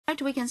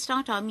Right, we can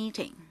start our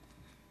meeting.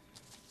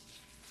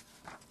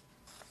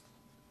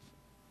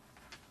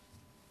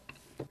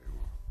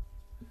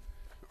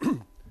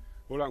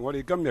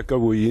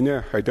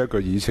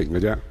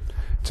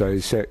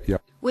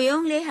 We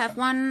only have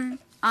one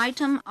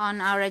item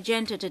on our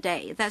agenda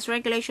today. That's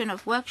regulation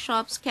of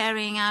workshops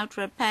carrying out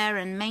repair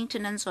and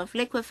maintenance of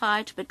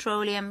liquefied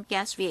petroleum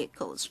gas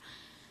vehicles.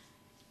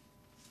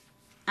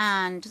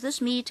 And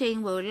this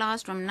meeting will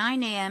last from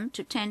 9 a.m.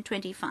 to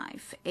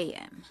 10:25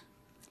 a.m.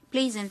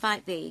 Please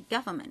invite the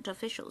government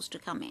officials to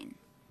come in.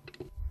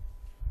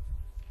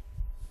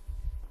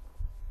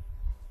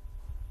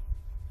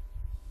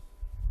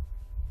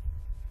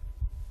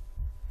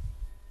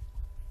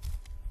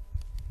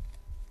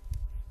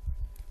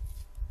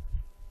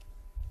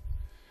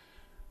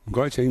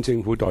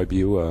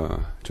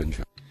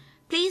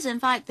 Please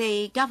invite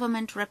the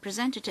government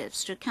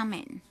representatives to come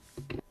in.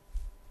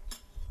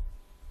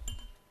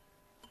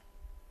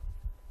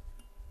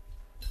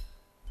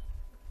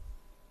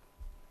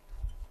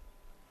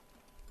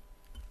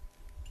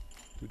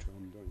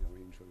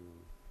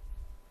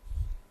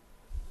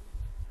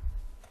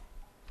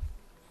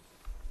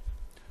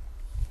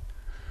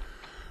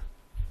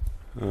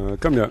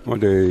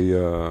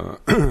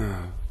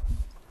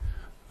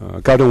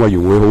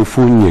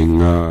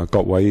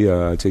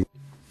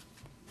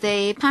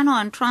 The panel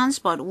on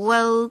transport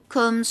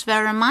welcomes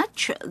very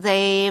much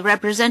the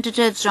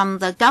representatives from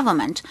the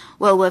government.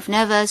 Well, we've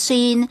never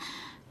seen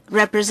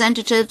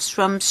representatives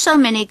from so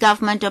many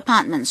government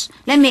departments.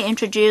 Let me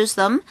introduce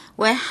them.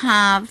 We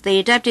have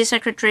the Deputy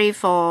Secretary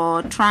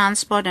for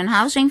Transport and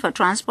Housing for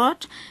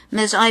Transport,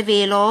 Ms.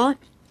 Ivy Law,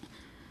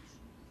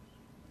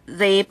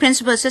 the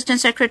Principal Assistant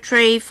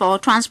Secretary for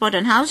Transport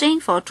and Housing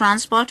for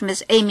Transport,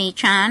 Ms. Amy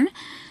Chan,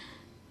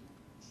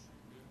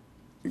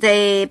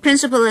 the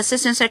Principal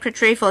Assistant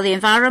Secretary for the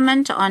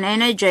Environment on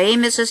Energy,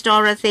 Mrs.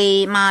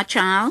 Dorothy Ma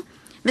Chow,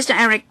 Mr.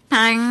 Eric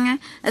Pang,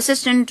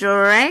 Assistant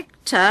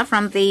Director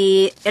from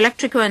the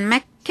Electrical and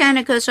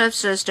Mechanical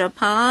Services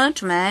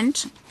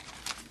Department,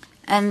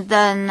 and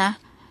then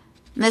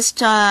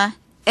Mr.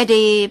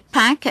 Eddie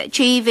Pack,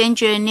 Chief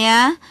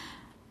Engineer,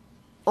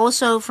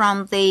 also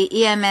from the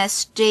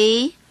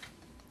EMSD,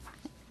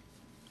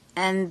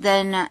 and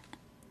then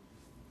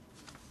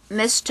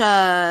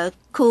Mr.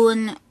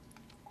 Kun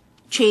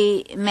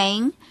Chi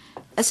Ming,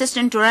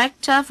 Assistant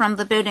Director from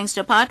the Buildings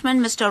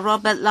Department, Mr.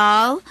 Robert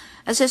Lau,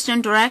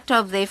 Assistant Director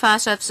of the Fire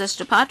Services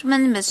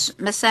Department, Ms.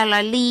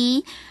 Marcella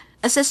Lee,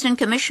 Assistant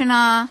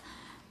Commissioner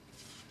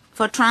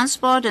for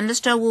Transport, and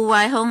Mr. Wu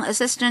Wai Hong,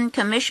 Assistant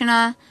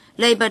Commissioner,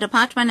 Labour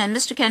Department, and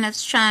Mr.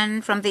 Kenneth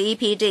Chan from the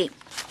EPD.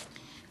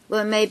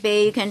 Well,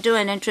 maybe you can do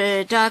an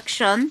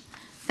introduction.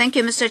 Thank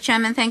you, Mr.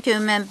 Chairman. Thank you,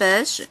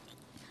 members.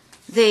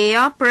 The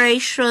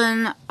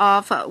operation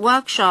of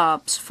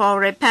workshops for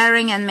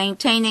repairing and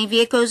maintaining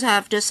vehicles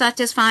have to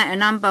satisfy a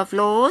number of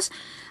laws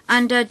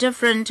under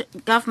different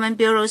government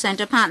bureaus and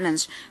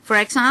departments. For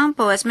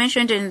example, as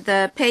mentioned in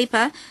the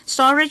paper,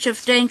 storage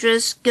of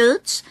dangerous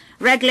goods,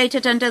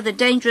 regulated under the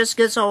Dangerous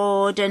Goods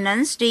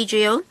Ordinance,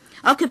 DGO,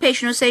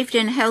 occupational safety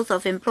and health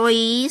of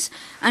employees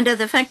under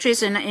the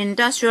Factories and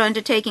Industrial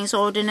Undertakings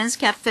Ordinance,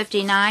 Cap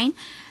 59,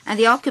 and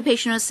the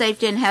Occupational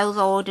Safety and Health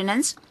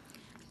Ordinance,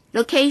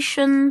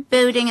 location,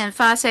 building and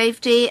fire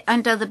safety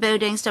under the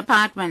Buildings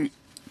Department.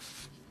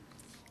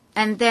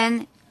 And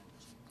then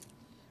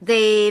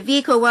the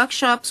vehicle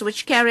workshops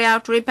which carry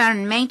out repair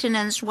and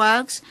maintenance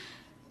works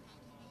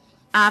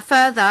are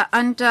further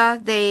under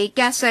the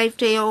Gas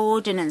Safety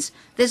Ordinance.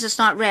 This is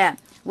not rare.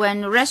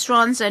 When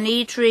restaurants and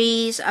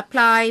eateries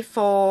apply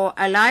for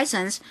a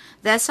license,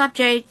 they're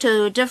subject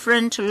to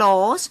different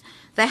laws.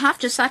 They have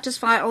to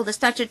satisfy all the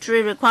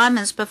statutory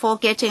requirements before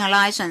getting a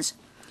license.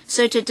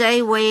 So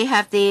today we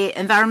have the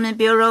Environment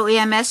Bureau,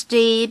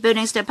 EMSD,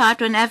 Buildings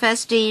Department,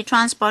 FSD,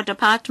 Transport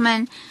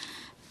Department,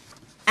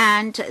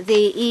 and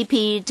the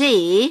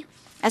EPD,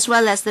 as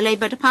well as the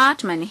Labour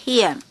Department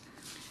here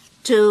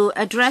to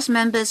address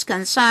members'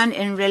 concern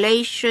in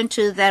relation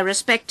to their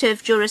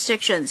respective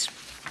jurisdictions.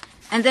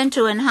 And then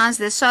to enhance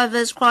the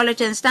service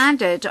quality and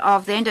standard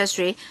of the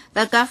industry,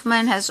 the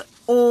government has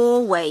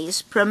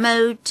always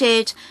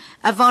promoted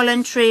a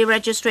voluntary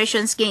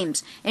registration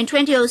schemes. In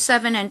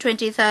 2007 and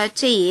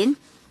 2013,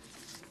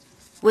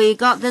 we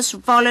got this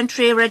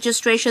voluntary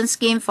registration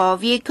scheme for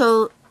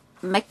vehicle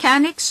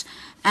mechanics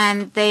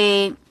and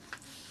the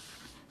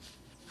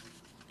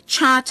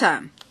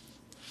charter,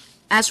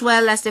 as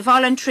well as the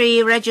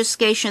voluntary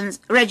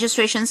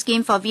registration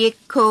scheme for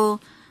vehicle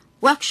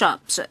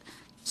workshops.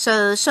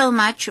 So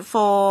much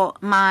for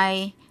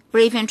my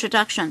brief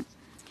introduction.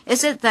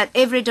 Is it that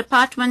every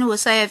department will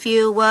say a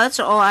few words,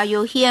 or are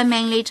you here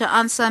mainly to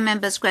answer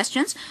members'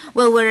 questions?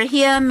 Well, we're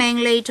here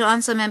mainly to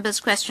answer members'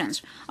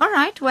 questions. All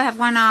right, we have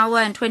 1 hour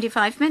and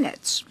 25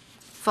 minutes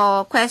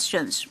for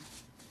questions.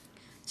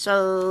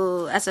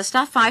 So, as a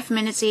start, 5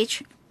 minutes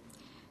each.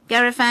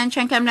 Gary Fan,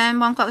 Chen Kam Lam,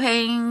 Wong Kok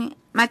Heng,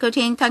 Michael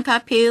Tin, Tan Ka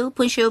Piu,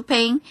 Pun Xiu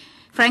Ping,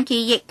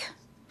 Frankie Yik.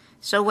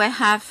 So we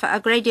have a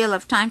great deal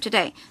of time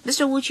today.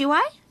 Mr. Wu Chi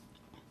Wai?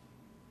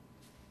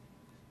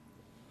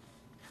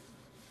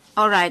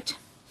 All right.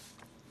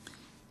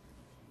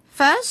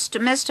 First,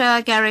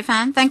 Mr. Gary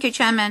Fan. Thank you,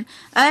 Chairman.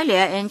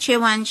 Earlier in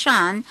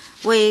Chiwanshan,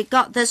 we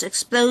got this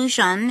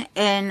explosion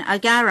in a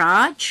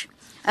garage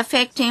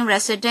affecting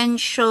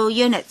residential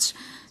units.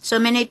 So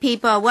many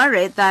people are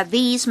worried that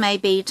these may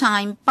be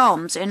time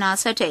bombs in our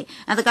city,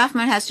 and the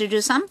government has to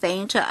do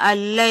something to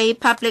allay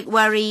public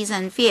worries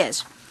and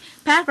fears.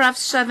 Paragraph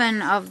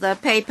 7 of the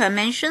paper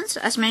mentions,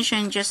 as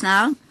mentioned just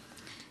now,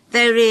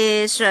 there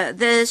is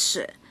this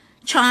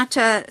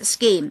charter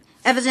scheme.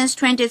 Ever since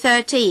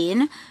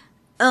 2013,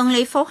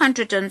 only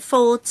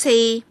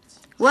 440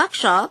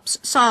 workshops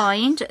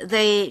signed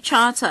the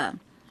charter.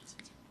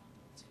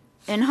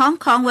 In Hong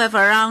Kong, we have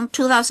around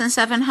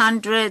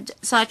 2,700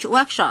 such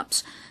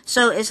workshops,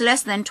 so it's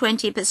less than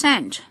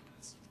 20%.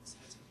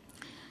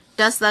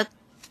 Does the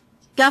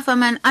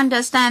government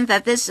understand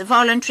that this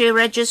voluntary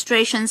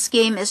registration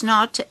scheme is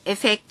not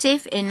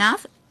effective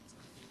enough?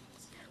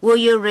 Will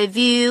you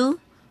review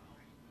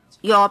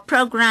your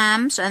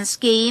programs and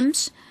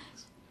schemes?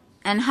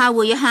 And how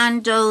will you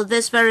handle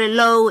this very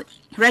low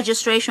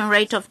registration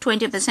rate of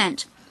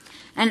 20%?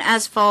 And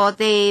as for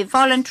the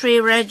voluntary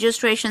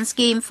registration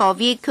scheme for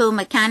vehicle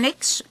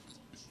mechanics,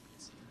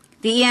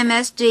 the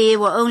EMSD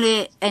will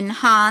only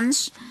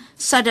enhance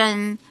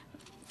sudden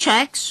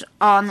checks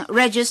on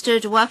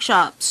registered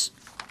workshops.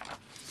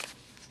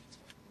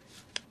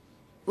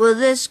 Will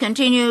this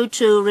continue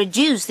to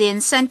reduce the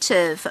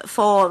incentive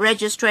for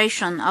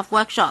registration of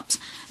workshops?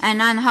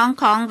 And in Hong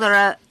Kong, there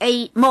are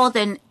more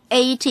than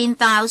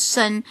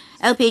 18,000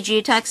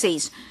 LPG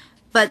taxis,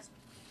 but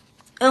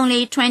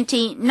only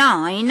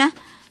 29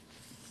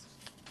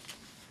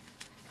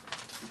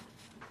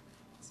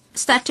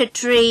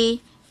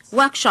 statutory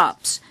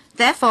workshops.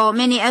 Therefore,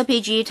 many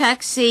LPG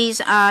taxis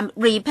are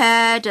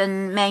repaired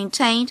and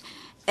maintained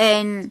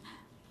in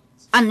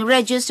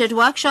unregistered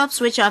workshops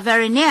which are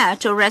very near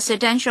to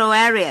residential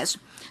areas.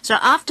 So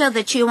after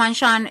the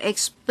Chiwanshan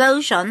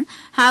explosion,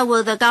 how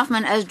will the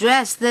government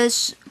address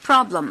this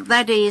problem?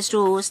 That is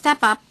to step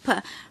up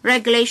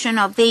regulation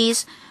of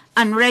these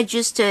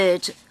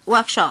unregistered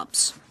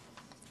workshops.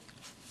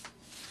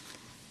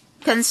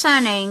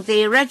 Concerning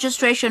the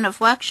registration of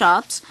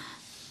workshops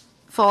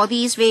for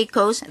these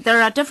vehicles,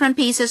 there are different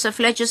pieces of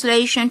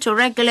legislation to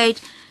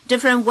regulate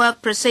different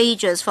work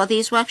procedures for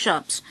these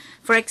workshops.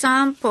 For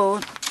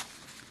example,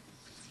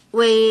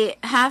 we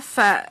have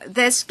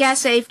this gas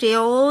safety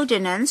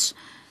ordinance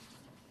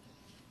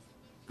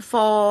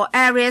for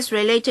areas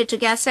related to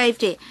gas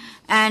safety,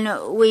 and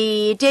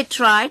we did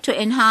try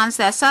to enhance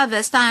their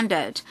service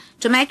standard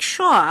to make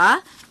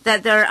sure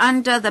that they're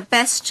under the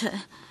best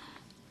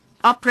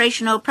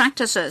operational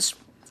practices.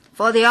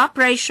 For the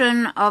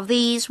operation of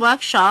these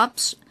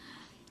workshops,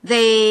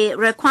 the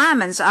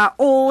requirements are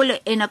all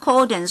in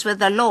accordance with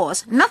the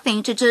laws,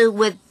 nothing to do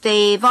with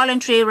the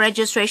voluntary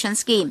registration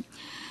scheme.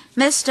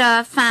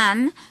 Mr.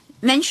 Fan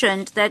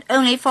mentioned that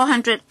only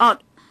 400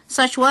 odd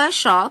such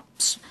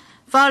workshops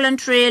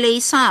voluntarily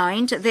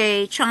signed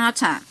the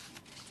charter.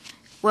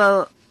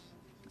 Well,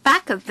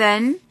 back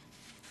then,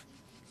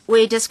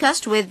 we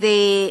discussed with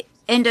the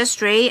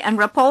industry and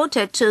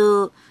reported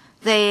to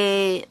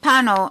the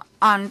panel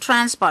on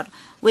transport.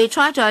 We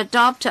try to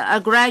adopt a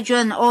gradual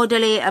and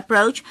orderly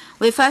approach.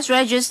 We first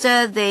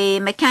register the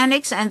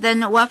mechanics and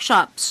then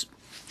workshops.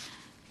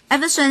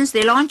 Ever since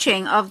the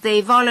launching of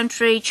the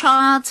voluntary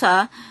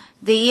charter,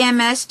 the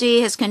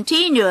EMSD has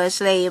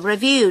continuously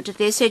reviewed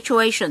the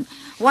situation.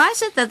 Why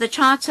is it that the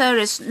charter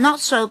is not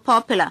so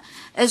popular?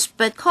 It's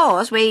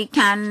because we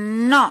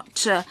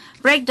cannot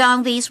break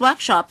down these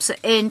workshops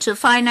into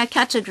finer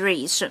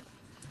categories.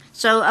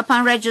 So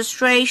upon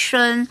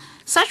registration,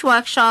 such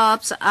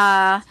workshops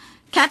are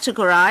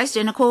categorized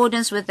in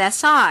accordance with their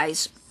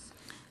size,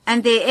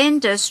 and the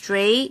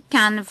industry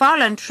can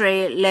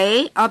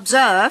voluntarily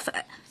observe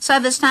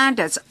service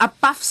standards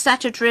above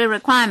statutory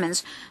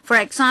requirements. For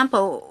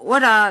example,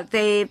 what are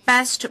the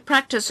best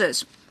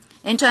practices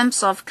in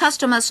terms of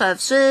customer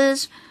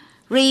services,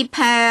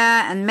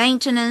 repair and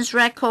maintenance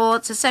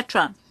records,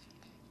 etc.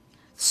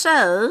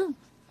 So,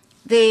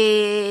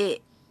 the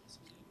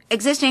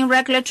existing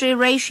regulatory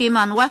regime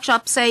on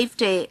workshop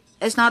safety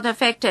is not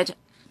affected.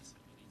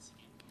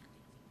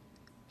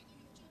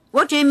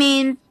 What do you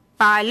mean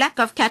by lack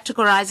of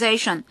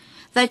categorization?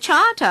 The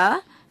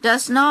charter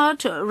does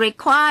not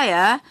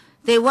require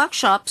the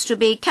workshops to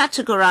be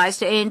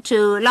categorized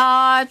into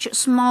large,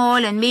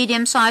 small, and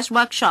medium-sized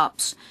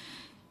workshops.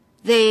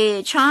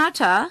 The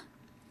charter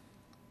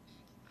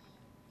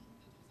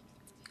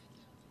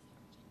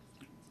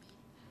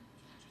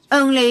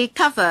only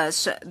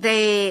covers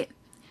the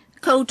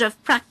code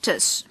of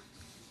practice.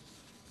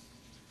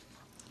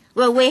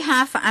 Well, we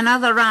have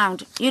another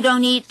round. You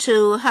don't need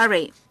to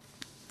hurry.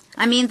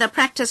 I mean the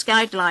practice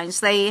guidelines.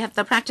 They have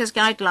the practice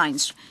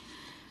guidelines.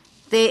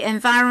 The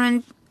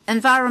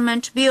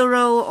Environment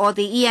Bureau or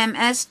the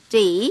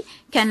EMSD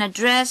can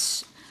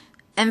address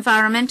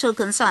environmental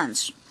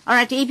concerns. All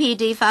right,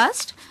 EPD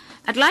first.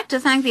 I'd like to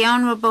thank the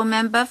Honourable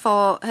Member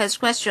for his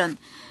question.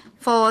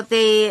 For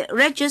the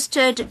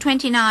registered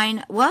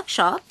 29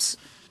 workshops,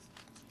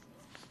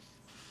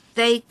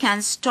 they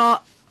can store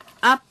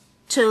up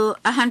to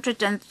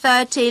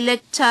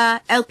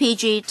 130-liter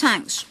LPG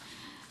tanks.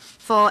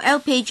 For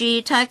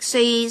LPG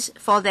taxis,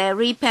 for their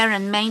repair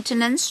and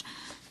maintenance,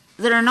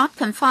 they are not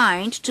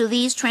confined to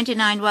these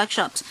 29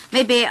 workshops.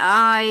 Maybe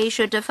I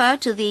should defer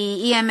to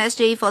the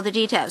EMSD for the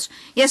details.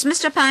 Yes,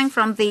 Mr. Pang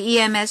from the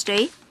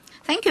EMSD.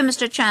 Thank you,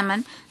 Mr.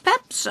 Chairman.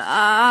 Perhaps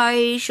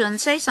I should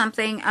say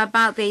something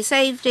about the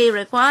safety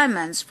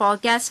requirements for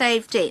gas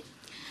safety.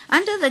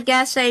 Under the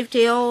gas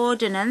safety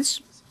ordinance,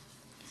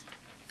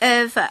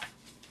 if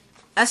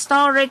a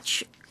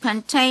storage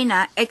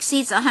container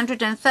exceeds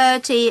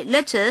 130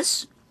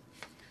 liters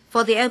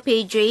for the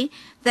LPG,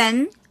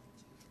 then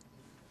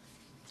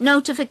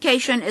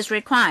notification is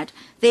required.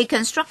 The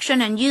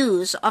construction and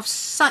use of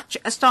such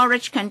a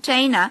storage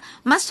container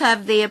must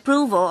have the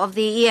approval of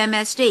the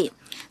EMSD.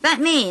 That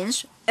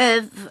means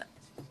if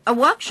a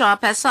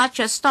workshop has such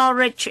a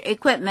storage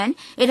equipment,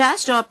 it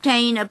has to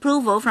obtain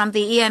approval from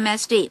the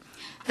EMSD.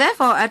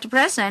 Therefore, at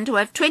present, we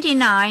have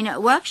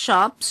 29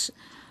 workshops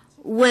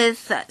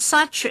with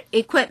such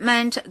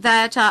equipment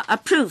that are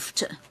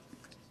approved.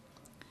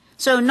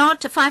 So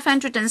not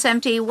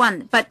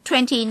 571, but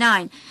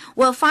 29.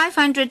 Will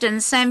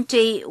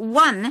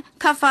 571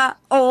 cover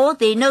all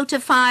the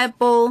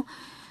notifiable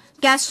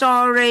gas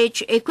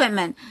storage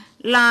equipment,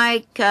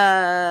 like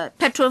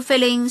petrol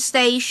filling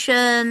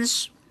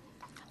stations,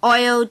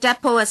 oil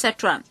depot,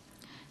 etc.?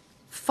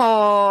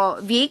 For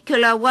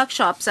vehicular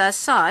workshops as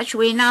such,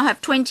 we now have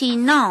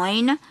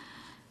 29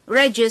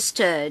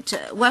 registered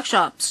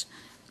workshops.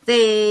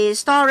 The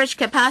storage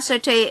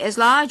capacity is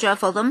larger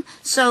for them,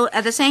 so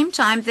at the same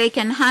time they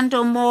can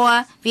handle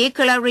more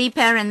vehicular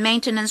repair and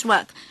maintenance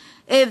work.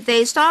 If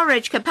the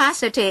storage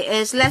capacity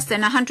is less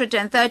than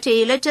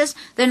 130 liters,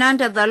 then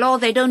under the law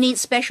they don't need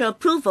special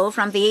approval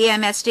from the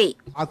EMSD.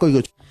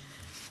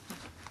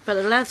 But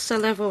a lesser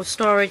level of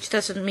storage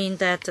doesn't mean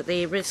that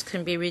the risk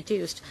can be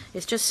reduced.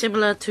 It's just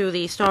similar to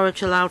the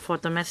storage allowed for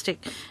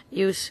domestic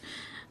use.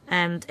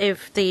 And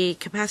if the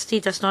capacity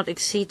does not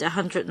exceed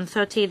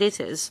 130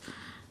 liters,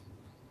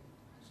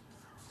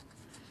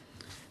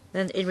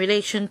 then in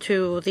relation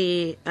to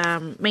the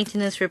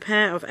maintenance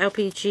repair of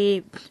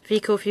LPG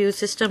vehicle fuel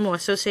system or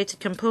associated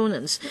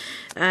components,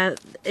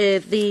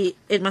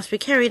 it must be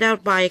carried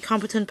out by a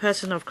competent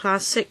person of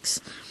Class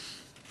 6.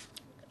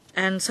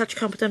 And such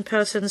competent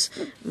persons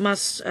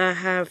must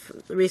have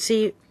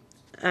received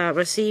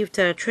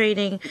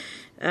training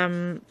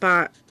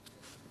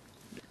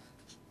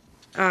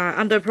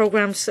under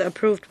programs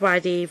approved by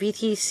the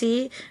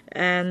VTC,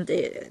 and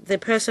the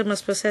person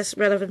must possess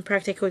relevant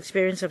practical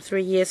experience of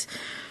 3 years,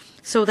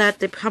 so that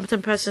the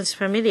competent person is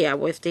familiar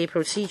with the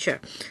procedure.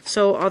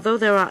 So although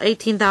there are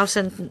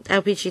 18,000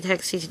 LPG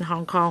taxis in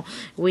Hong Kong,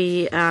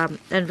 we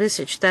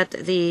envisage that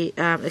the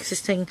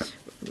existing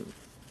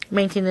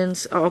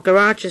maintenance or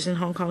garages in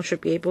Hong Kong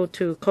should be able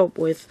to cope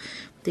with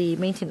the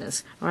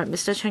maintenance. All right,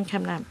 Mr. Chen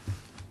Kam Lam.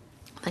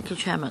 Thank you,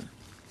 Chairman.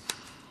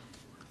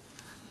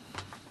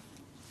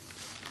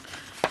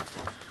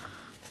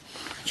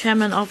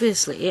 Chairman,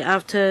 obviously,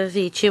 after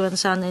the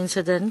Chiwon-san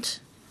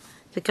incident,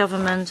 the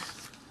government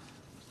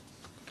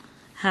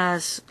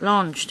has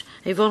launched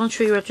a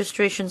voluntary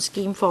registration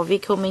scheme for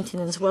vehicle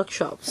maintenance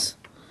workshops.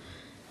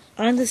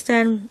 I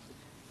understand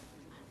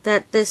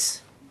that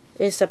this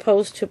is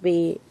supposed to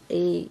be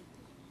a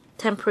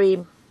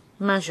temporary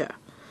measure,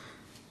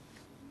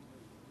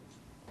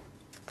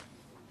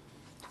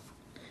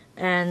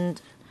 and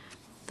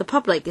the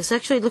public is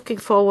actually looking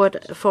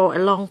forward for a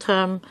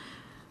long-term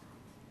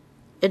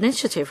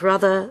initiative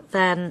rather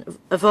than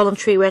a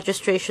voluntary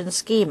registration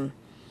scheme,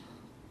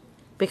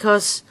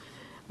 because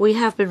we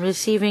have been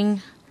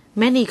receiving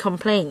many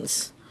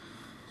complaints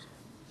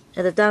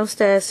at the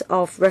downstairs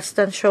of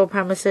residential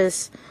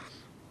premises.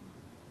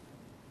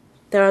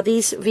 There are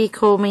these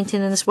vehicle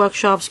maintenance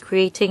workshops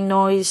creating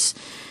noise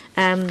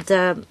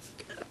and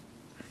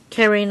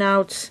carrying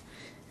out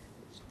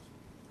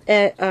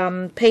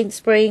paint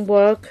spraying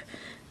work,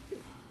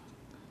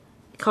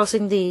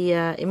 causing the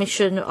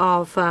emission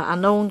of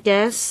unknown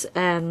gas,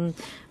 and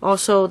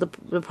also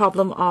the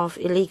problem of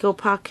illegal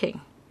parking.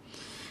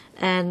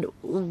 And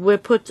we're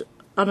put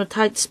on a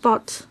tight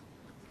spot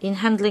in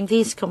handling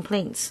these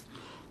complaints.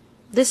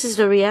 This is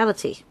the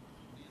reality.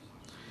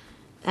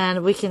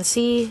 And we can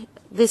see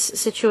this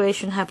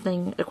situation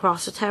happening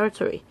across the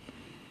territory.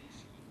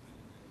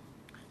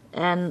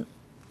 And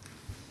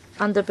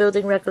under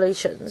building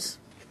regulations,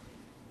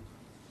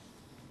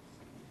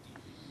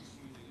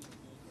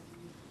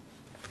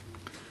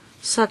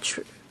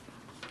 such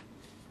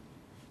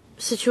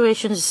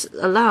situations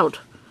allowed.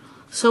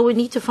 So we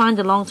need to find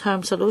a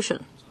long-term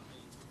solution.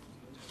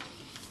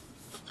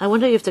 I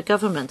wonder if the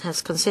government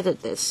has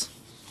considered this.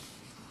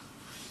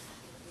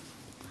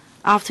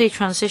 After a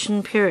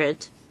transition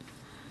period,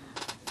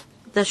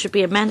 there should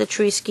be a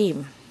mandatory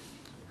scheme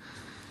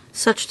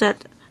such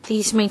that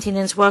these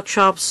maintenance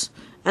workshops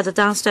at the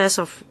downstairs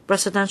of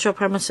residential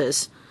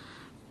premises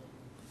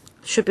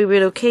should be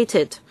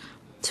relocated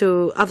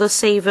to other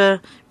safer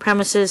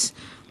premises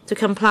to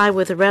comply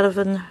with the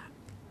relevant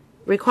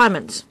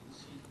requirements.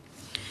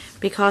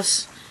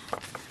 because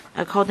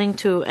according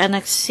to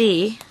Annex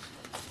C,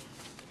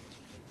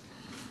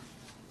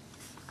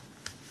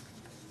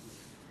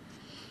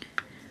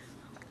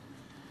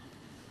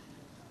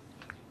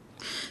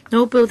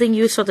 no building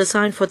used or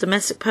designed for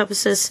domestic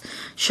purposes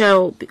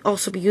shall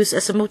also be used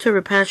as a motor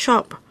repair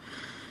shop.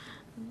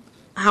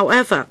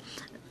 However,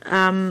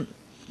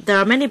 there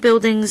are many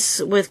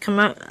buildings with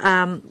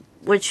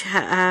which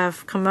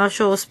have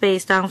commercial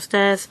space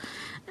downstairs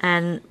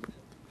and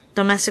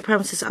domestic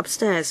premises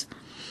upstairs,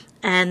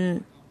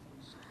 and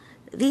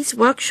these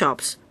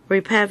workshops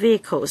repair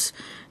vehicles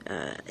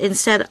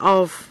instead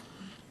of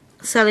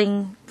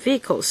selling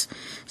vehicles.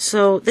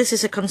 So this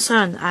is a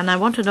concern, and I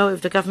want to know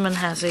if the government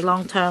has a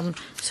long-term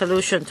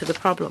solution to the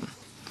problem.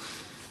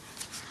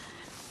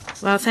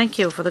 Well, thank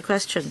you for the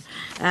question.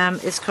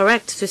 It's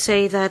correct to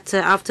say that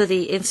after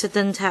the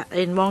incident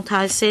in Wong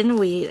Tai Sin,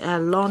 we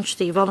launched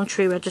the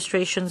voluntary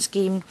registration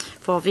scheme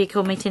for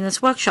vehicle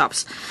maintenance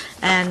workshops.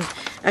 And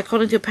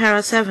according to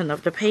Para 7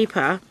 of the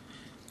paper,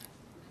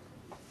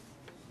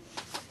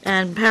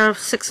 and Para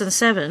 6 and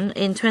 7,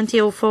 in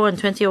 2004 and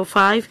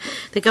 2005,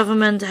 the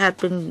government had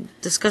been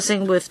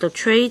discussing with the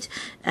trade,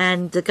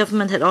 and the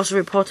government had also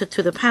reported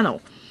to the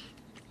panel.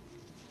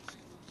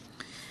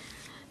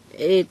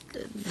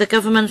 The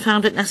government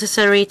found it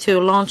necessary to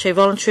launch a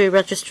voluntary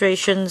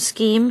registration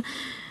scheme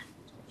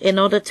in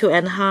order to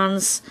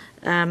enhance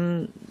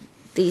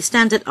the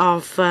standard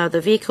of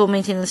the vehicle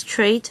maintenance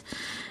trade,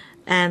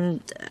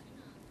 and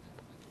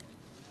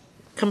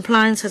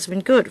compliance has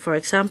been good. For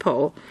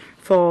example,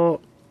 for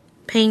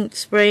paint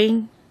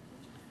spraying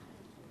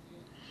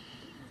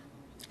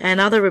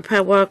and other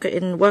repair work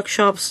in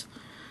workshops,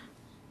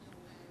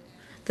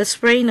 the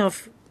spraying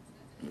of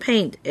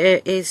paint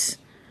is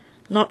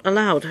not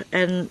allowed,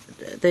 and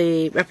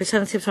the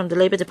representatives from the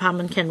Labour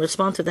Department can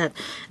respond to that,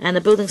 and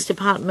the Buildings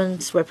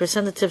Department's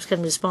representatives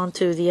can respond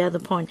to the other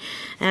point.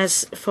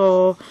 As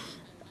for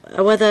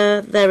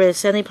whether there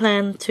is any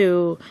plan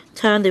to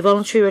turn the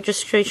voluntary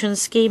registration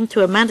scheme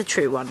to a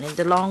mandatory one in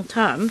the long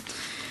term,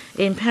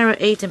 in Para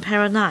 8 and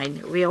Para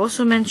 9, we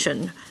also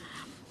mentioned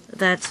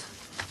that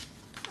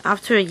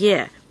after a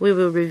year we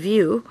will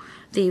review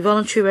the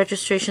voluntary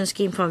registration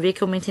scheme for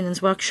vehicle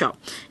maintenance workshop,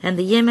 and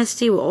the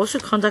EMSD will also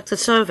conduct a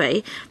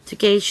survey to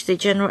gauge the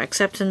general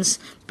acceptance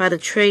by the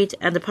trade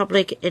and the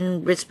public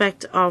in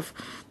respect of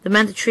the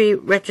mandatory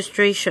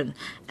registration,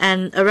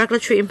 and a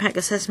regulatory impact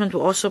assessment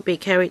will also be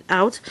carried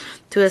out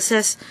to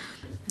assess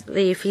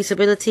the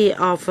feasibility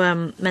of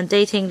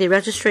mandating the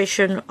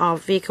registration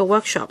of vehicle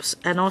workshops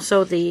and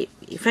also the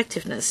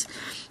effectiveness.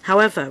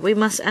 However, we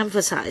must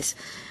emphasize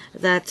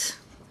that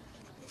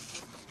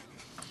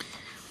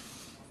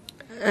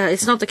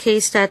it's not the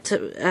case that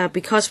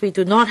because we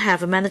do not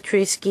have a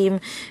mandatory scheme,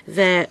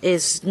 there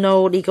is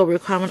no legal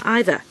requirement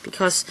either,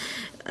 because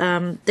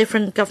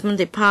different government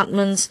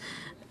departments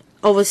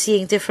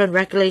overseeing different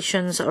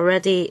regulations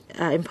already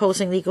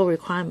imposing legal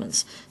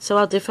requirements. So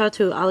I'll defer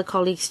to other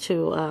colleagues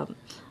to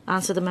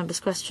answer the member's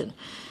question.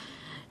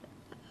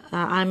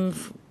 I'm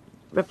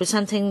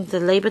representing the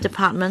Labour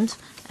Department,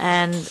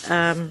 and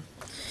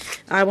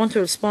I want to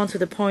respond to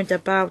the point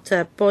about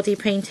body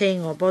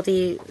painting or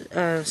body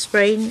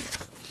spraying.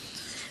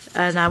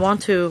 And I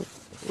want to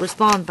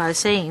respond by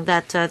saying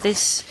that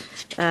this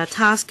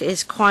task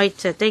is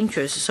quite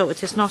dangerous, so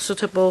it is not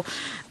suitable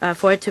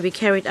for it to be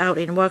carried out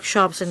in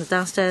workshops in the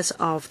downstairs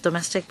of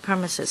domestic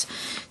premises.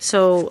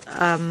 So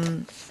a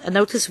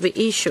notice will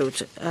be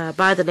issued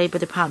by the Labour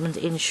Department,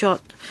 in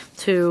short,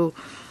 to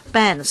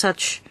ban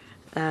such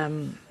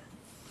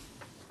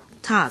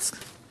tasks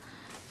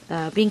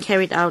being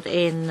carried out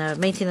in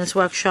maintenance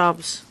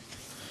workshops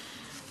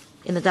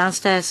in the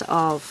downstairs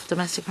of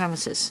domestic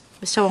premises.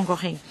 Mr. Wong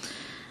Kok-heng,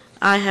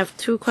 I have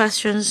two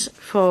questions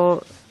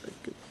for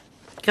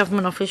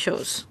government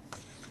officials.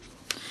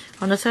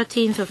 On the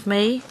 13th of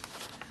May,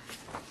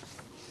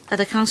 at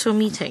the council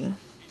meeting,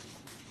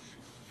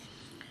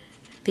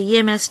 the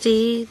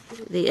EMSD,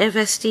 the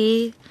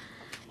FSD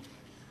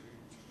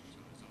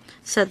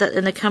said that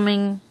in the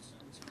coming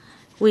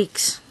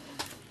weeks,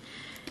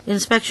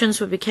 inspections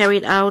will be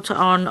carried out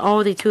on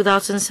all the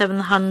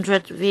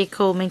 2,700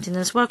 vehicle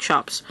maintenance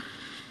workshops.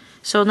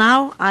 So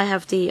now I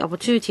have the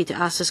opportunity to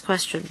ask this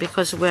question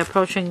because we're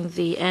approaching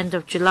the end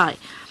of July.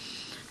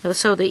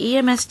 So the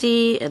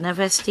EMSD and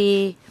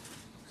FSD,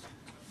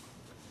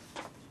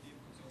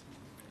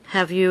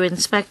 have you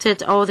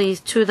inspected all these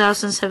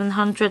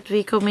 2,700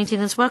 vehicle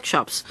maintenance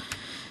workshops?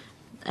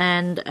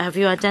 And have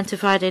you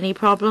identified any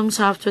problems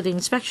after the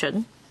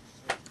inspection?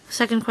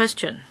 Second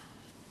question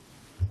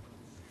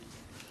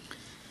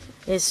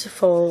is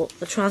for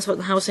the Transport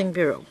and Housing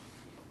Bureau.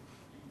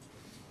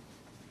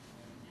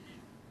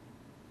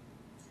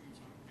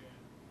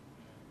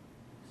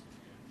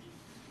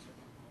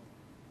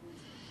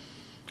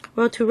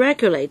 Well, to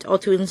regulate or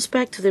to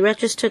inspect the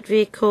registered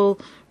vehicle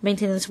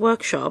maintenance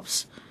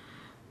workshops,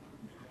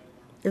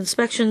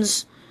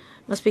 inspections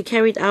must be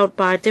carried out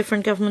by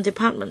different government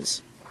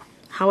departments.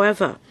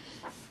 However,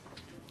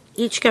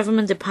 each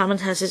government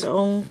department has its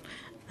own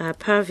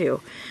purview.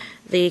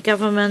 The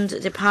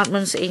government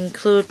departments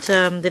include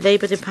the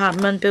Labour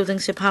Department,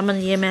 Buildings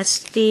Department,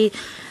 EMSD,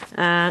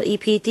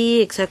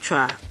 EPD,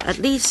 etc. At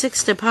least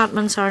 6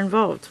 departments are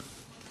involved.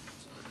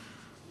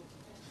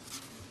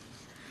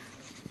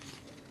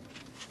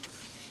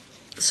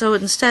 So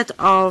instead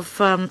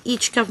of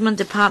each government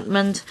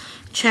department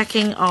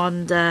checking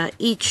on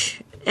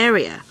each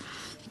area,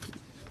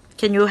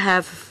 can you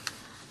have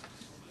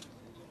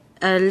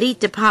a lead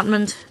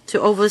department to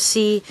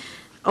oversee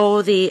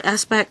all the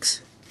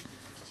aspects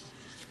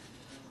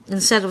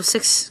instead of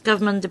 6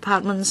 government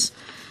departments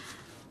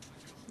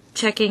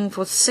checking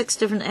for 6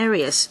 different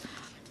areas?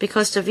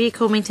 Because the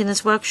vehicle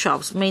maintenance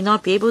workshops may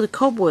not be able to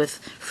cope with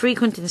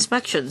frequent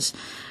inspections.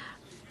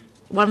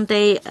 One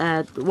day,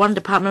 one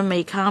department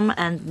may come,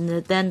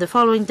 and then the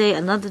following day,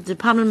 another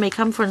department may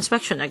come for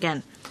inspection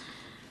again.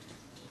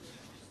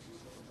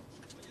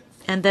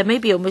 And there may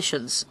be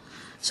omissions.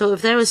 So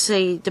if there is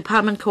a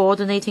department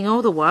coordinating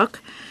all the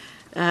work,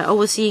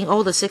 overseeing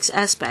all the 6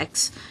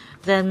 aspects,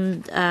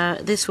 then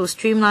this will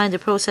streamline the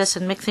process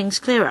and make things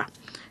clearer.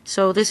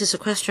 So this is a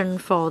question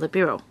for the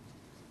Bureau.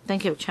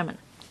 Thank you, Chairman.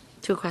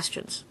 2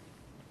 questions.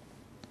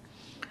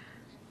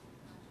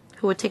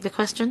 Who would take the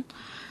question?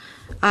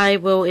 I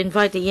will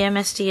invite the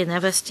EMSD and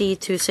FSD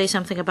to say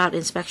something about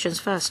inspections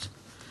first.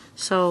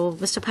 So,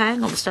 Mr.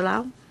 Pang or Mr.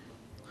 Lau?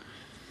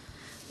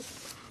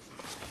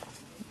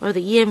 Well,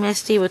 the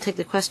EMSD will take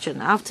the question.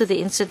 After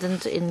the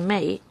incident in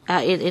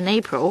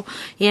April,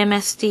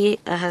 EMSD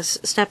has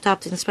stepped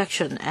up the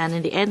inspection, and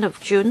in the end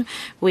of June,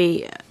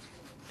 we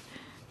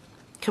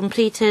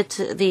completed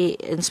the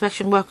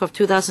inspection work of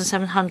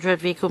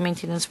 2,700 vehicle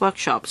maintenance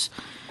workshops.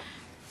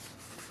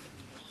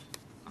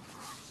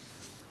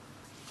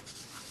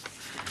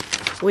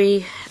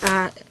 We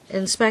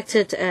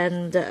inspected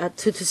and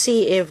to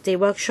see if the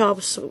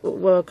workshops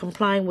were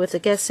complying with the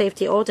gas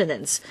safety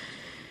ordinance.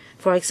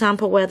 For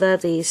example, whether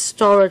the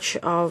storage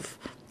of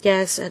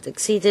gas had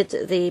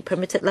exceeded the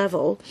permitted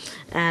level,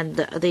 and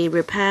the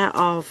repair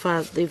of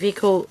the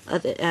vehicle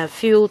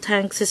fuel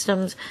tank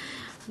systems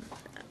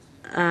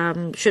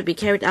should be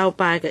carried out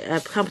by a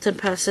competent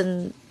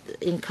person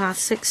in Class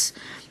 6.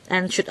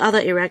 And should other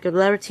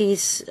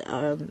irregularities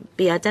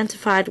be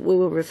identified, we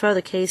will refer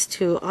the case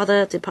to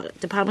other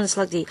departments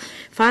like the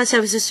Fire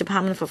Services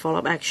Department for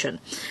follow-up action.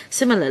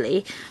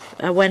 Similarly,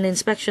 when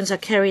inspections are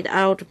carried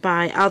out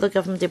by other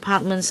government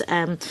departments,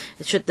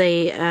 should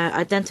they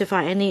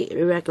identify any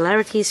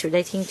irregularities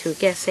relating to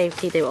gas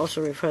safety, they will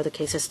also refer the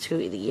cases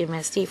to the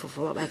EMSD for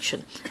follow-up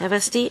action.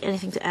 FSD,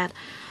 anything to add?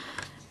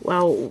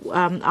 Well,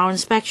 our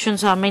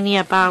inspections are mainly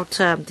about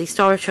the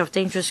storage of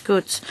dangerous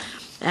goods,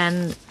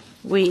 and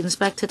we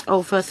inspected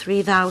over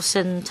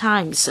 3,000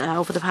 times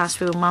over the past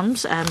few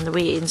months, and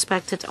we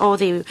inspected all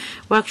the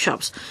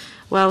workshops.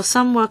 Well,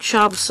 some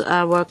workshops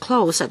were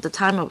closed at the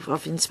time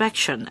of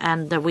inspection,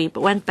 and we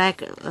went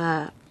back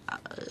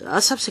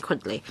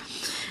subsequently.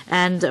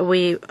 And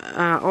we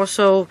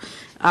also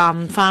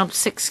found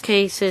 6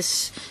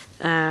 cases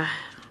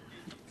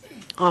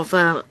of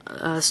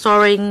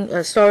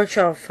storage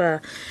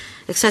of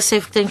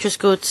excessive dangerous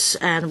goods,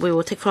 and we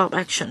will take follow-up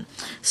action.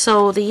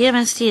 So the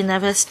EMSD and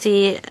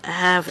FSD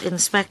have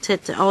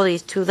inspected all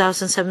these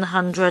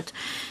 2,700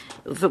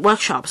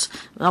 workshops.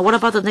 Now, what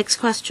about the next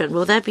question?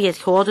 Will there be a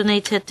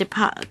coordinated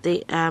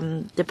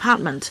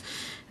department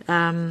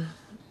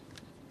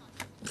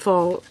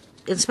for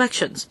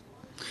inspections?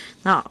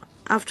 Now,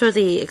 after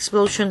the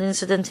explosion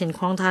incident in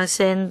Kwang Tai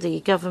Sin, the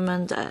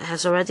government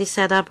has already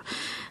set up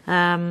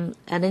an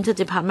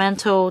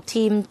interdepartmental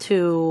team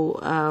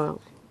to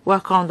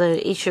work on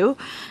the issue,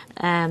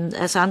 and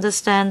as I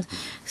understand,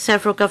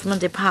 several government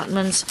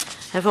departments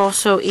have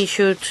also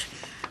issued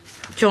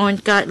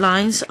joint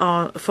guidelines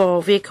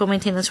for vehicle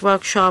maintenance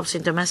workshops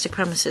in domestic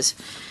premises.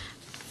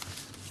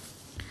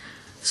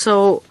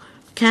 So,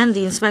 can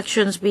the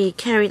inspections be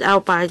carried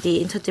out by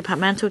the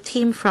interdepartmental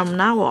team from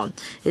now on,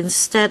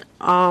 instead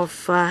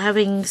of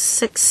having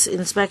 6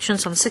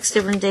 inspections on 6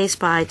 different days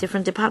by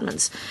different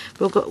departments?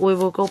 We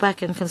will go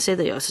back and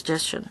consider your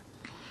suggestion.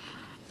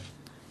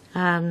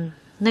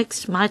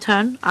 Next, my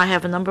turn. I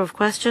have a number of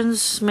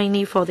questions,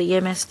 mainly for the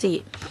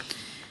EMSD.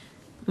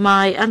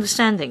 My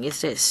understanding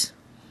is this.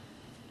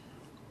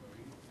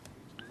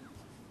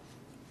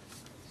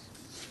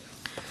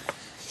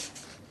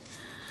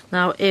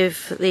 Now,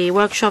 if the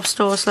workshop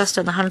stores less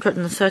than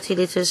 130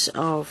 liters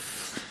of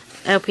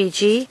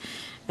LPG,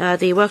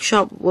 the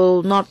workshop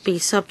will not be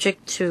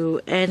subject to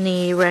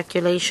any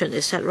regulation.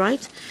 Is that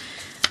right?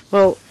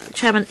 Well,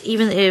 Chairman,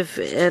 even if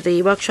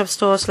the workshop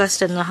stores less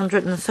than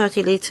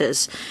 130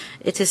 liters,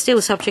 it is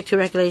still subject to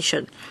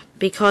regulation,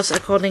 because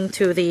according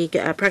to the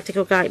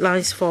practical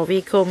guidelines for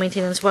vehicle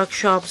maintenance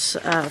workshops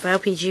of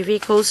LPG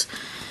vehicles,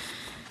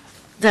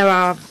 there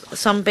are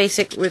some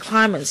basic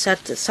requirements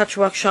that such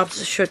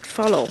workshops should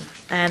follow,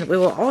 and we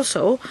will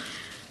also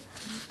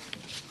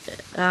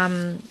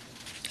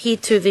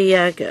heed to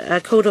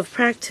the code of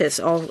practice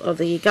of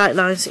the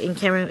guidelines in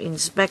carrying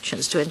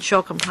inspections to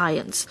ensure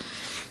compliance.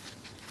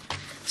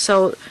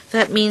 So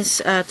that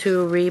means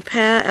to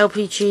repair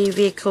LPG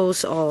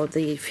vehicles or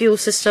the fuel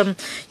system,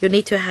 you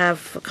need to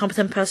have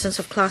competent persons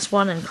of Class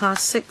 1 and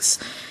Class 6.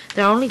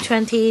 There are only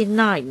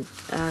 29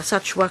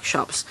 such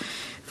workshops.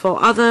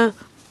 For other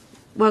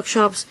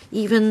workshops,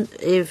 even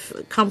if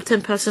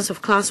competent persons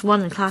of Class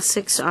 1 and Class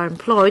 6 are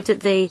employed,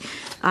 they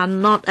are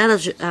not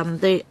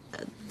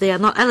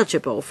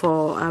eligible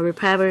for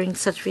repairing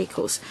such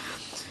vehicles.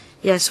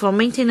 Yes, for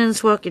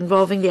maintenance work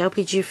involving the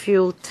LPG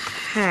fuel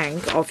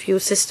tank or fuel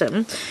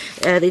system,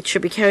 it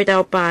should be carried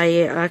out by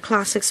a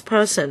Class 6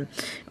 person,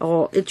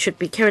 or it should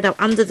be carried out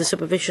under the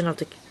supervision of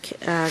the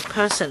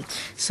person.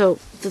 So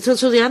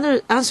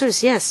the answer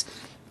is yes.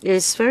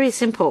 It's very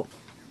simple.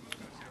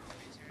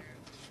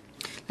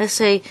 Let's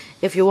say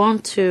if you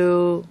want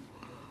to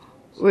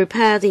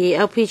repair the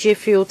LPG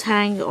fuel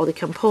tank or the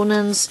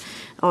components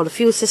or the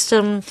fuel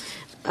system,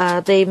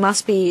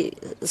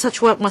 such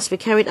work must be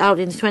carried out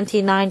in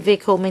 29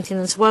 vehicle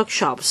maintenance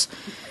workshops.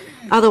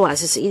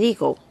 Otherwise, it's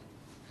illegal.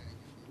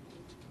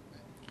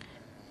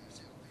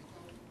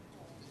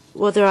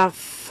 Well, there are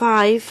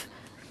 5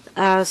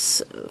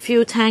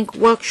 fuel tank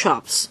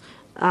workshops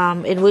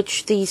in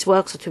which these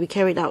works are to be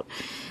carried out.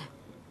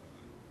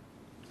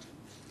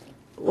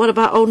 What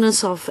about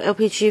owners of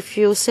LPG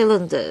fuel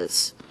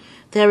cylinders?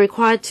 They are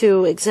required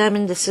to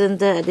examine the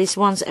cylinder at least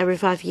once every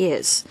 5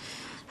 years.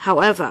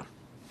 However,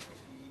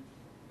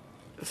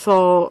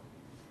 for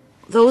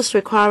those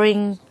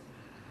requiring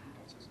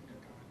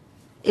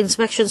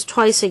examination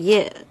twice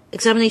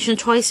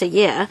a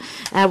year,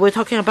 we're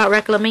talking about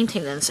regular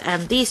maintenance,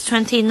 and these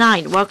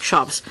 29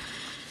 workshops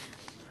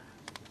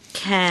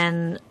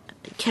can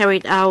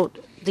carry out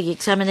the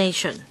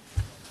examination.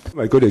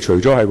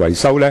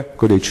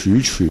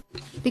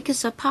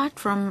 Because apart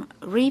from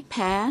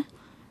repair,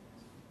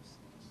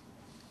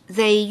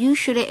 they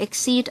usually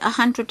exceed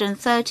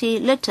 130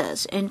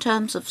 liters in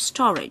terms of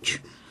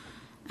storage.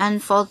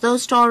 And for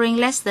those storing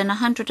less than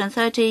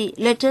 130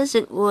 liters,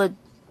 it would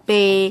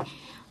be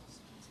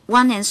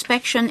one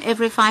inspection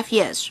every 5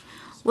 years.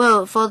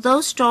 Well, for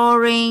those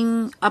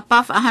storing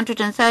above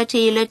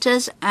 130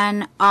 liters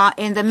and are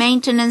in the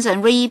maintenance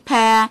and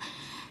repair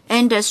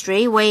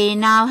industry, we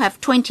now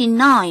have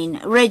 29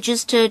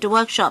 registered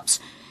workshops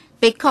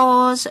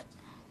because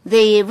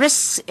the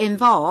risks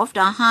involved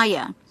are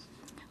higher.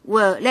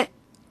 Well,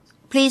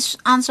 please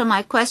answer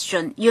my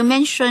question. You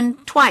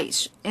mentioned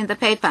twice in the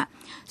paper.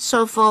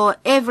 So for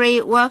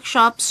every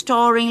workshop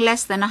storing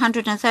less than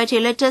 130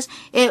 liters,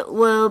 it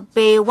will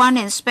be one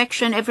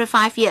inspection every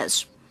 5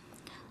 years.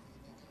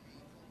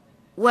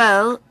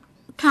 Well,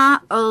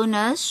 car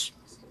owners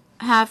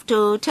have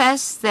to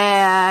test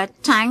their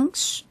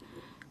tanks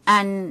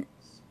and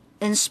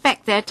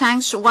inspect their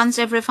tanks once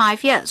every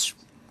 5 years.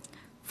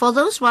 For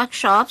those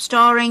workshops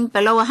storing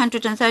below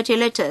 130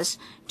 liters,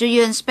 do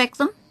you inspect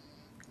them?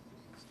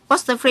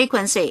 What's the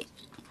frequency?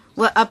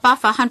 Well,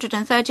 above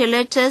 130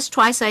 liters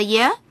twice a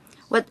year?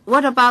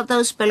 What about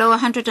those below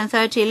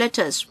 130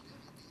 liters?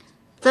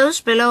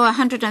 Those below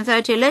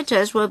 130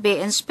 liters will be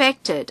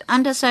inspected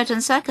under certain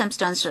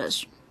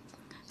circumstances.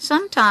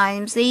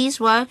 Sometimes these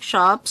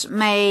workshops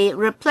may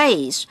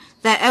replace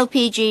their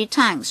LPG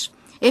tanks.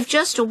 If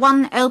just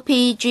one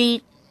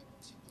LPG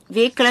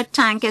vehicular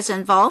tank is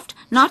involved,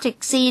 not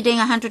exceeding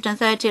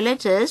 130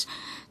 liters,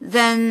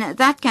 then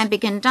that can be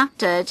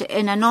conducted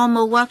in a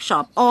normal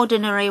workshop,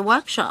 ordinary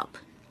workshop.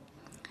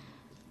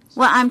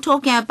 Well, I'm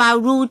talking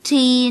about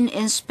routine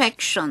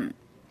inspection.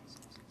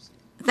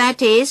 That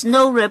is,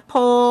 no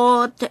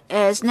report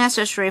is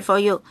necessary for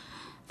you.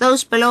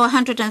 Those below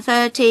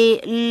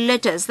 130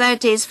 liters,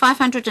 that is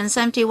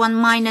 571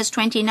 minus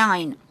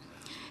 29.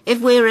 If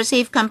we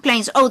receive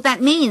complaints,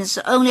 that means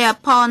only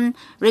upon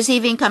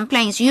receiving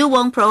complaints, you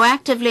won't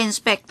proactively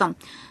inspect them.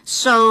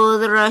 So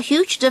there are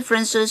huge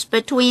differences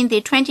between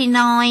the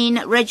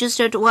 29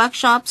 registered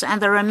workshops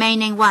and the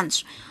remaining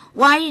ones.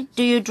 Why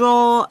do you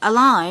draw a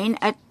line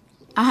at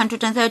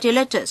 130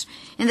 liters?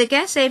 In the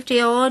Gas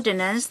Safety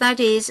Ordinance, that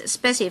is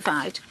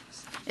specified.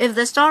 If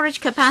the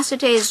storage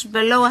capacity is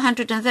below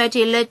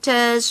 130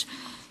 liters,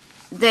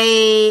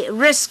 the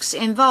risks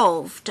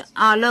involved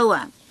are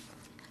lower.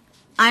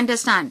 I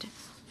understand.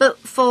 But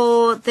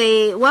for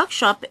the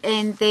workshop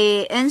in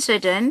the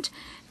incident,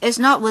 it's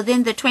not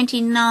within the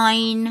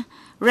 29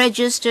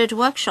 registered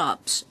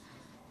workshops.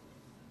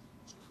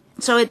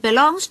 So it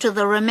belongs to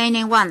the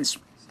remaining ones.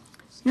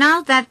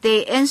 Now that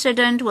the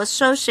incident was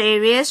so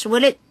serious,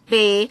 will it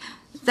be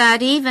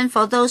that even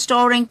for those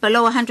storing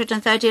below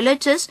 130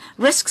 liters,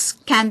 risks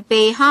can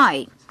be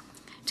high?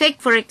 Take,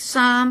 for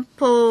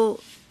example,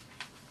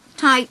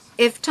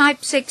 if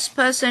Type 6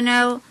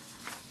 personnel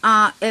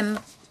are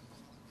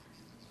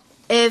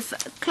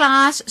if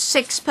Class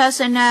 6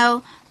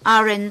 personnel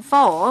are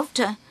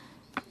involved,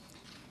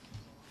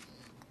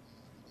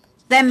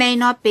 there may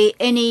not be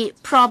any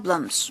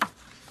problems.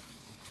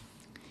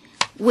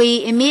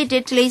 We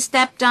immediately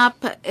stepped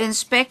up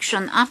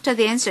inspection after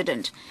the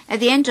incident. At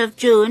the end of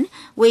June,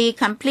 we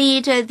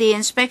completed the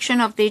inspection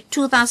of the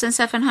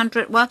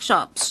 2,700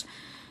 workshops.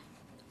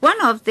 One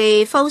of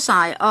the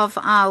foci of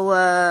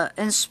our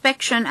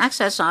inspection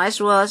exercise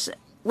was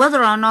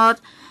whether or not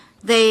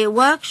the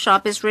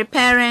workshop is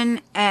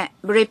repairing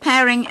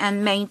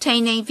and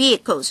maintaining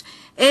vehicles.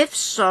 If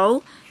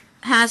so,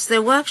 has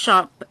the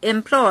workshop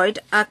employed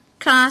a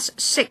Class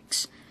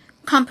 6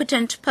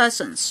 competent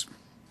persons?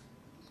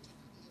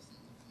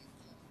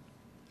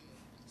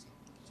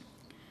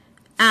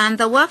 And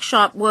the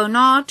workshop will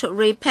not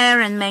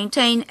repair and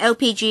maintain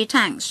LPG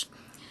tanks.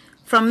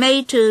 From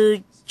May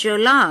to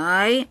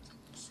July,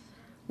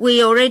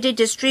 we already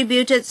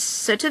distributed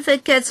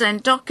certificates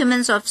and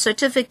documents of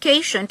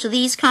certification to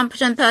these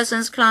competent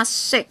persons Class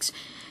 6.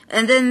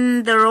 And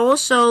then there are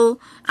also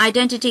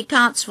identity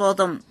cards for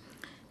them.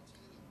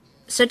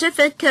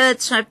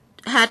 Certificates have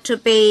had to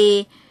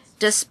be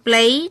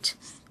displayed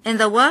in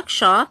the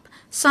workshop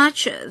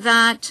such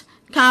that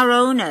car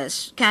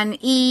owners can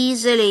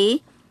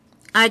easily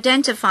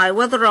identify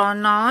whether or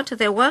not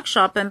their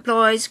workshop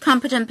employs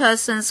competent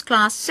persons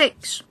Class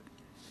 6.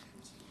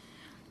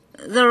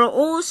 There are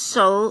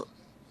also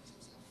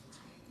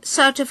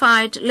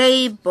certified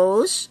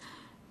labels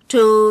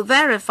to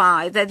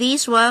verify that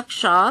these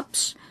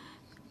workshops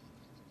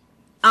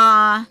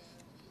are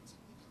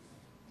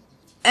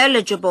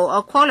eligible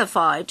or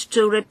qualified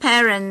to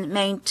repair and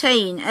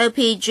maintain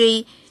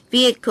LPG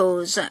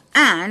vehicles,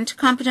 and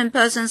competent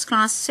persons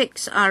Class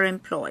 6 are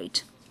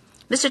employed.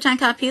 Mr. Tan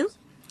Ka-Piu?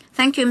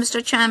 Thank you,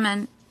 Mr.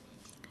 Chairman.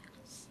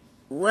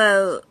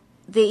 Well,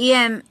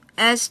 the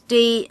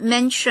EMSD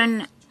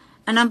mentioned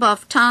a number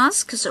of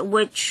tasks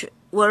which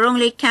were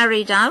only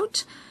carried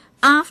out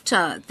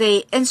after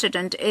the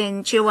incident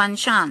in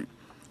Jiwanshan.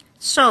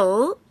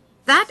 So,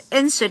 that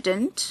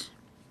incident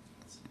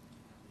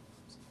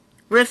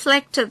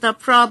reflected the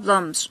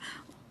problems.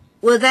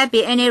 Will there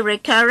be any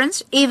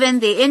recurrence? Even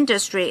the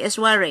industry is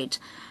worried.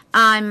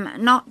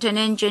 I'm not an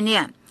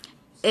engineer.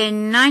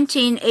 In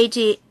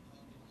 1998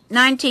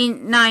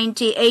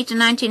 and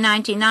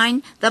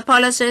 1999, the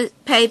policy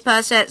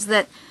paper says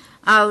that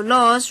our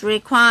laws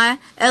require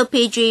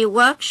LPG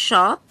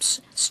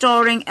workshops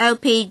storing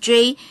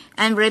LPG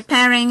and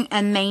repairing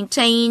and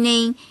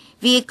maintaining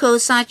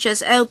vehicles such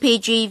as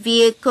LPG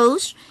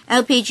vehicles,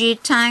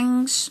 LPG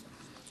tanks,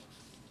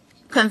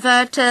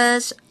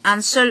 converters,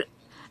 and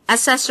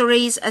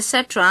accessories,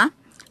 etc.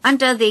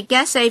 Under the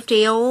Gas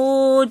Safety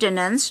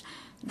Ordinance,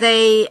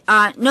 they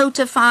are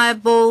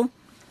notifiable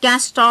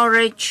gas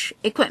storage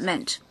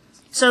equipment.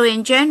 So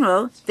in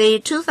general, the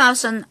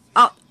 2,000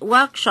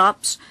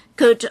 workshops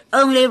could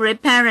only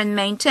repair and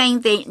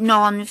maintain the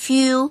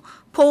non-fuel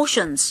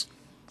portions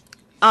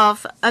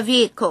of a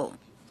vehicle.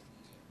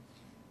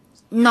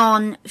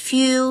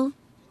 Non-fuel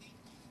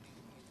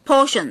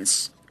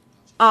portions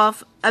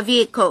of a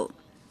vehicle.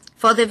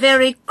 For the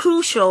very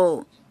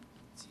crucial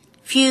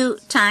fuel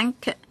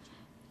tank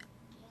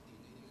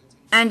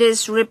and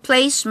its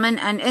replacement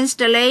and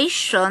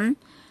installation,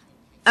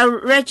 a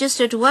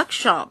registered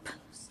workshop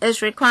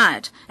is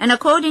required. And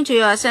according to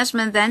your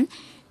assessment then,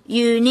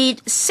 you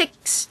need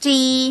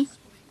 60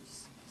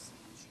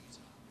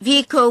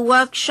 vehicle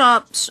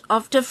workshops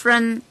of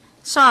different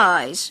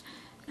size.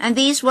 And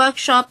these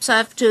workshops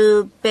have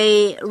to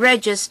be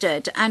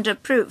registered and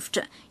approved.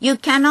 You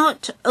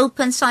cannot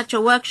open such a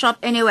workshop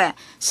anywhere.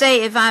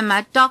 Say, if I'm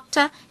a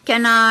doctor,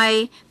 can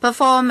I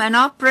perform an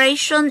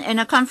operation in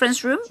a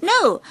conference room?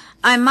 No,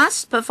 I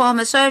must perform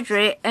a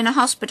surgery in a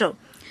hospital.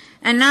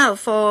 And now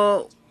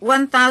for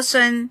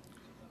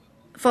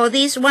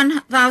these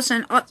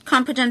 1,000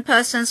 competent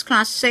persons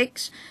Class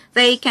 6,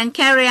 they can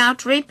carry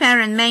out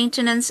repair and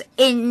maintenance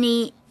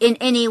in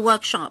any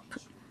workshop.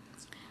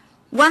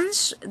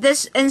 Once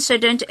this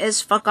incident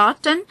is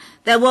forgotten,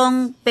 there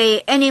won't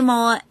be any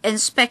more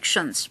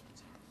inspections.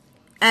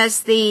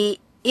 As the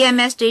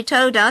EMSD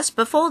told us,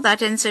 before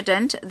that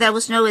incident, there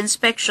was no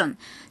inspection.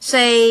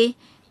 Say,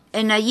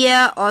 in a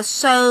year or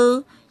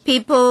so,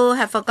 people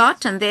have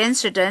forgotten the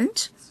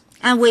incident,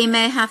 and we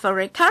may have a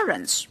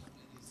recurrence.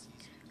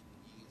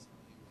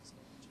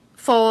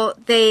 For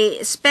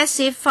the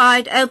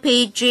specified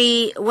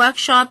LPG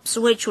workshops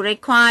which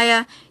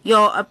require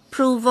your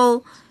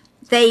approval,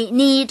 they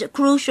need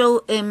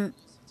crucial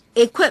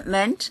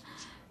equipment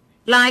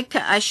like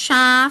a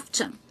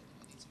shaft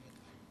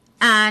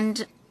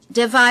and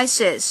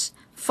devices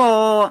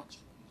for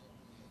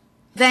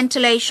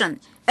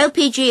ventilation.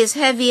 LPG is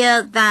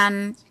heavier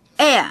than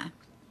air.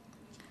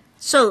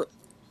 So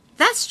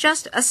that's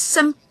just a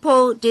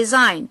simple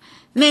design.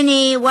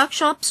 Many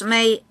workshops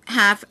may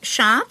have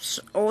shafts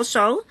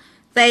also.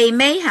 They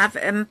may have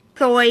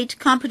employed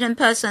competent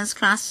persons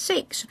Class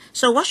 6.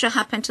 So what should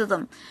happen to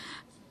them?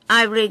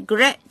 I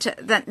regret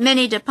that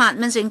many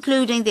departments,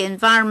 including the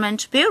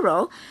Environment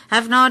Bureau,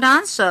 have not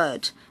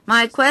answered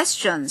my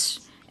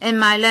questions in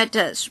my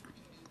letters.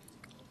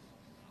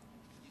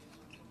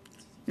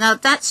 Now,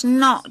 that's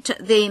not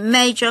the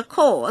major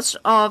cause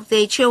of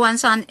the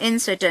Jiwanshan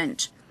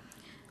incident.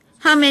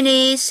 How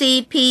many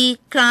CP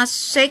Class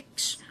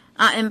 6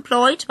 are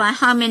employed by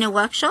how many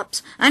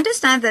workshops? I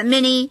understand that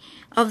many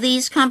of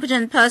these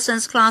competent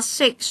persons Class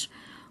 6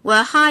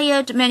 were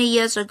hired many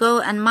years ago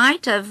and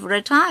might have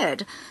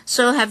retired.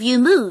 So have you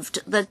moved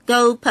the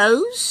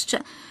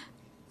goalpost?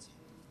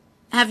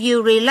 Have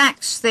you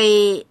relaxed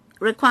the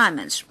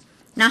requirements?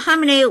 Now, how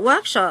many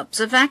workshops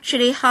have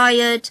actually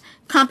hired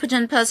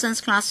competent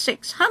persons class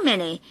 6? How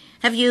many?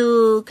 Have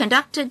you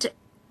conducted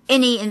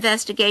any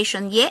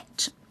investigation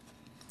yet?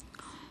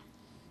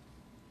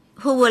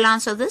 Who will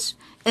answer this?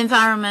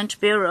 Environment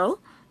Bureau.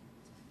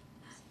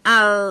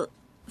 I'll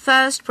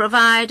first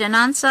provide an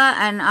answer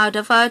and I'll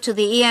defer to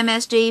the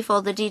EMSD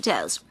for the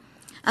details.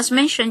 As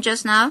mentioned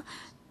just now,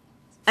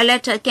 a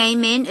letter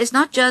came in. It's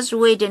not just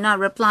we did not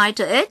reply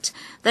to it.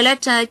 The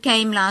letter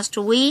came last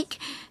week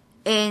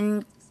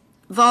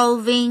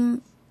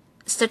involving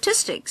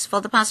statistics for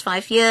the past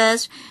 5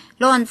 years,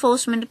 law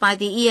enforcement by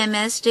the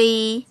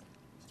EMSD,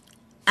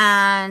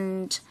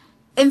 and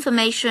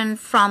information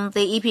from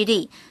the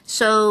EPD.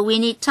 So we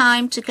need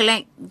time to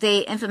collect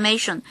the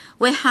information.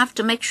 We have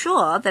to make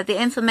sure that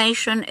the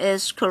information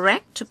is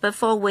correct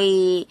before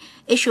we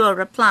issue a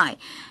reply.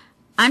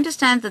 I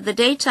understand that the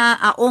data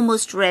are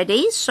almost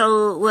ready,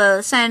 so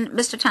we'll send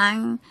Mr.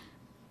 Tang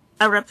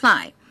a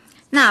reply.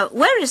 Now,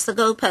 where is the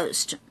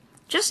goalpost?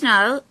 Just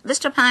now,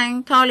 Mr.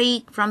 Pang,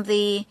 colleague from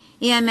the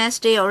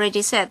EMSD,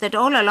 already said that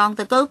all along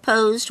the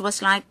goalpost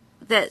was like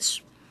this.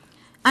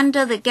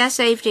 Under the gas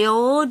safety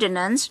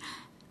ordinance,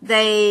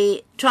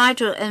 they try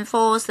to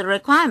enforce the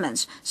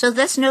requirements, so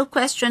there's no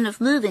question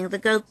of moving the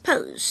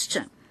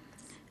goalpost.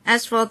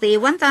 As for the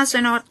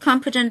 1,000 odd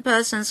competent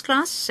persons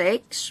class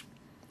 6,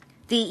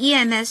 the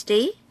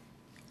EMSD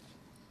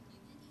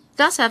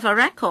does have a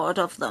record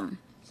of them.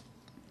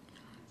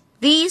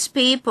 These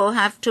people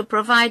have to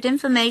provide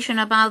information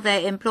about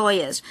their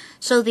employers,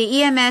 so the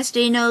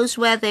EMSD knows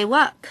where they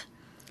work.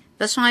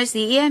 Besides,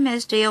 the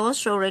EMSD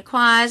also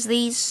requires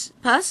these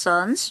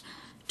persons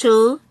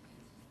to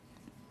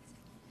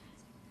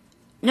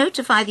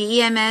notify the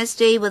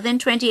EMSD within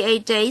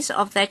 28 days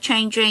of their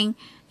changing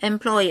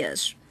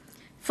employers.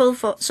 So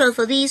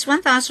for these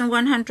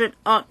 1,100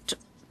 odd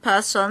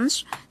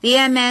persons, the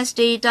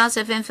EMSD does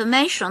have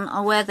information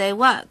on where they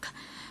work.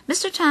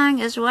 Mr. Tang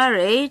is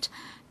worried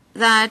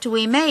that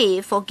we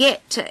may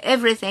forget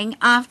everything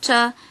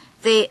after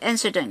the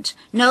incident.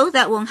 No,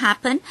 that won't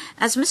happen.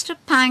 As Mr.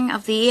 Pang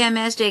of the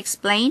EMSD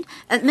explained,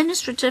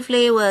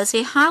 administratively we'll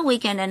see how we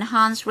can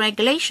enhance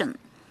regulation.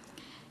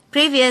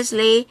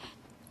 Previously,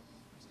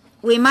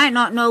 we might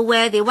not know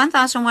where the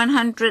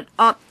 1,100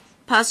 odd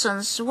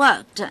persons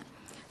worked.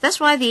 That's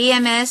why the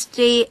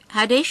EMSD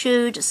had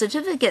issued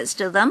certificates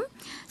to them.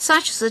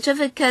 Such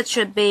certificates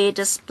should be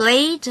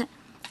displayed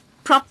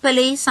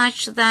properly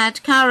such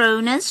that car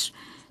owners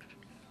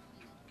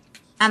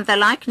and the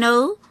like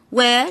know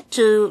where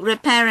to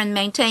repair and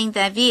maintain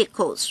their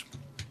vehicles.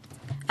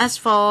 As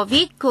for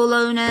vehicle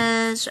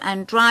owners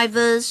and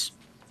drivers,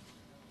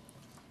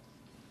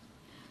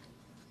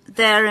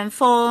 they're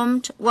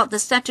informed what the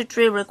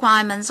statutory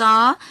requirements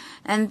are,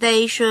 and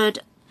they should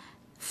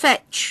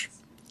fetch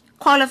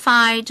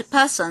qualified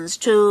persons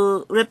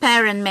to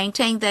repair and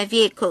maintain their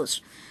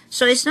vehicles.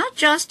 So it's not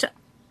just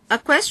a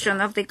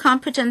question of the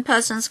competent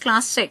persons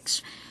class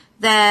 6.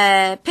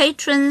 Their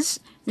patrons,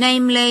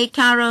 namely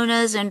car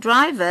owners and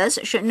drivers,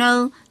 should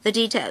know the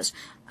details.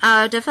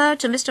 I'll defer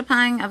to Mr.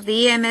 Pang of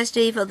the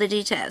EMSD for the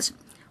details.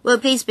 Will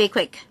please be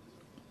quick.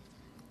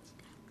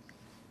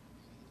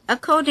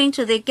 According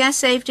to the gas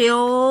safety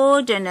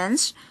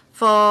ordinance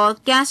for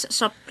gas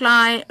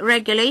supply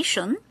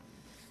regulation,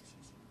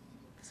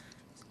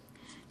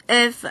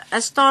 if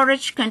a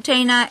storage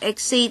container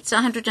exceeds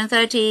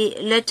 130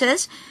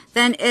 liters,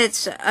 then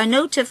it's a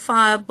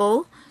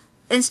notifiable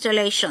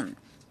installation.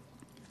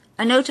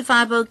 A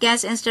notifiable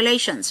gas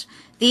installations.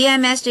 The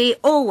EMSD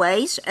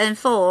always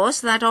enforce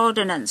that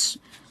ordinance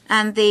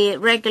and the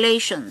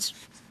regulations.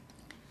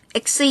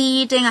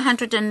 Exceeding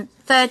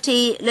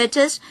 130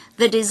 liters,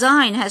 the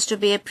design has to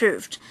be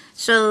approved.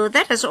 So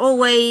that has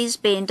always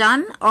been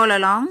done all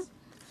along.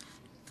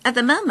 At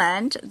the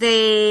moment,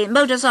 the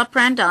modus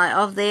operandi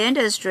of the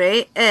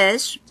industry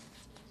is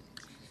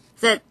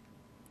that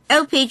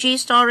LPG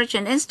storage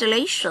and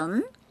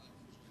installation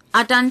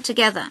are done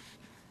together.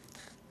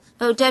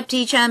 Oh,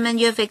 Deputy Chairman,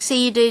 you have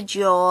exceeded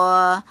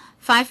your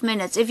 5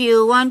 minutes. If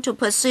you want to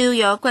pursue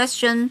your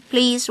question,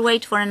 please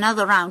wait for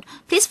another round.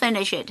 Please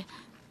finish it.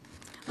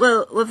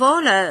 Well, we've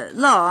all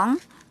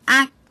along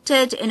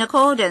acted in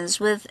accordance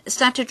with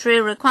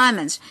statutory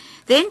requirements.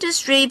 The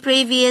industry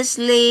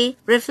previously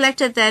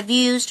reflected their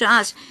views to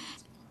us.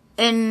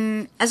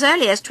 As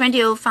early as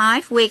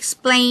 2005, we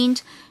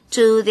explained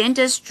to the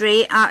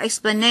industry our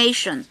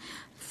explanation.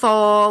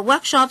 For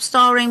workshops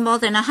storing more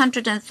than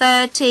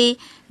 130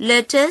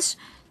 liters,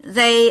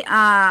 they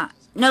are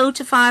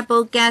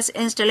notifiable gas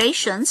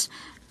installations,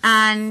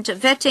 and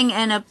vetting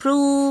and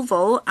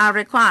approval are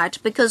required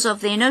because of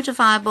the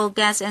notifiable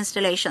gas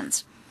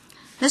installations.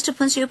 Mr.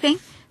 Poon Siu Ping.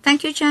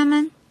 Thank you,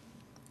 Chairman.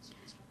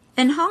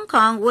 In Hong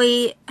Kong,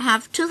 we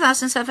have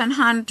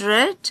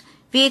 2,700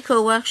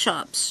 vehicle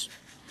workshops,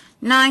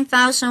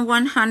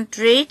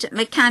 9,100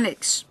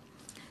 mechanics.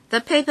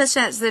 The paper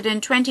says that in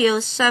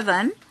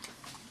 2007,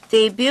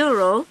 the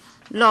Bureau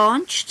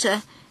launched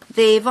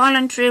the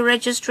voluntary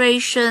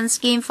registration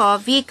scheme for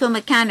vehicle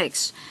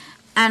mechanics,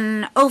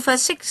 and over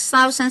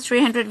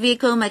 6,300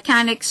 vehicle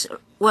mechanics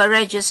were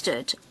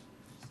registered.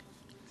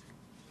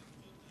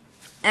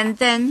 And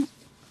then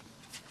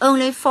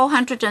only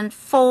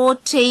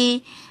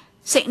 440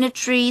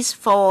 signatories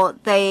for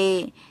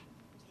the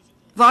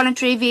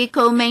voluntary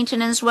vehicle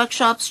maintenance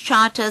workshops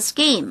charter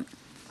scheme.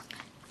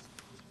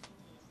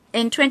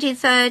 In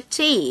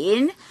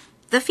 2013,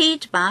 the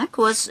feedback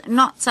was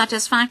not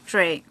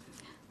satisfactory.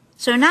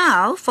 So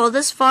now, for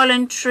this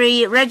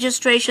voluntary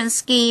registration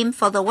scheme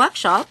for the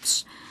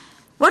workshops,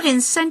 what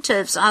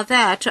incentives are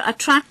there to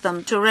attract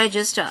them to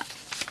register?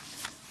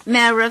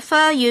 May I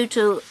refer you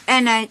to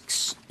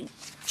Annex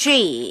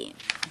G.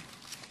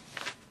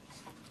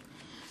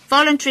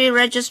 Voluntary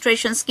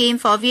registration scheme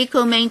for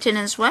vehicle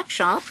maintenance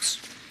workshops.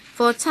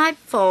 For Type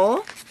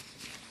 4,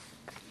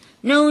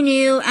 no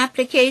new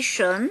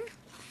application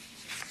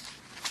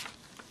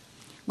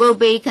will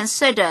be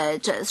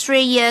considered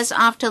 3 years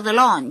after the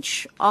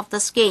launch of the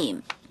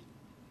scheme.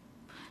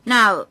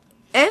 Now,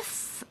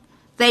 if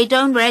they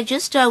don't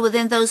register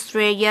within those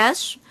 3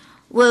 years,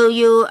 will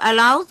you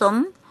allow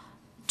them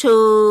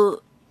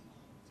to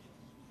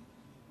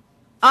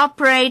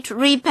operate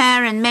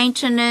repair and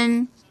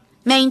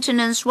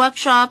maintenance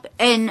workshop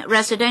in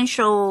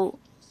residential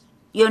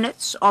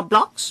units or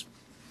blocks?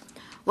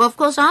 Well, of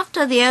course,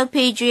 after the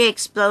LPG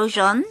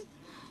explosion,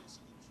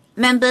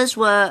 members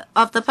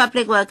of the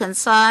public were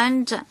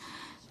concerned.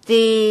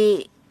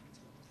 The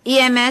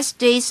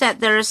EMSD said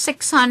there are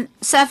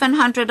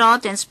 700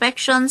 odd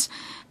inspections,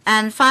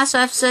 and Fire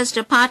Services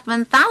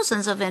Department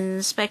thousands of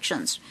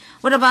inspections.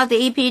 What about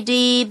the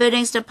EPD,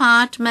 Buildings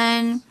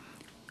Department,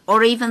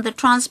 or even the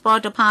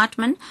Transport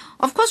Department?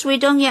 Of course, we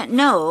don't yet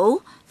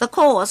know the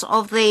cause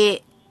of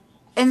the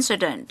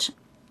incident.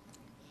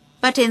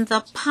 But in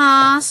the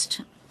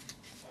past,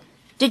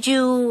 did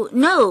you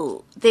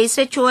know the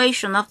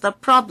situation of the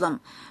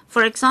problem?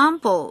 For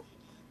example,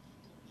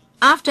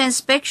 after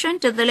inspection,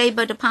 did the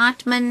Labor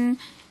Department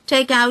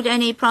take out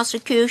any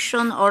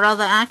prosecution or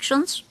other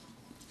actions?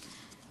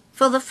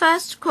 For the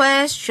first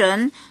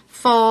question,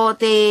 for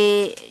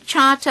the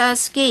charter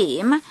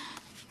scheme,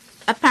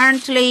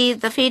 apparently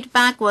the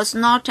feedback was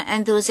not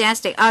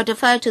enthusiastic. I'll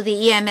defer to the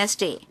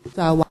EMSD.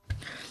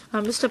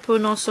 Mr.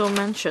 Poon also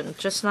mentioned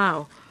just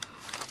now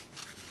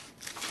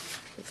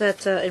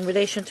that in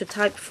relation to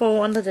Type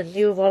 4, under the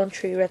new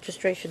voluntary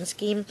registration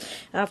scheme,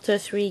 after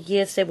 3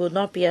 years they will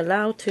not be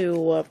allowed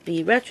to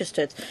be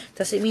registered.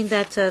 Does it mean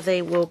that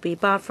they will be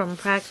barred from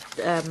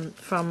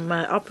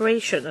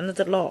operation under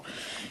the law?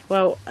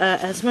 Well,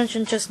 as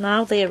mentioned just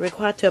now, they are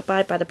required to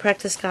abide by the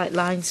practice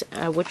guidelines,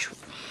 which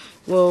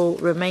will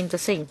remain the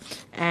same.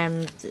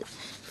 And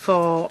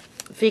for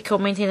vehicle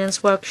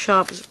maintenance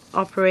workshops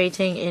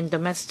operating in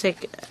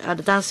domestic,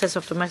 the downstairs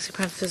of domestic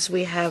premises,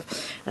 we have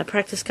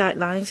practice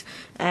guidelines,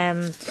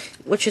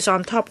 which is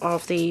on top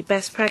of the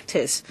best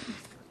practice.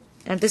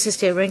 And this is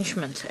the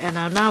arrangement. And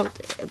I'll now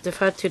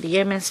defer to the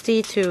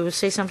MSD to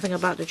say something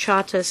about the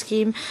charter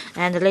scheme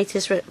and the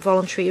latest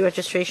voluntary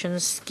registration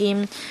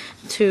scheme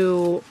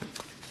to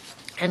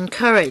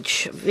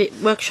encourage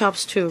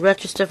workshops to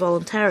register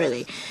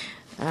voluntarily.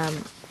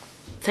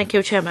 Thank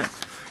you, Chairman.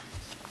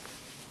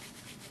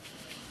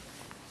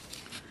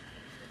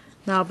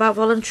 Now, about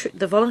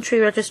the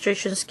voluntary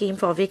registration scheme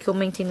for vehicle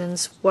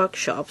maintenance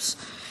workshops.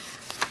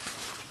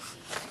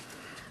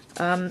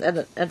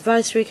 An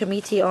advisory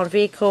committee on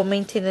vehicle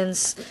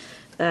maintenance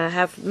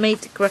has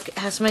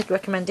made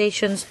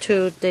recommendations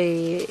to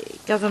the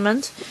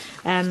government,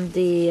 and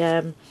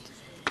the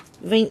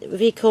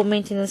Vehicle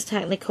Maintenance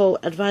Technical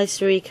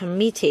Advisory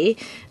Committee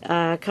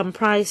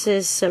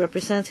comprises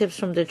representatives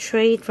from the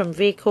trade, from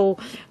vehicle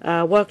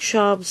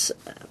workshops,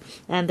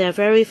 and they're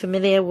very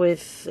familiar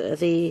with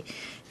the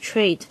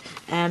trade,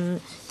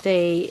 and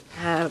they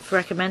have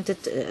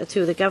recommended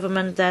to the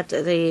government that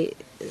the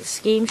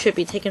scheme should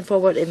be taken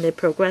forward in a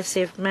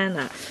progressive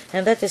manner.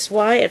 And that is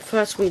why at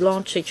first we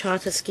launched a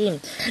charter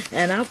scheme.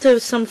 And after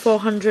some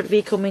 400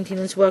 vehicle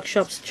maintenance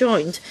workshops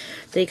joined,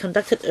 they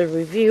conducted a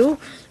review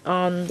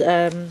on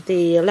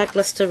the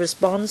lackluster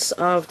response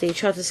of the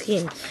charter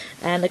scheme.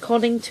 And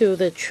according to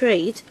the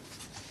trade,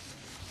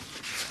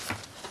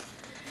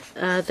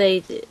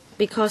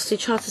 because the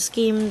charter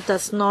scheme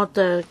does not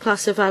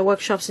classify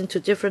workshops into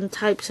different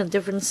types and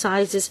different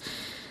sizes,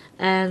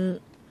 and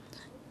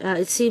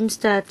it seems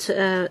that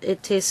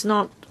it is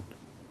not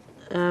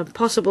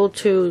possible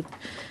to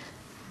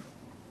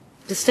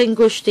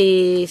distinguish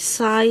the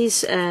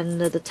size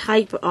and the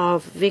type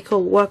of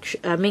vehicle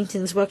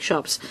maintenance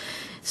workshops.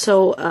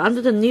 So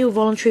under the new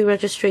voluntary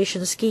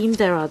registration scheme,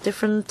 there are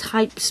different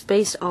types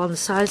based on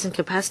size and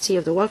capacity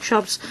of the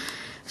workshops,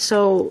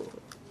 so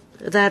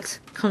that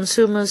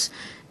consumers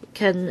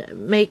can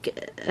make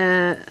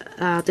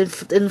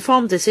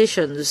informed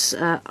decisions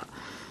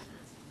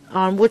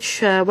on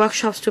which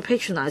workshops to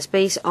patronize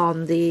based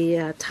on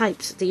the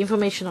types, the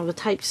information of the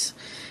types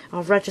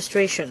of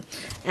registration.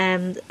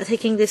 And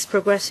taking this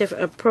progressive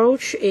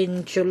approach,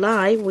 in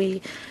July,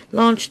 we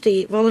launched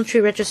the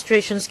voluntary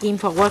registration scheme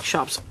for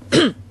workshops.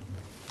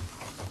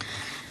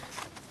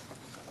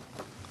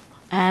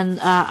 And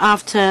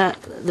after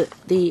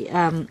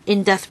the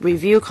in-depth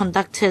review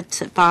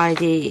conducted by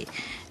the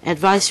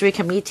Advisory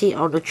Committee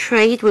on the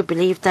Trade, we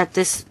believe that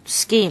this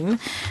scheme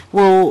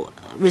will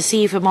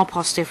receive a more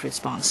positive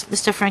response.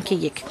 Mr. Frankie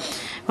Yik.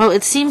 Well,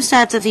 it seems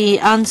that the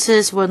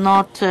answers were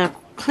not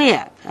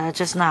clear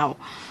just now.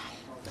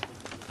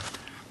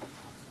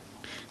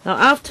 Now,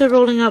 after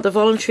rolling out the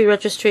voluntary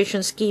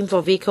registration scheme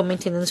for vehicle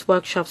maintenance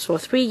workshops for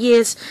 3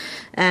 years,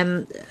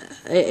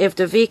 if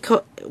the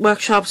vehicle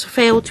workshops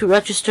fail to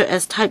register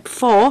as Type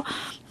 4,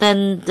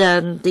 then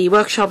the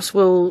workshops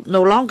will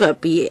no longer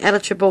be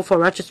eligible for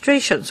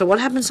registration. So what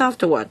happens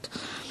afterward?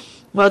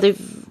 Well, the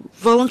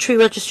voluntary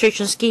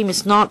registration scheme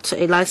is not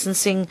a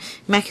licensing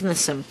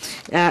mechanism.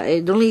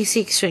 It only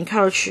seeks to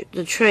encourage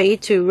the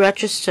trade to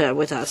register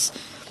with us.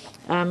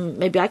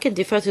 Maybe I can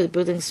defer to the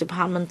Buildings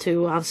Department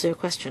to answer your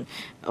question.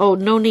 Oh,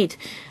 no need.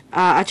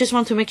 I just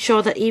want to make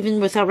sure that even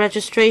without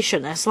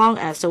registration, as long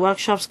as the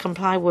workshops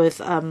comply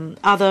with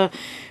other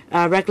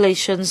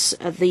regulations,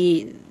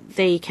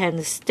 they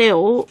can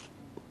still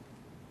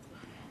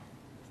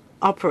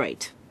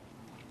operate.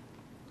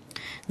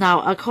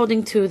 Now,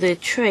 according to the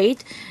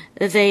trade,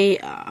 they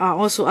are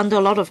also under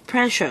a lot of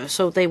pressure,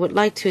 so they would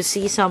like to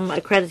see some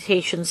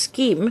accreditation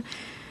scheme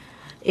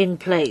in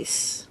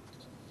place.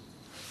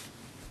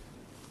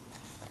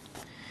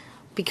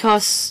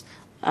 Because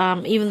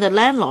even the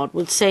landlord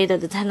would say that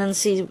the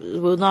tenancy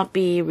will not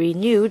be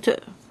renewed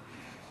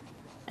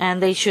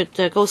and they should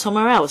go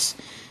somewhere else.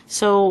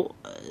 So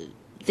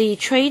the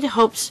trade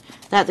hopes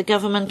that the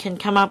government can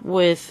come up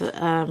with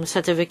a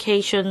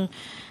certification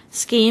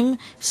scheme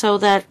so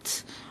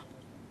that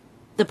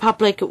the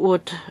public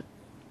would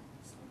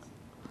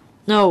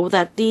know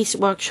that these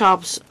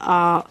workshops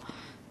are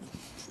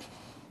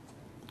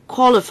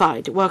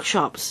qualified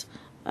workshops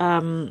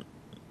and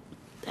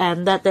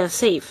that they're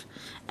safe.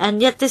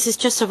 And yet this is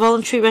just a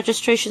voluntary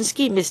registration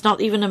scheme. It's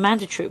not even a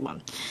mandatory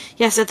one.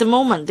 Yes, at the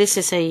moment, this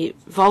is a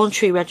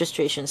voluntary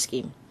registration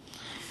scheme.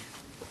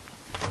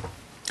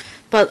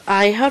 But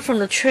I heard from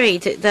the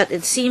trade that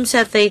it seems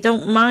that they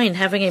don't mind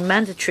having a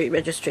mandatory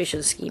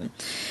registration scheme.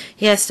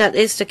 Yes, that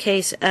is the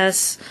case.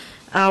 As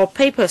our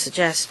paper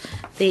suggests,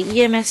 the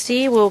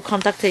EMSD will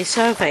conduct a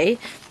survey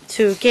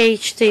to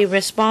gauge the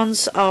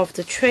response of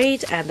the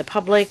trade and the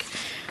public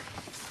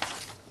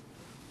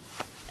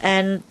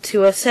and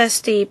to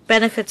assess the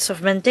benefits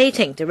of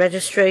mandating the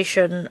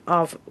registration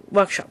of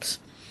workshops.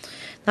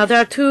 Now, there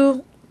are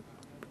two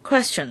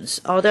questions,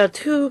 or there are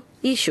two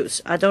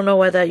issues. I don't know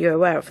whether you're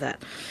aware of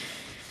that.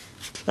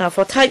 Now,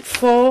 for Type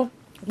 4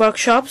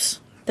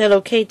 workshops, they're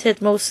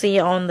located mostly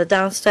on the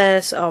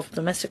downstairs of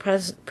domestic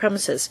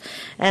premises,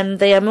 and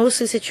they are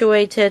mostly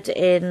situated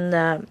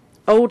in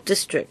old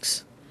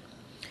districts.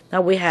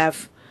 Now, we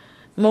have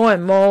more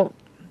and more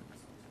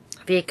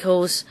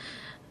vehicles.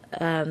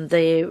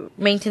 The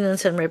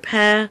maintenance and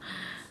repair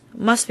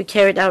must be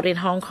carried out in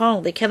Hong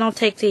Kong. They cannot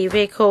take the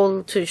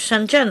vehicle to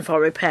Shenzhen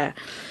for repair.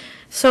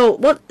 So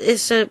what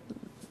is the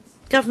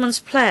government's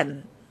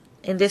plan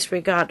in this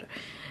regard?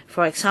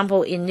 For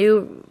example, in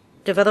new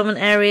development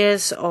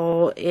areas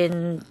or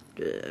in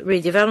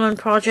redevelopment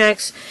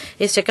projects,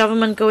 is the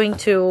government going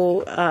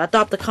to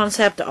adopt the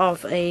concept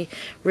of a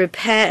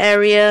repair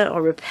area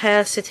or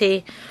repair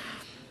city?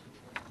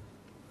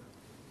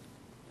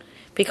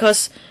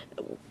 Because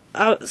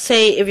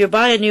say if you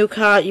buy a new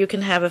car, you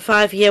can have a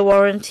 5-year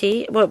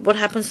warranty. What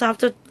happens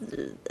after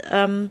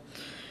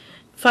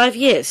 5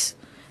 years?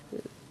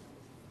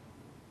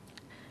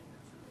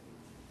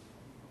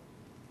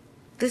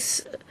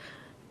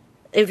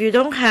 If you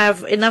don't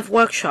have enough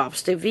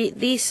workshops,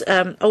 these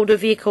older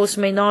vehicles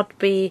may not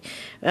be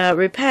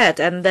repaired,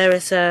 and there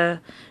is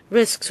a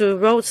risk to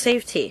road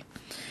safety.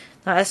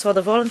 Now, as for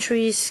the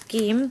voluntary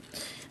scheme,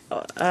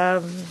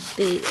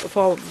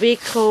 for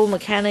vehicle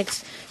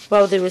mechanics,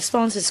 well, the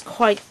response is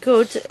quite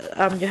good.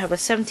 You have a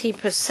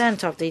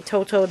 70% of the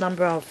total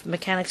number of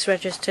mechanics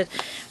registered.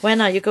 When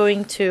are you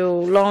going to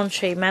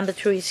launch a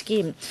mandatory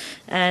scheme?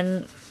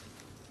 And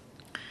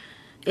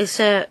is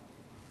there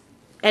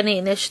any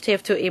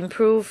initiative to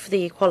improve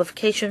the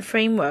qualification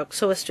framework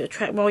so as to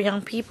attract more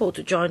young people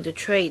to join the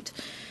trade?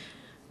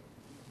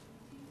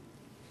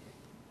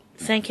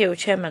 Thank you,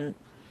 Chairman.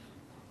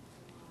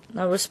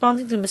 Now,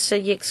 responding to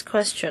Mr. Yik's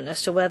question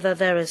as to whether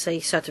there is a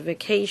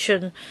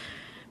certification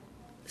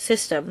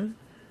system,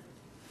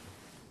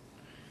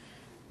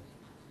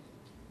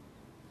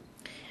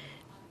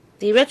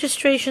 the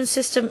registration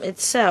system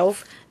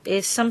itself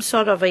is some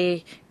sort of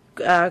a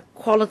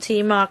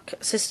quality mark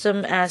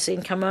system as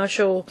in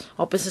commercial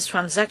or business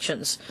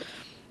transactions,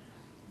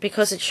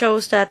 because it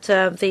shows that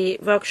the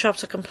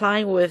workshops are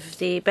complying with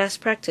the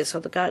best practice or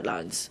the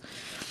guidelines.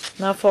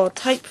 Now, for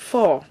Type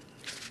 4,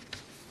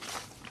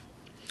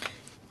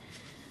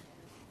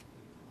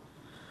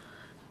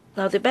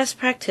 now the best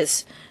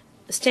practice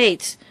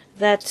states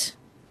that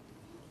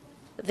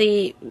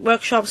the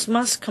workshops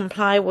must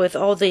comply with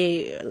all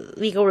the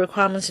legal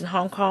requirements in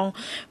Hong Kong,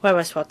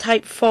 whereas for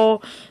Type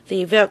 4,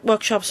 the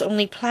workshops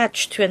only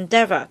pledge to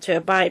endeavor to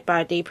abide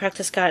by the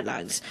practice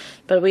guidelines.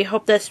 But we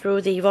hope that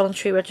through the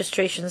voluntary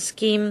registration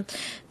scheme,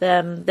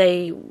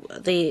 we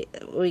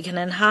can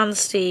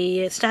enhance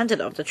the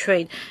standard of the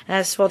trade.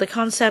 As for the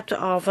concept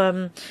of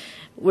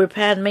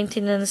repair and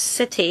maintenance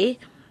city,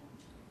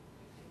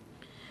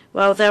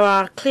 well, there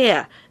are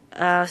clear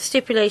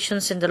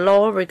stipulations in the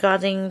law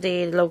regarding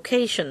the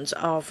locations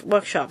of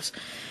workshops.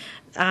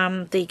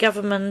 The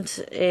government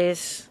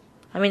it's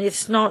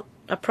not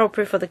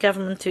appropriate for the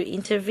government to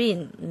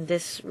intervene in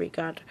this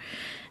regard.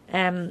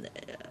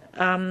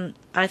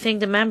 I think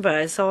the member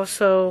is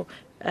also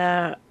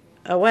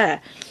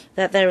aware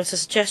that there is a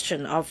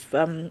suggestion of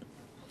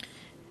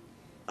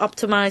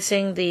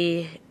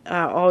optimizing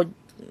or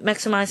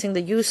maximizing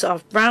the use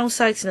of brown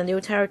sites in the new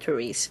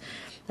territories.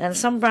 And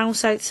some brown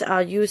sites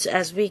are used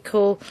as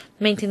vehicle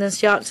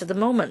maintenance yards at the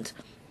moment.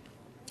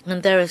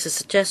 And there is a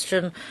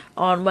suggestion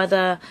on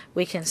whether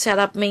we can set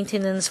up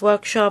maintenance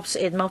workshops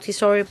in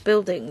multi-story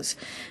buildings.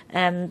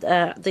 And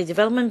the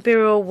Development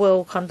Bureau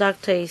will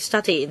conduct a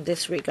study in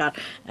this regard.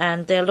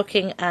 And they're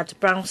looking at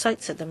brown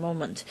sites at the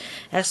moment.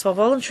 As for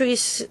voluntary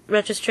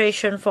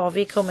registration for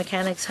vehicle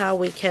mechanics, how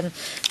we can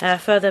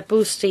further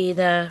boost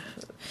the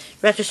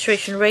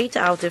registration rate,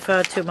 I'll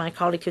defer to my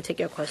colleague to take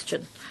your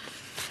question.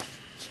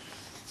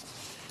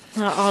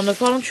 On the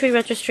voluntary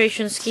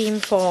registration scheme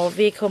for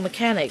vehicle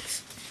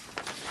mechanics,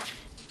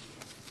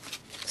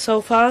 so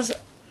far,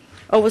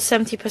 over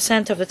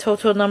 70% of the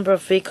total number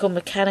of vehicle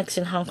mechanics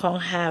in Hong Kong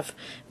have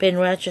been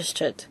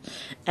registered.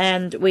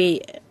 And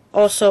we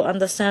also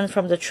understand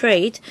from the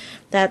trade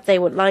that they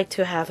would like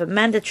to have a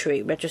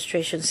mandatory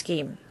registration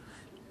scheme.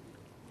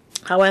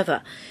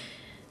 However,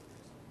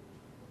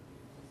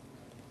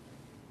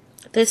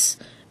 this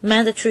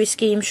mandatory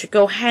scheme should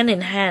go hand in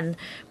hand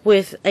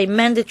with a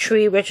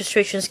mandatory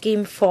registration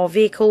scheme for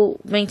vehicle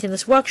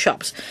maintenance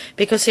workshops,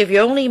 because if you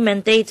only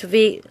mandate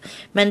the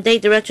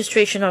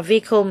registration of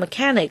vehicle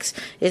mechanics,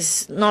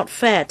 is not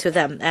fair to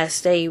them,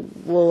 as they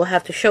will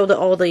have to shoulder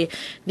all the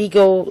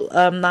legal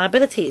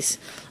liabilities.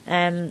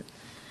 And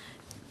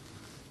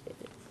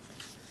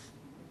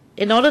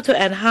in order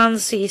to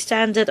enhance the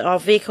standard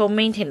of vehicle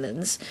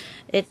maintenance,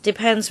 it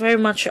depends very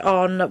much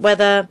on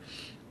whether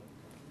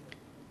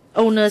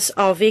owners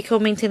of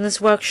vehicle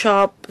maintenance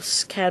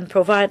workshops can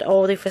provide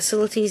all the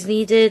facilities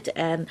needed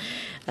and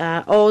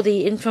all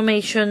the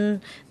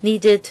information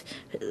needed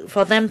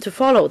for them to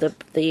follow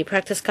the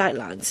practice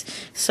guidelines.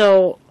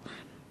 So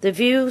the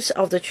views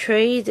of the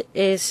trade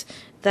is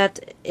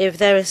that if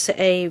there is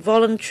a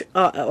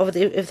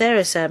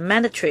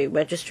mandatory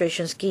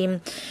registration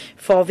scheme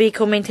for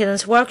vehicle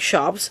maintenance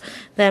workshops,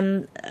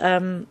 then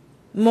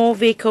more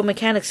vehicle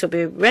mechanics will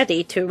be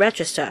ready to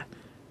register.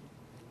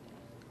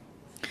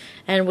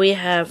 And we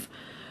have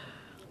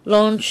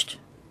launched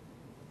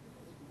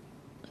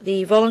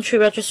the voluntary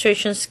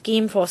registration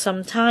scheme for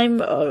some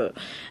time,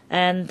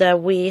 and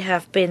we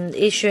have been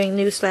issuing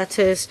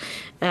newsletters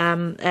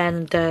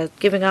and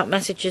giving out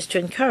messages to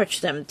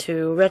encourage them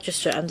to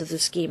register under the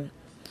scheme.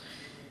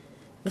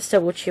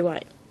 Mr. Wu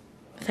Chi-wai.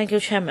 Thank you,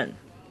 Chairman.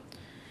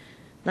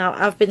 Now,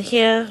 I've been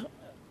here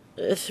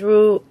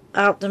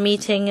throughout the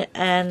meeting,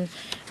 and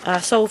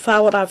so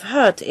far what I've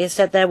heard is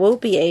that there will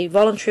be a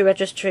voluntary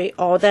registry,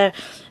 or there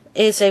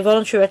is a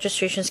voluntary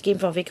registration scheme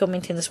for vehicle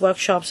maintenance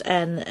workshops,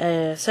 and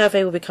a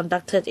survey will be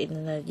conducted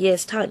in a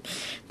year's time.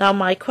 Now,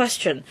 my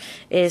question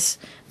is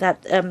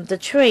that the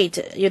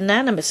trade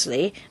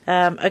unanimously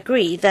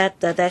agree that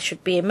there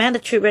should be a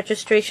mandatory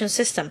registration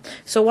system.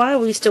 So why are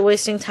we still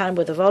wasting time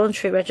with a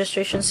voluntary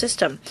registration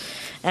system?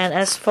 And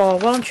as for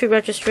voluntary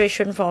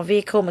registration for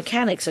vehicle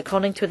mechanics,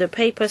 according to the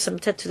paper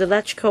submitted to the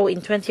LegCo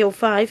in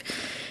 2005,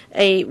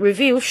 a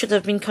review should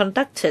have been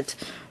conducted,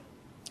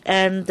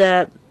 and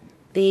the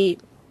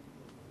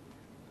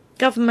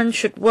government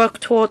should work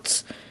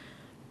towards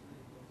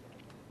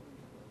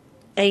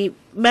a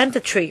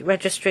mandatory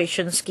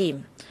registration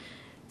scheme.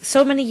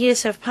 So many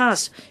years have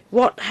passed.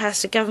 What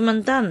has the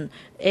government done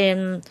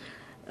in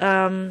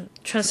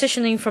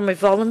transitioning from a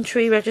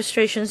voluntary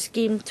registration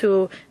scheme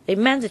to a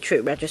mandatory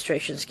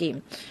registration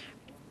scheme?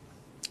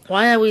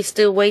 Why are we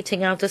still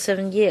waiting after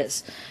 7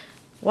 years?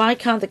 Why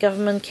can't the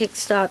government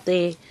kickstart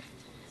the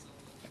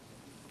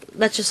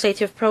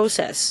legislative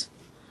process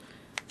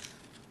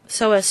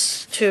so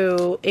as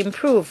to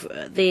improve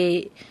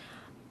the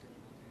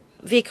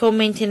vehicle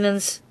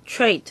maintenance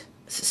trade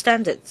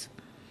standards?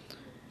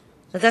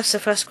 That's the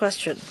first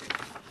question.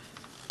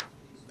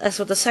 As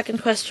for the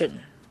second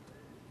question,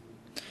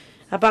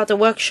 about the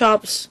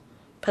workshops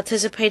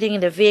participating in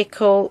the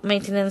vehicle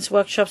maintenance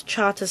workshops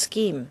charter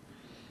scheme,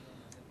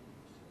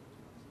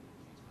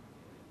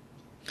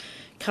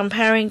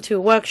 comparing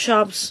to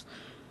workshops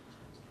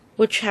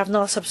which have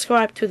not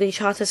subscribed to the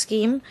charter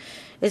scheme,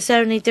 is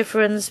there any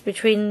difference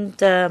between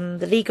the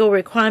legal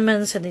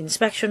requirements and the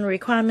inspection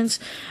requirements?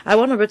 I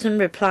want a written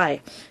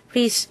reply.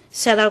 Please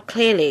set out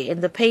clearly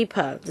in the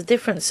paper the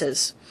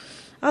differences.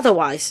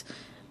 Otherwise,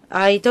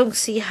 I don't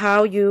see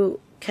how you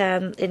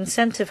can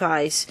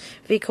incentivize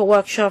vehicle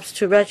workshops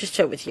to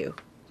register with you?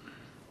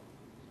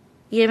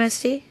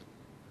 EMSD?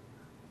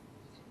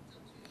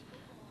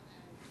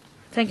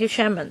 Thank you,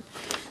 Chairman.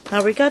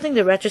 Now, regarding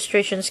the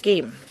registration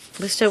scheme,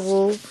 Mr.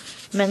 Wu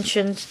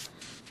mentioned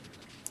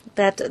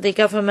that the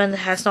government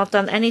has not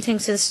done anything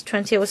since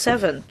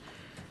 2007.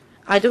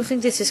 I don't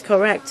think this is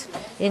correct.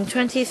 In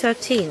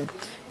 2013,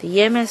 the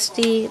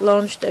EMSD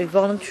launched a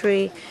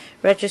voluntary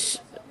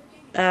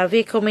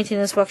vehicle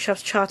maintenance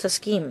workshops charter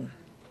scheme.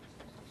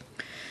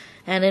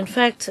 And in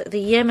fact,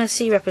 the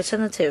EMSC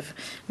representative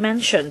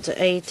mentioned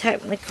a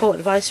technical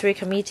advisory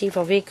committee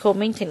for vehicle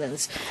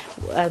maintenance,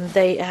 and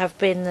they have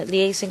been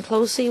liaising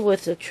closely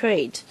with the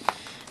trade.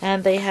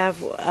 And they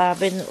have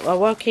been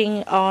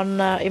working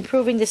on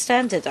improving the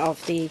standard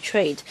of the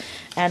trade.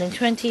 And in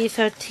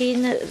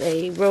 2013,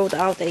 they rolled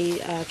out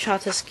a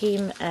charter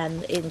scheme,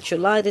 and in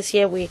July this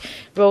year, we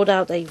rolled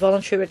out a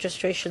voluntary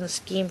registration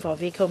scheme for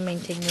vehicle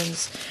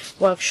maintenance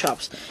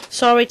workshops.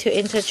 Sorry to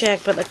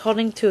interject, but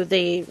according to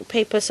the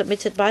paper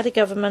submitted by the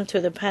government to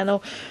the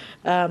panel,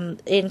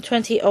 in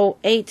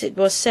 2008, it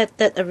was said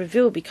that a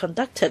review would be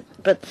conducted,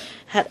 but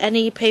had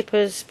any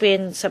papers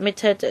been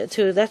submitted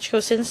to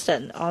LegCo since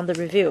then on the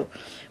review?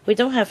 We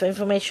don't have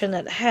information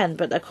at hand,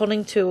 but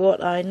according to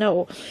what I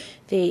know,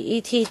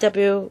 the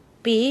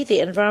ETWB, the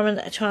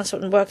Environment,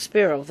 Transport and Works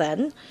Bureau,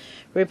 then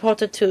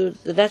reported to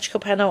the LegCo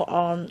panel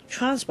on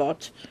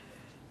transport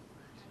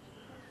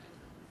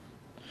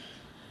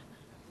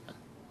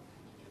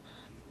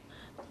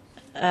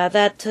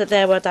that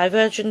there were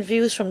divergent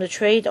views from the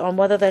trade on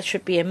whether there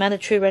should be a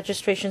mandatory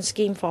registration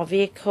scheme for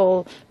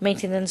vehicle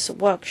maintenance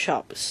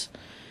workshops.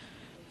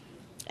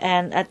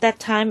 And at that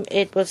time,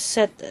 it was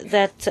said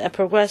that a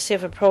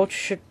progressive approach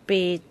should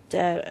be,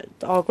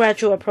 or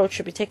gradual approach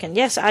should be taken.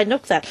 Yes, I know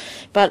that,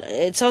 but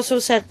it's also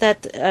said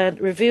that a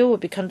review will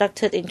be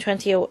conducted in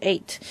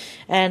 2008,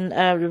 and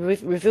a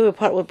review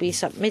report will be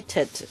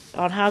submitted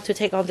on how to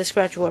take on this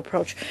gradual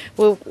approach.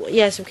 Well,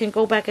 yes, we can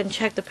go back and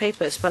check the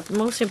papers, but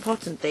most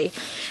importantly,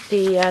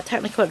 the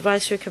Technical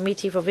Advisory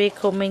Committee for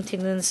Vehicle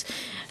Maintenance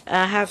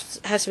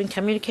has been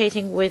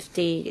communicating with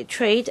the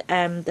trade,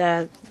 and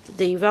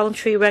the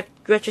voluntary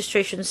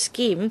registration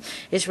scheme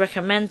is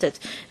recommended.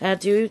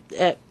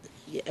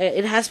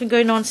 It has been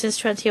going on since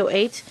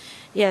 2008.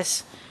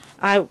 Yes,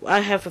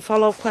 I have a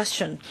follow-up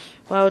question.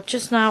 Well,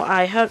 just now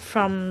I heard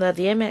from the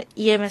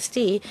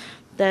EMSD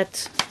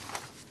that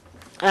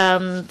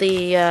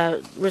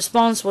the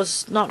response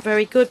was not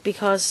very good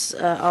because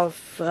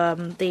of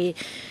the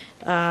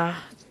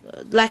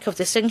lack of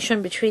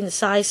distinction between the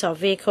size of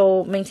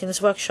vehicle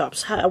maintenance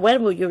workshops.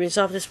 When will you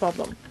resolve this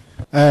problem?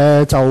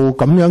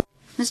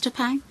 Mr.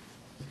 Pang,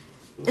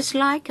 it's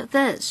like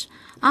this.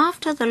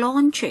 After the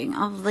launching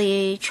of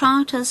the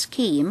charter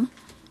scheme,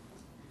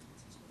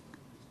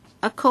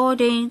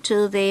 according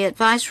to the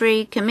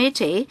advisory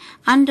committee,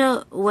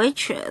 under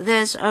which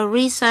there's a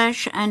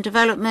research and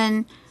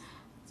development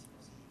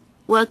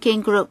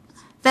working group,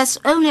 that's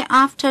only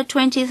after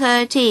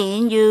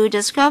 2013 you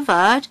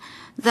discovered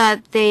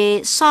that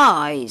the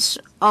size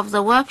of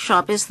the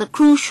workshop is the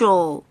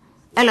crucial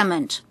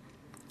element.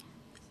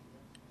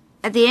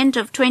 At the end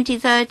of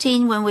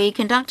 2013, when we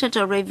conducted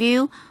a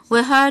review,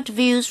 we heard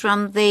views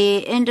from the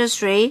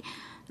industry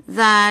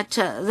that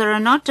there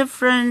are not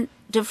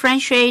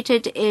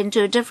differentiated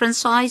into different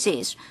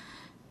sizes.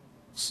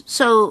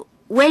 So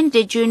when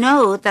did you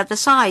know that the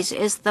size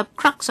is the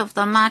crux of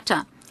the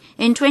matter?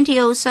 In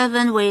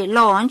 2007, we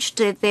launched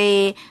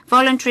the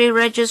voluntary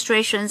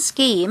registration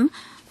scheme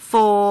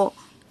for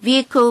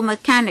vehicle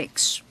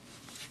mechanics.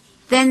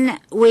 Then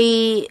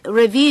we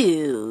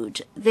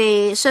reviewed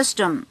the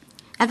system.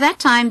 At that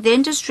time, the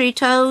industry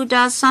told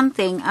us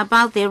something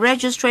about the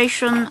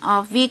registration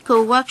of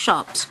vehicle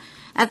workshops.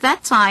 At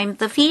that time,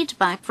 the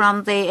feedback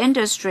from the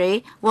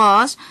industry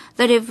was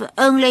that if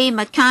only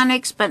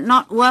mechanics but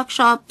not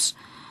workshops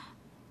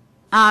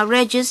are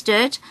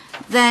registered,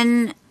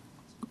 then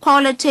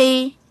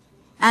quality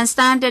and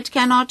standard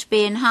cannot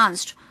be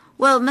enhanced.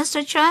 Well,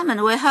 Mr.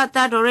 Chairman, we heard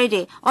that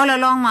already. All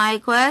along, my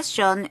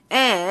question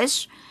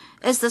is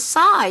the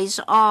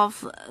size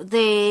of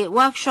the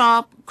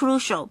workshop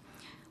crucial?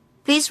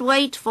 Please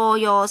wait for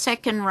your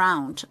second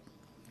round.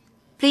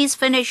 Please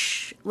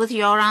finish with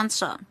your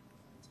answer.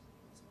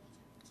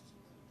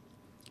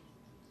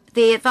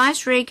 The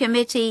advisory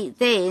committee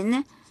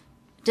then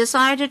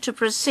decided to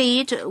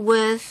proceed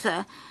with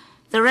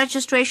the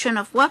registration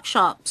of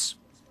workshops.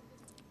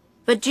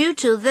 But due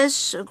to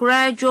this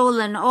gradual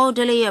and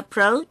orderly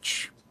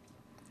approach,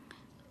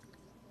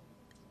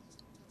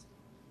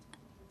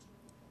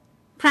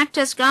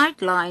 practice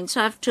guidelines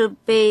have to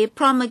be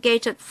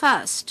promulgated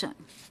first,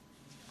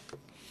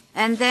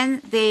 and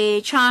then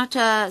the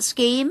charter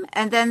scheme,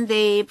 and then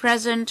the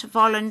present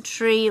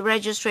voluntary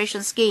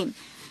registration scheme.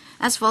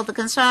 As for the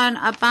concern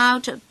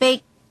about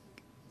big,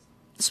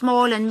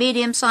 small and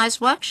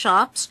medium-sized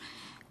workshops,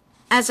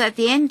 as at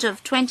the end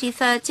of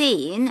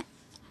 2013,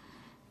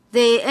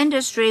 the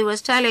industry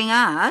was telling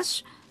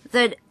us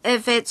that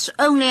if it's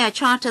only a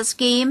charter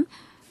scheme,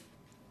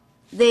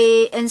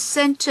 the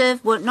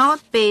incentive would not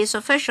be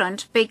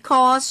sufficient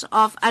because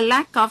of a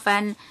lack of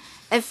an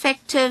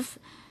effective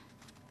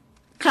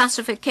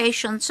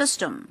classification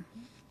system.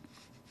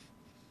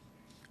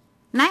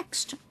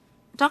 Next,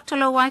 Dr.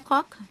 Lo Wai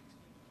Kwok.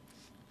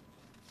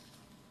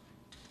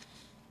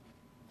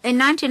 In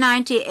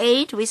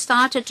 1998, we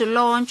started to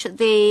launch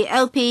the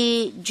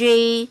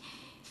LPG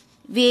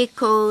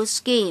vehicle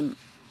scheme.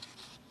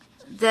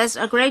 There's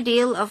a great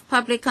deal of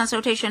public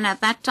consultation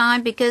at that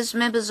time because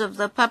members of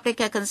the public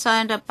are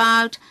concerned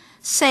about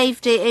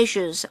safety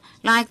issues,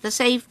 like the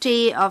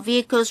safety of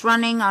vehicles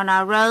running on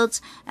our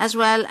roads, as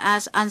well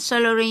as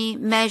ancillary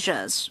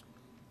measures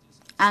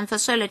and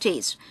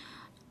facilities.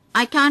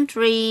 I can't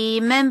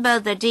remember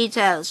the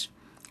details.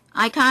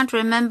 I can't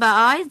remember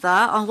either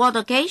on what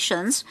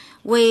occasions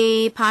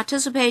we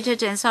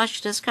participated in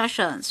such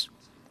discussions.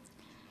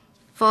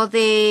 For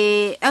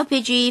the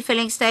LPG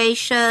filling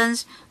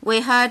stations,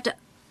 we heard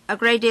a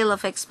great deal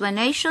of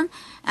explanation.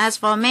 As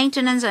for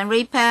maintenance and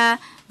repair,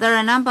 there are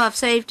a number of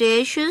safety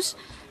issues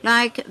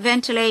like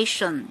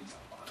ventilation.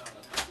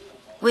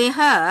 We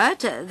heard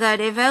that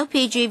if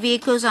LPG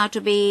vehicles are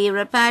to be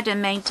repaired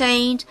and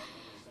maintained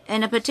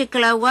in a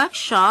particular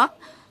workshop,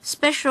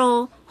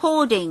 special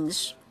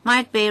hoardings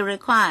might be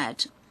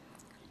required.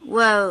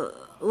 Well,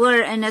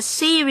 we're in a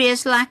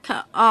serious lack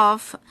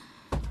of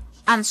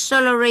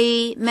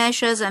ancillary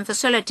measures and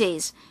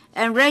facilities,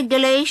 and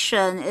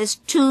regulation is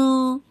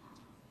too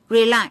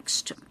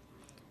relaxed.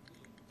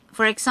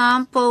 For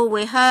example,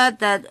 we heard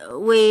that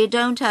we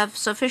don't have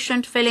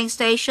sufficient filling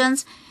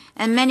stations,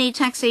 and many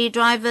taxi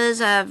drivers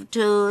have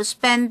to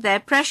spend their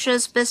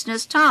precious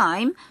business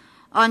time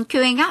on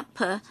queuing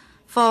up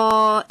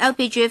for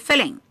LPG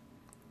filling.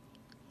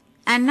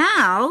 And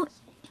now,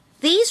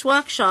 these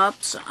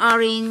workshops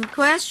are in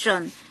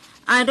question.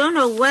 I don't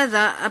know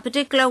whether a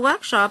particular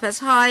workshop has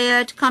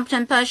hired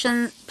competent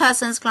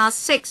persons class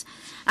 6.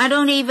 I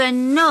don't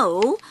even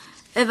know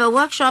if a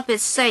workshop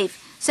is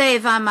safe. Say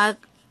if I'm a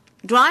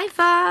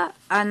driver,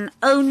 an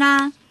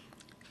owner,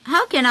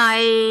 how can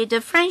I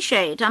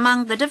differentiate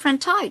among the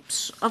different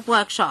types of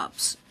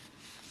workshops?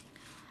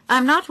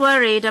 I'm not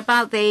worried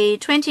about the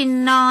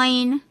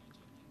 29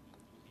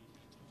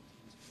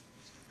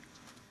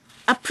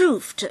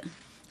 approved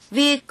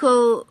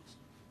vehicle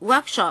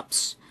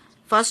workshops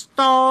for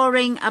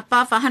storing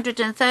above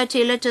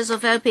 130 liters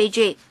of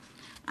LPG.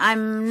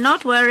 I'm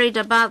not worried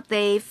about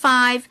the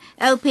 5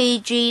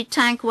 LPG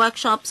tank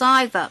workshops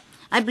either.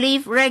 I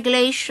believe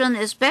regulation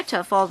is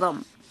better for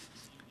them.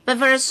 But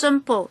very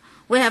simple.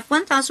 We have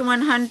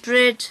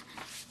 1,100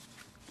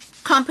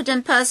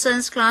 competent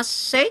persons class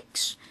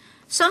 6.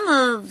 Some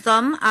of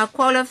them are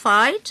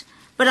qualified,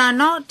 but are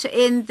not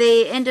in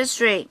the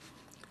industry.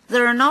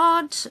 They're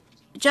not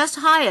just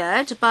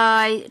hired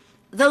by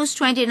those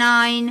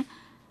 29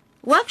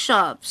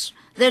 workshops.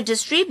 They're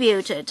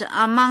distributed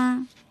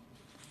among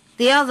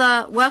the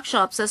other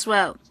workshops as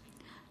well.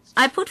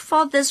 I put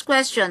forth this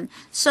question.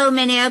 So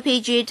many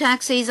LPG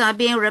taxis are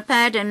being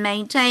repaired and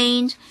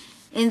maintained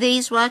in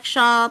these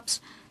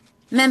workshops.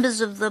 Members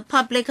of the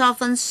public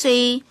often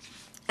see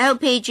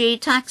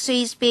LPG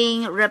taxis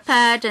being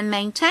repaired and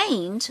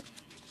maintained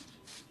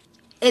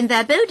in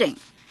their building.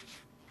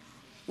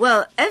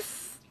 Well,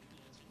 if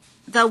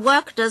the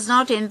work does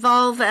not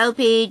involve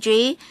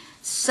LPG,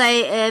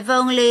 say if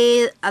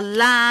only a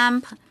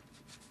lamp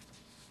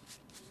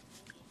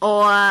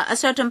or a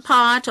certain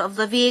part of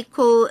the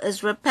vehicle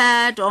is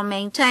repaired or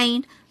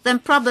maintained, then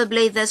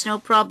probably there's no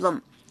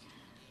problem.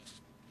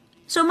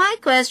 So my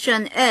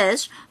question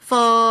is,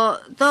 for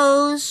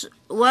those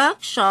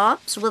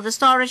workshops with a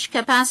storage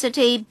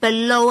capacity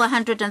below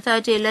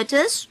 130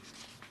 liters,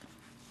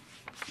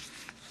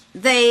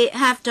 they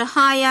have to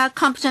hire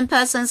competent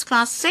persons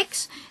class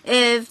 6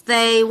 if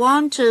they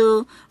want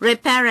to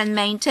repair and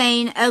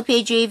maintain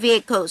LPG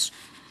vehicles.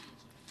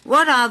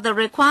 What are the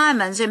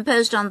requirements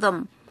imposed on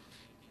them?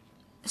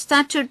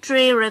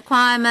 Statutory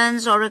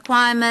requirements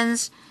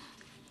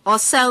or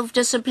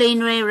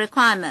self-disciplinary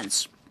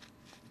requirements?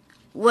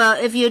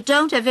 Well, if you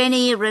don't have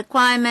any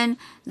requirement,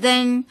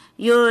 then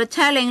you're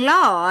telling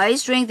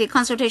lies during the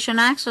consultation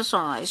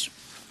exercise.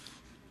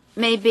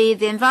 Maybe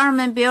the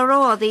Environment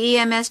Bureau or the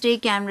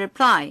EMSD can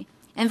reply.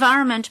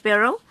 Environment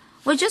Bureau?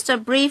 Well, just a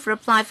brief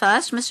reply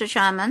first, Mr.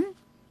 Chairman.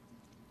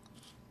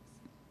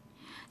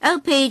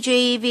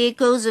 LPG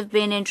vehicles have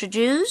been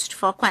introduced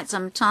for quite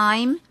some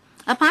time.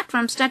 Apart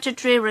from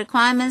statutory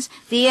requirements,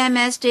 the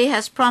EMSD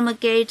has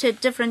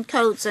promulgated different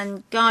codes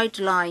and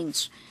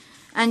guidelines.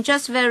 And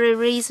just very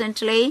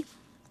recently,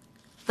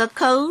 the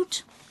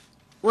code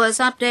was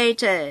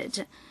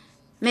updated.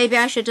 Maybe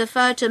I should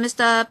defer to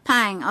Mr.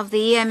 Pang of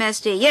the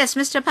EMSD. Yes,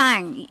 Mr.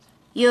 Pang,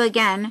 you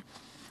again.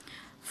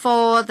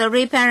 For the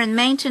repair and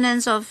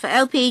maintenance of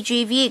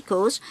LPG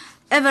vehicles,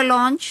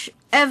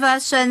 ever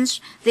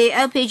since the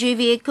LPG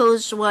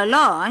vehicles were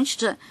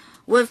launched,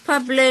 we've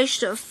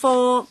published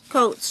 4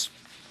 codes.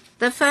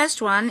 The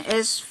first one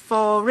is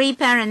for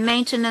repair and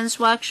maintenance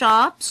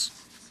workshops.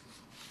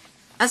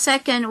 A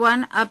second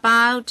one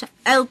about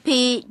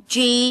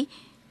LPG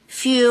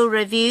fuel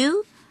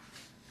review.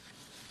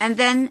 and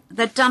then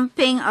the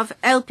dumping of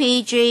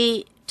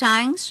LPG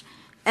tanks,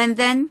 and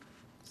then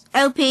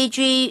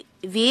LPG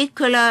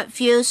vehicular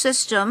fuel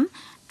system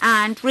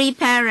and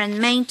repair and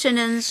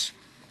maintenance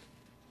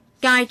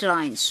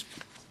guidelines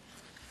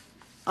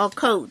or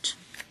code.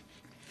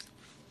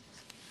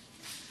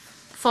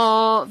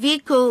 For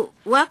vehicle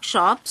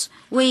workshops,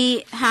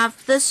 we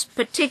have this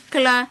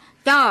particular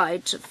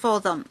guide for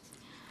them.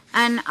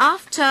 And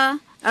after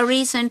a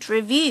recent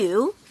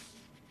review,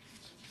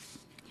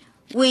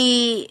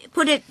 we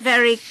put it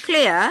very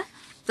clear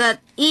that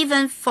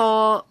even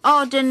for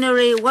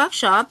ordinary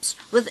workshops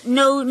with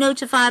no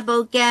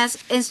notifiable gas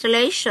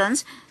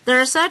installations, there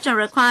are certain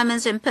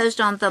requirements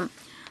imposed on them.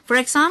 For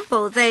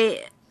example,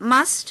 they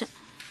must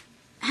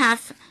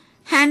have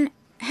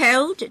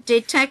handheld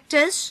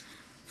detectors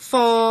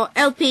for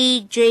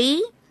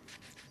LPG,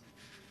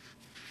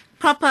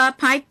 proper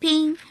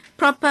piping,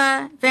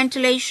 proper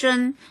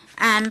ventilation,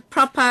 and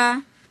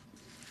proper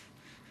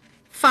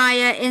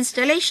fire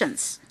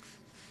installations.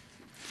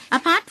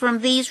 Apart from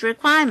these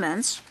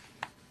requirements,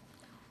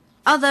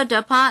 other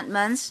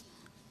departments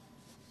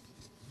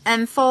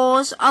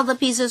enforce other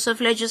pieces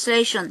of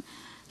legislation.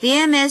 The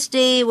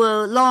MSD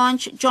will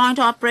launch joint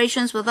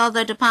operations with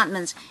other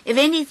departments. If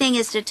anything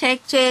is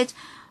detected,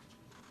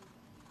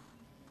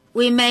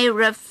 we may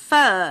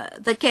refer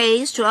the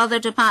case to other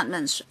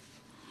departments.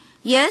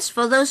 Yes,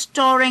 for those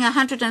storing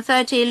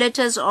 130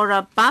 liters or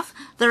above,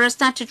 there are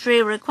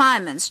statutory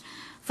requirements.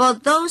 For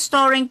those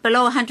storing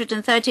below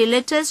 130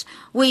 liters,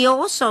 we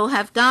also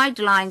have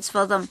guidelines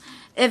for them.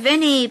 If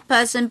any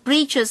person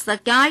breaches the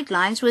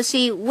guidelines, we'll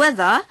see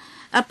whether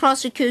a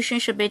prosecution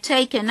should be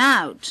taken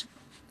out.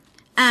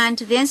 And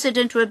the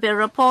incident will be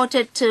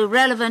reported to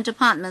relevant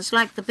departments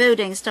like the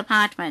Buildings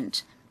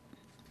Department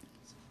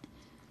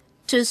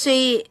to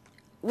see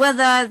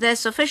whether there's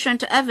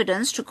sufficient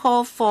evidence to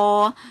call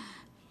for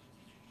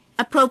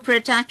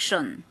appropriate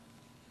action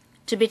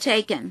to be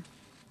taken.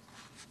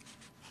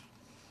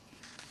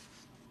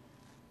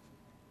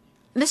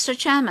 Mr.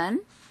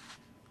 Chairman,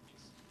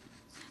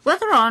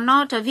 whether or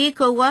not a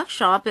vehicle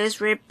workshop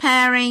is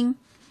repairing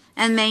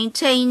and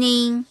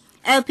maintaining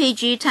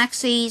LPG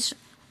taxis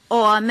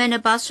or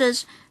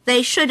minibuses,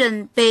 they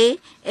shouldn't be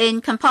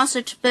in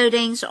composite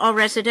buildings or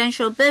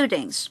residential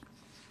buildings.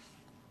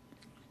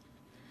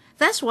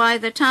 That's why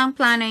the Town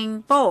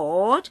Planning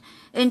Board,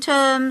 in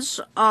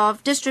terms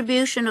of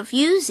distribution of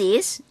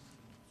uses,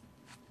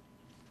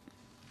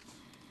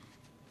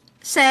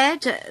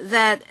 said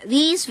that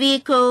these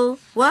vehicle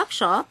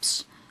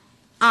workshops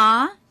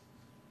are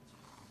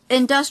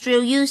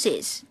industrial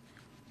uses.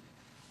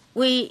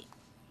 We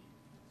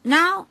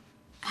now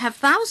have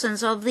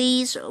thousands of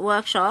these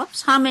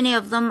workshops. How many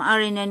of them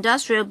are in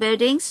industrial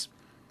buildings?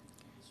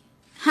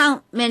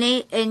 How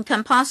many in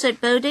composite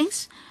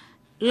buildings,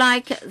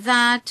 like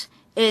that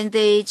in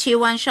the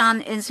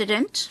Qiwanshan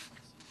incident?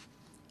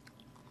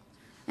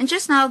 And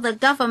just now the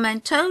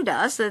government told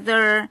us that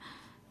there are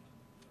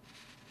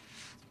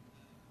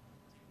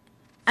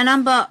a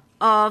number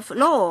of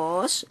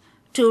laws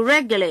to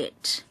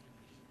regulate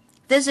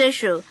this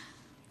issue.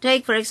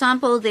 Take, for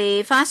example,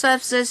 the Fire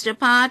Services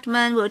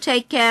Department will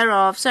take care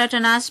of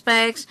certain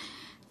aspects.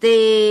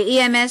 The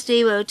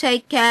EMSD will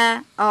take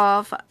care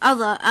of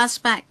other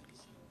aspects,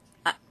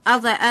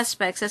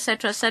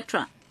 etc.,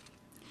 etc.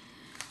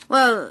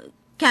 Well,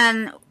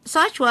 can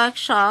such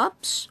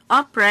workshops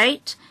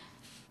operate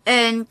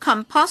in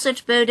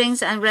composite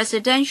buildings and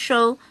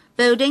residential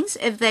buildings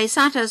if they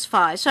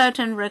satisfy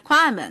certain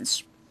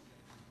requirements?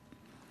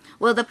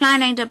 Well, the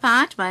planning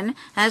department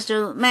has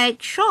to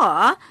make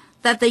sure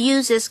that the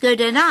use is good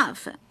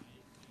enough.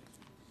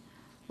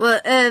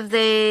 Well, if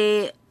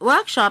the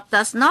workshop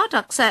does not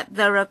accept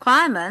the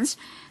requirements,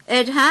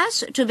 it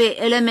has to be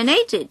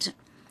eliminated.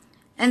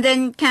 And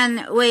then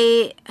can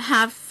we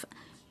have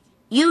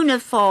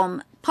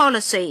uniform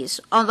policies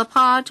on the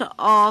part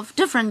of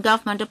different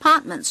government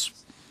departments?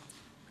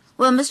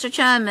 Well, Mr.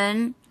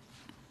 Chairman,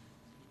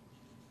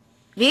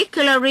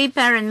 vehicular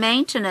repair and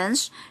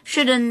maintenance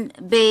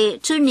shouldn't be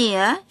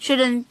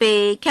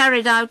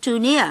carried out too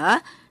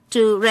near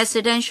to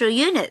residential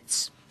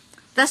units.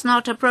 That's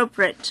not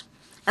appropriate.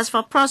 As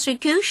for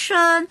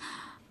prosecution,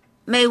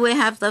 may we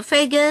have the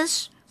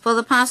figures for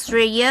the past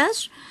 3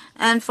 years?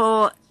 And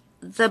for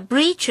the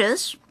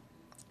breaches,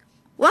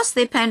 what's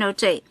the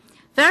penalty?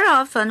 Very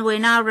often we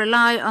now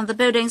rely on the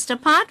Buildings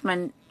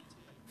Department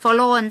for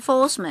law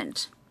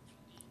enforcement.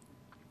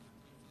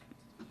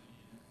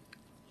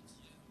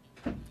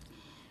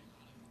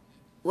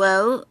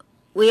 Well,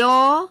 we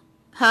all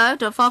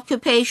heard of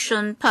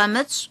occupation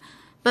permits,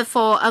 but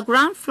for a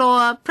ground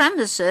floor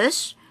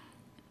premises,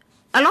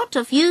 a lot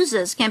of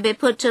users can be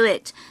put to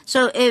it.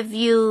 So if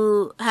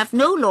you have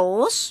no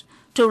laws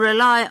to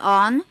rely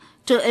on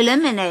to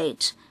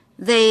eliminate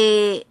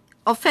the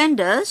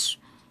offenders,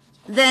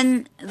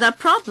 then the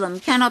problem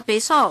cannot be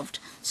solved.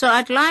 So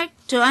I'd like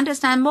to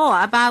understand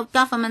more about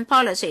government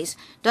policies.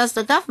 Does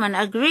the government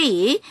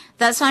agree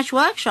that such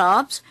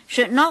workshops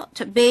should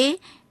not be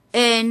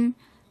in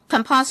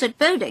composite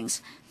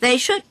buildings? They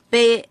should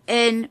be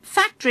in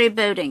factory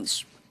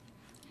buildings.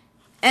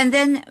 And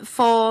then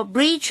for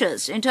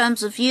breaches in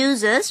terms of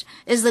users,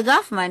 is the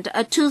government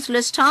a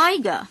toothless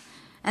tiger?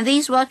 And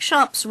these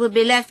workshops will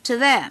be left to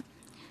them.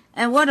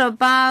 And what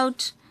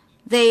about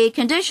the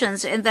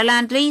conditions in the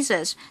land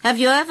leases? Have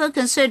you ever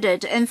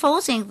considered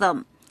enforcing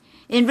them?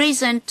 In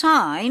recent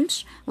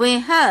times, we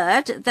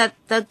heard that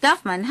the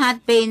government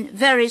had been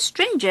very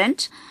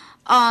stringent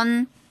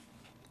on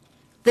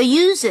the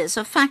uses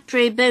of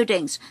factory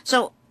buildings.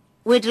 So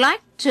we'd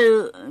like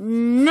to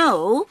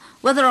know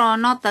whether or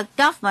not the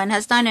government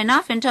has done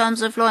enough in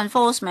terms of law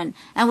enforcement,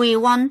 and we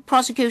want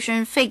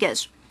prosecution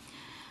figures.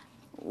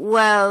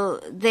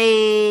 Well,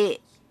 the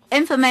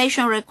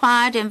information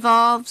required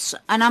involves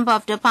a number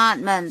of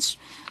departments.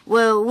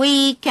 Well,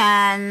 we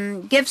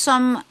can give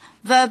some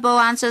verbal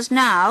answers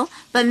now,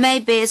 but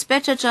maybe it's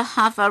better to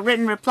have a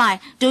written reply.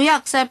 Do you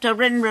accept a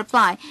written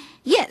reply?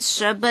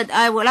 Yes, but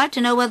I would like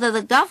to know whether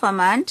the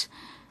government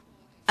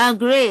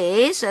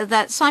agrees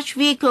that such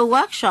vehicle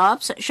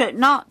workshops should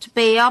not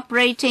be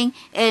operating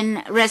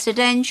in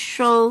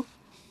residential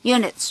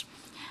units.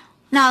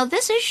 Now,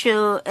 this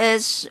issue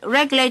is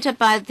regulated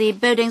by the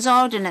Buildings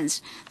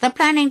Ordinance. The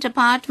Planning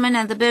Department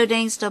and the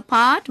Buildings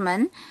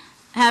Department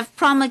have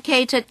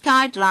promulgated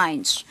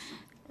guidelines.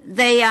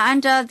 They are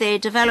under the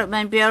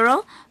Development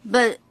Bureau,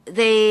 but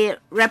the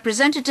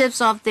representatives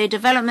of the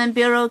Development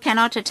Bureau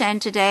cannot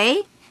attend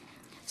today.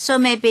 So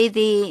maybe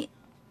the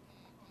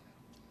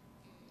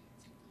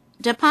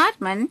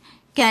department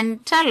can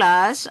tell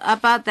us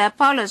about their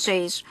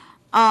policies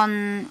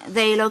on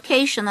the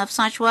location of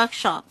such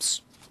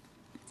workshops.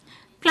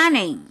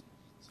 Planning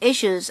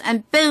issues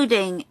and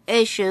building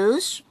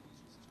issues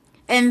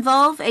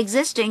involve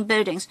existing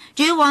buildings.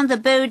 Do you want the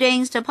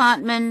Buildings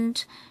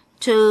Department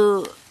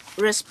to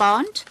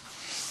respond?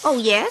 Oh,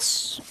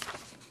 yes.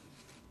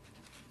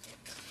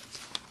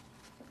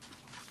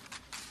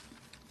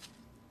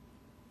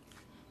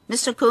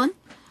 Mr. Kuhn?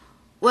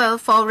 Well,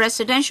 for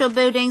residential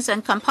buildings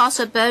and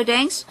composite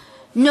buildings,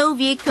 no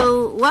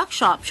vehicle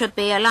workshop should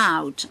be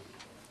allowed.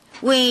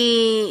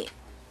 We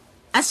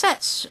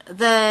assess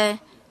the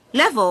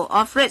level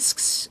of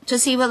risks to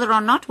see whether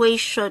or not we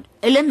should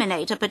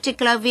eliminate a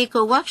particular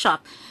vehicle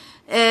workshop.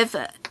 If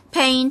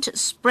paint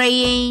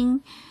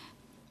spraying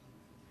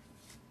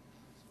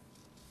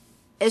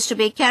is to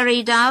be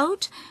carried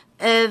out,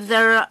 if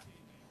there are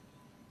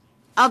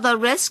other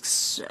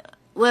risks,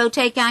 we'll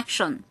take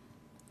action.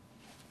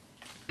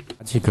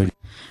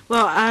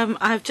 Well,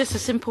 I have just a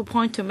simple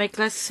point to make.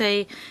 Let's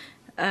say,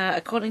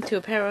 according to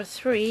Para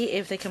 3,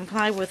 if they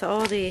comply with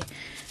all the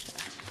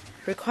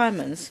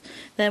requirements,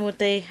 then would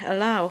they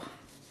allow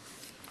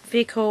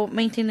vehicle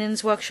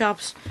maintenance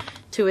workshops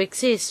to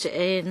exist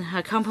in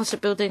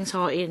composite buildings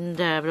or in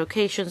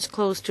locations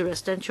close to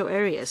residential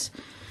areas?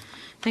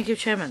 Thank you,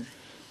 Chairman.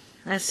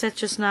 As said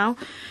just now,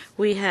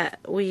 we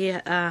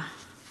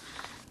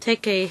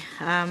take a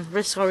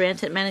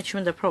risk-oriented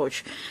management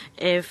approach.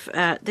 If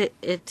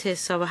it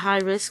is of a high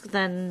risk,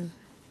 then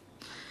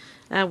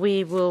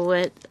we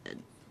will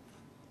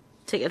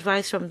take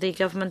advice from the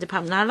government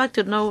department. I'd like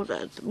to know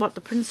what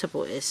the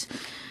principle is.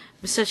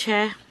 Mr.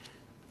 Chair,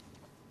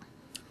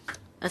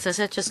 as I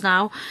said just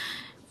now,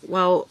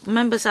 well,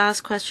 members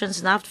ask questions,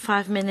 and after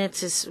 5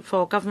 minutes is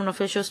for government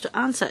officials to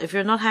answer. If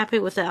you're not happy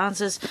with the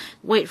answers,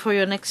 wait for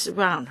your next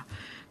round,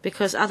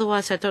 because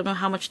otherwise I don't know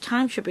how much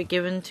time should be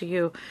given to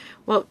you.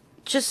 Well,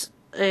 just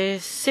a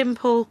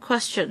simple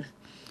question.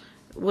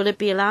 Will it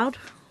be allowed?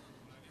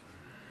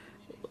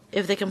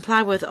 If they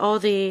comply with all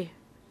the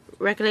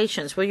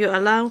regulations, will you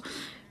allow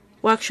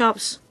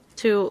workshops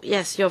to...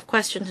 Yes, your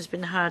question has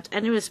been heard.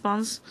 Any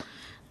response?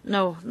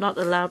 No, not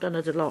allowed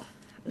under the law.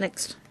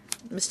 Next,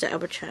 Mr.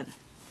 Albert Chan.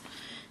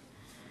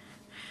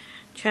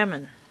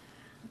 Chairman,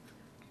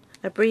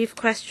 a brief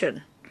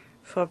question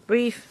for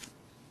brief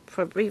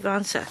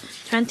answer.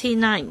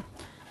 29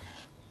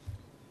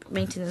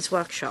 maintenance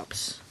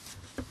workshops,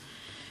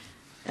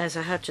 as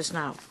I heard just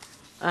now.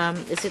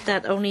 Is it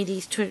that only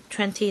these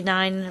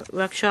 29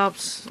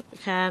 workshops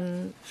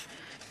can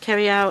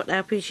carry out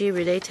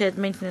LPG-related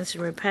maintenance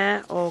and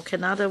repair, or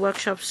can other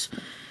workshops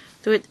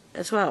do it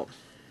as well?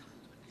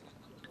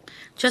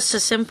 Just a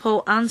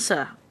simple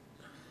answer.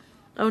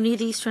 Only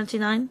these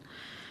 29?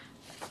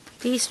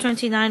 These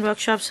 29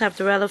 workshops have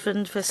the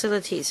relevant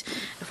facilities.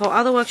 For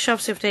other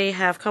workshops, if they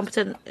have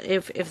competent,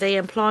 if they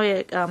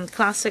employ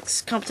Class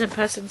 6 competent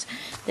persons,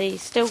 they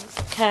still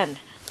can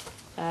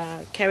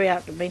carry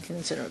out the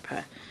maintenance and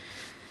repair.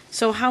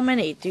 So how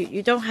many?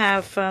 You don't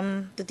have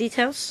the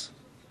details?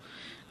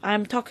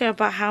 I'm talking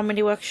about how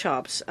many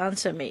workshops.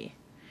 Answer me.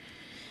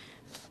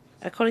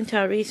 According to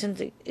our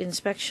recent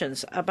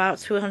inspections, about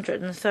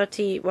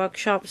 230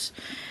 workshops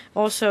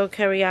also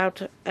carry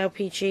out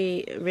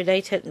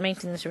LPG-related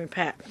maintenance and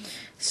repair.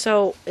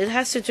 So it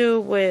has to do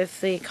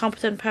with the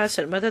competent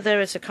person, whether there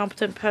is a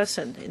competent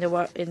person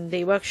in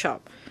the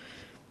workshop.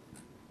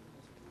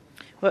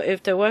 Well,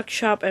 if the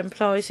workshop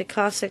employs a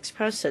Class 6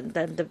 person,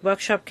 then the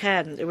workshop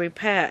can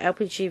repair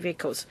LPG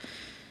vehicles.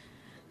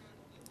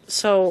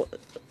 So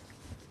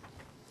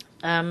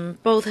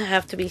both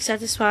have to be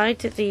satisfied,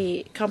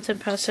 the competent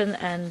person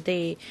and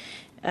the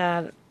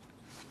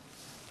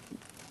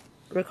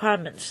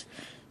requirements.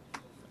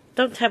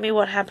 Don't tell me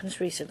what happens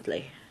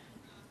recently.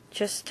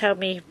 Just tell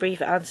me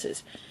brief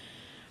answers.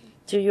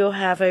 Do you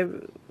have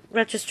a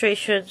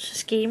registration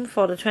scheme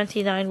for the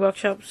 29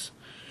 workshops?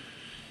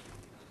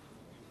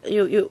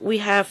 We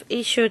have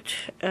issued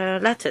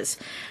letters.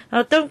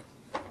 Now, don't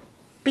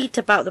beat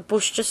about the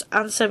bush. Just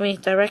answer me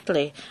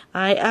directly.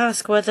 I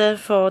ask whether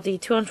for the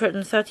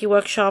 230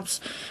 workshops,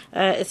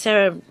 is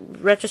there a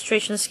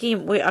registration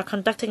scheme? We are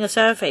conducting a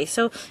survey.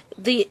 So,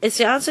 is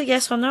the answer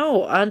yes or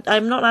no?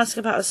 I'm not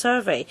asking about a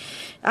survey.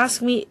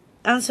 Answer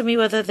me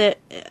whether the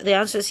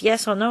answer is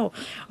yes or no.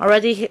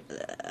 He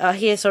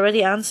has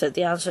already answered.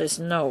 The answer is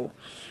no.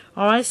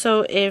 All right.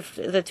 So if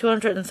the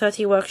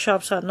 230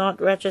 workshops are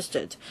not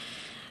registered,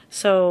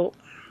 so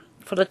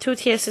for the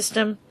two-tier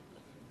system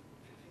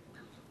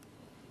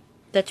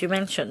that you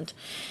mentioned,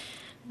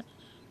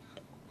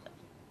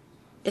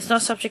 it's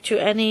not subject to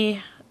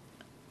any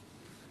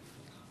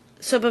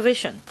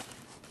supervision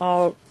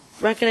or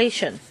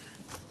regulation.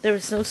 There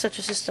is no such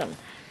a system.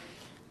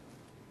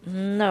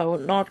 No,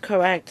 not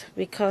correct,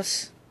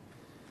 because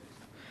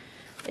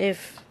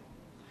if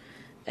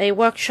a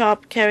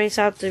workshop carries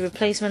out the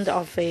replacement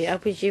of a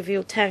LPG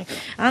fuel tank,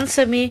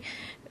 answer me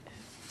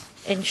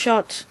in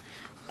short,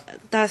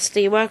 does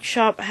the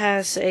workshop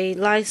has a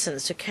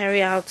license to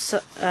carry out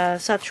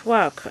such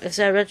work? Is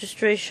there a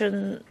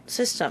registration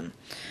system?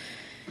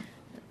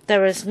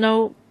 There is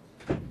no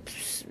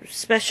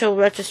special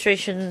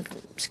registration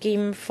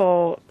scheme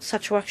for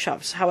such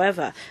workshops.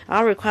 However,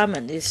 our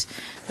requirement is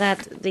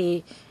that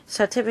the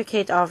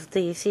certificate of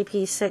the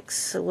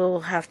CP6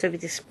 will have to be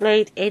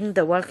displayed in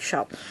the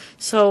workshop.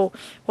 So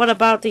what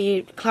about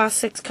the Class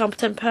 6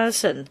 competent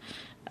person?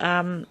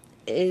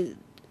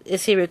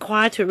 Is he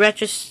required to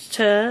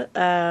register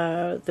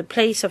the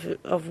place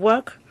of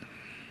work?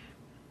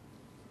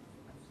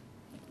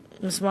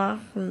 Ms. Ma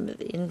from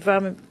the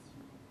Environment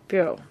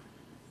Bureau.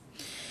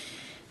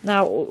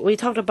 Now, we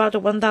talked about the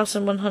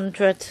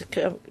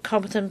 1,100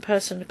 competent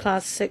person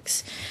Class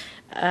 6.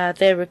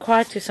 They're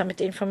required to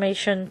submit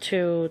information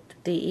to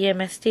the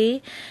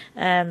EMSD,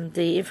 and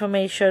the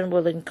information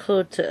will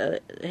include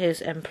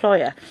his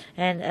employer.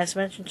 And as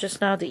mentioned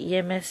just now, the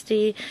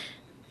EMSD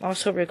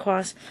also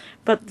requires,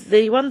 but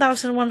the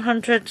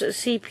 1,100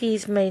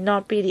 CPs may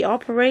not be the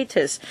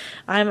operators.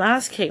 I'm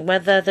asking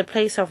whether the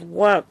place of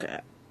work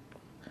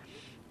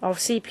of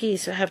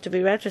CPs have to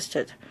be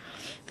registered.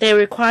 They're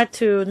required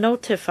to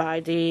notify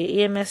the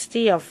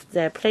EMSD of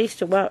their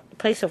place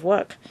of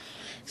work.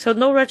 So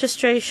no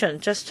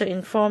registration, just to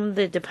inform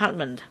the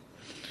department.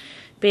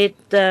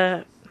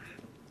 Because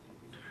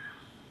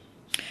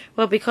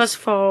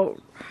for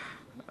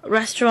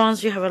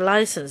restaurants you have a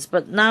license,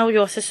 but now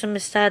your system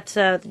is that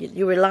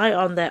you rely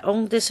on their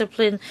own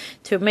discipline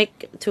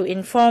to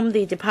inform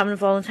the department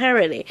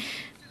voluntarily.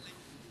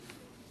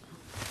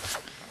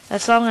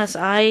 As long as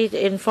I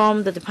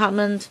inform the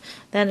department,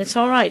 then it's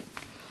all right.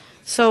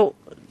 So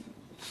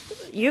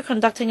you're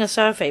conducting a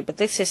survey, but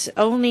this is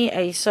only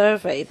a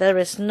survey. There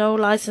is no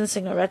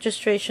licensing or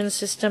registration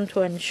system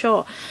to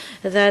ensure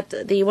that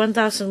the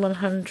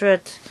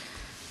 1,100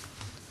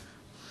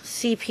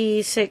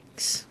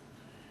 CP6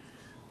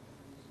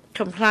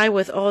 comply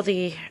with all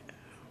the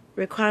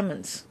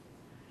requirements.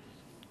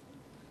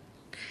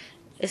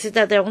 Is it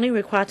that they're only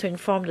required to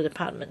inform the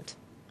department?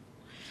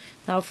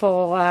 Now,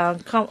 for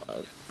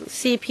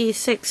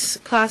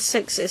CP6, Class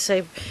 6 is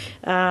a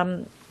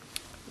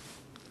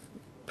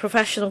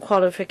professional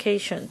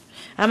qualification.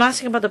 I'm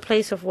asking about the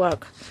place of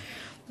work.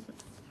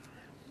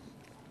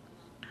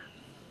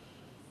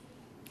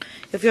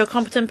 If you're a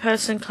competent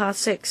person, Class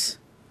 6,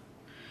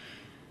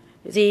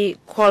 the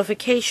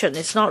qualification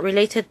is not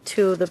related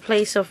to the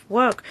place of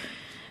work.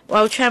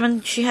 Well,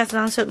 Chairman, she hasn't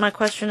answered my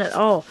question at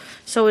all.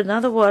 So in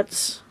other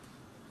words,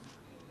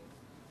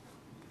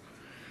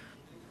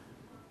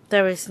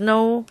 there is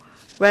no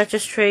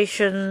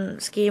registration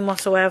scheme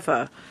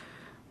whatsoever.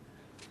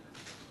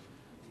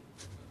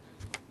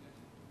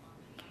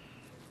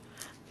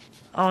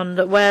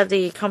 On where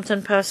the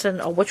competent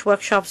person or which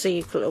workshops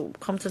the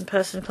competent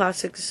person Class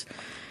 6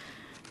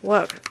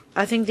 work.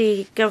 I think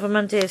the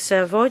government is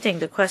avoiding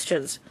the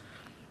questions.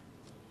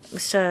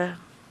 Mr.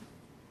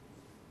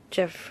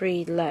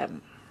 Jeffrey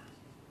Lam.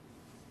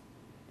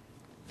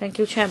 Thank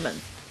you,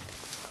 Chairman.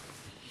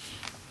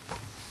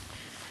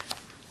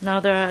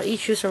 Now there are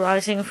issues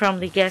arising from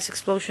the gas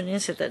explosion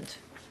incident.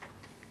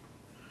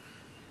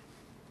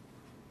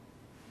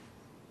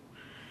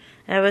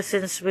 Ever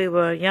since we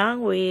were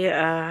young, we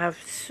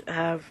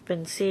have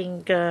been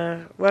seeing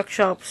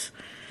workshops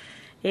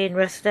in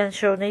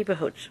residential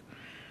neighborhoods.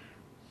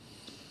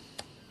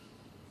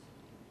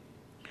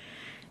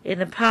 In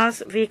the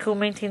past, vehicle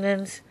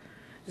maintenance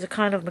is a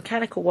kind of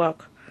mechanical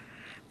work,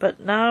 but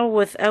now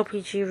with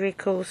LPG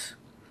vehicles,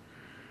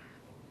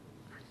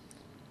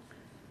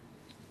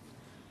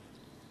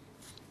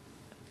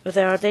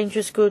 there are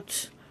dangerous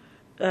goods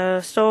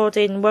stored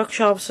in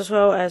workshops as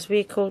well as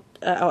vehicle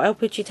or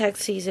LPG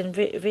taxis in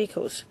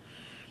vehicles.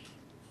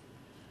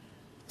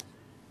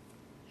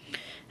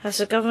 Has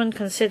the government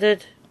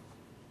considered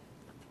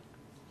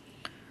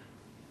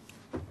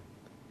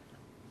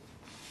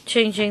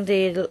changing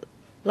the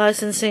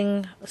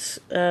licensing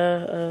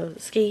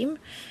scheme?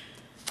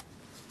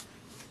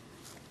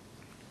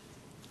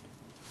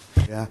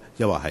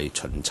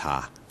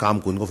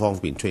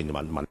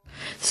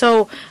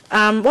 So,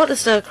 what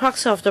is the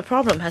crux of the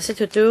problem? Has it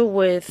to do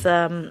with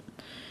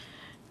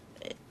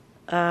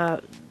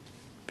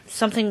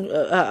something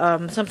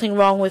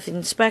wrong with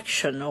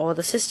inspection or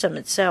the system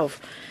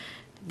itself?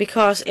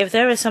 Because if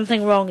there is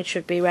something wrong, it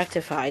should be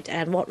rectified.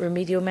 And what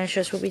remedial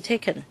measures will be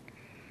taken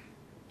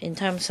in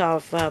terms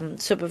of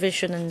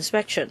supervision and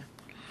inspection?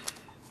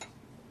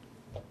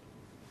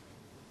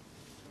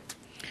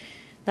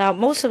 Now,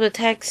 most of the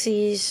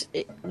taxis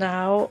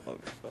now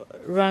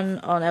run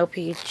on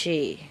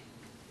LPG.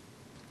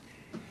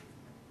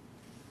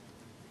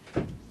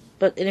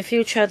 But in the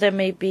future, there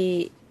may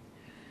be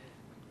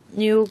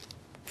new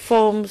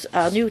forms,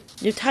 new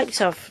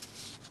types of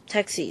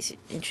taxis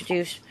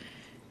introduced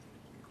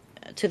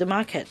to the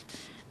market.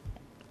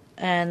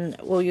 And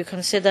will you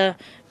consider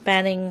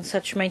banning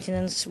such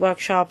maintenance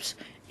workshops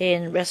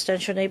in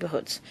residential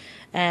neighborhoods?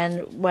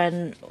 And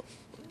when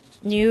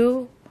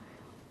new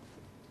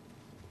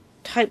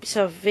types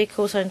of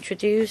vehicles are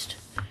introduced,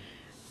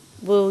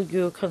 will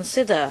you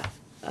consider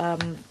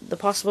the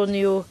possible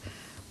new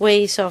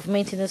ways of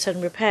maintenance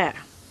and repair?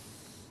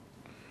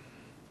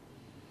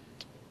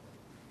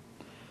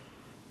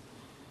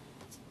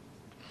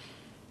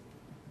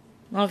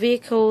 Now,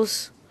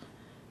 vehicles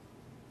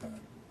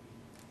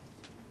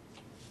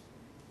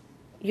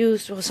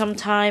used for some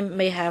time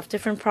may have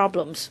different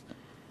problems,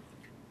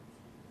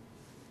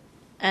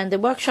 and the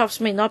workshops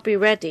may not be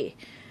ready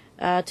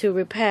to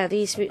repair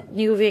these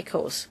new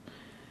vehicles.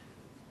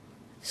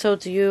 So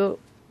do you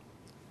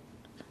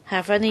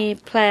have any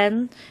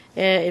plan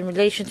in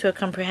relation to a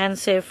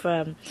comprehensive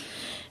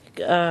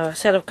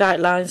set of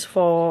guidelines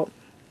for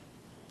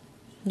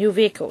new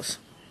vehicles?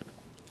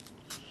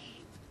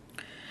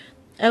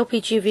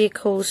 LPG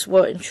vehicles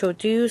were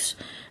introduced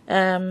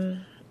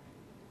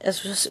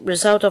as a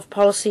result of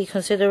policy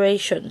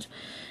considerations,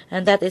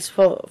 and that is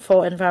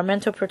for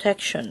environmental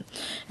protection.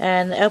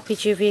 And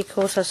LPG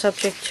vehicles are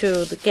subject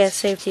to the Gas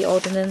Safety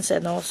Ordinance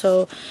and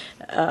also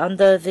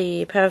under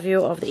the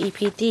purview of the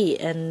EPD.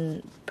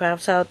 And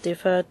perhaps I'll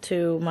defer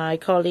to my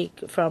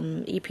colleague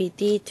from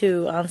EPD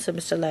to answer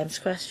Mr. Lam's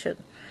question.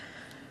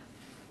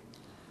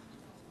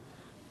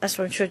 As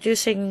for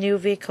introducing new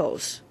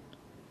vehicles,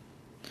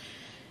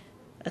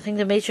 I think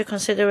the major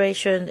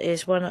consideration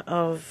is one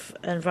of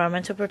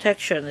environmental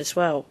protection as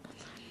well.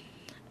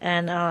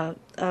 And our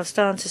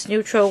stance is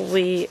neutral.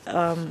 We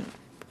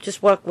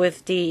just work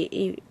with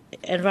the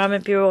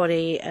Environment Bureau or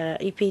the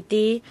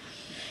EPD.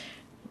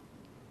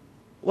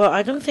 Well,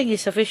 I don't think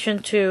it's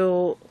sufficient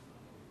to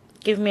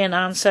give me an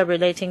answer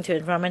relating to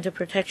environmental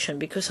protection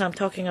because I'm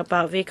talking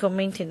about vehicle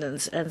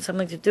maintenance and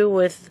something to do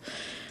with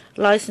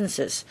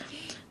licenses.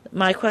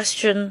 My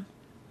question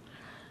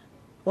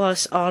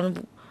was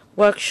on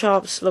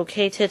workshops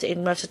located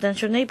in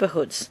residential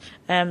neighborhoods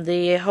and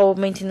the whole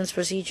maintenance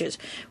procedures.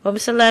 Well,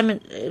 Mr. Lam,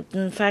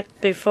 in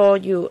fact, before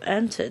you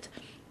entered,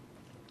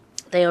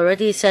 they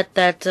already said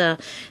that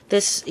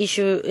this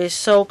issue is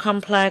so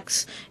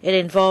complex, it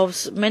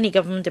involves many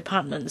government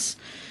departments.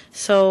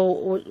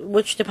 So,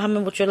 which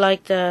department would you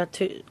like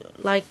to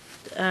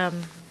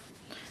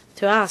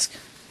ask?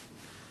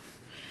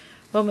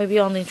 Well, maybe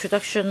on the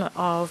introduction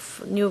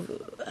of new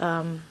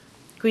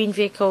green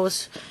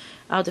vehicles,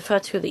 I'll defer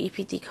to the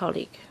EPD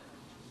colleague.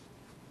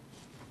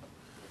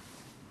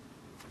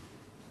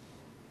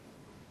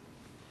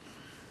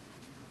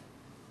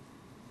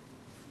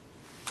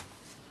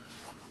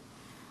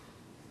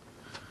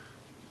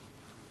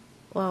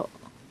 Well,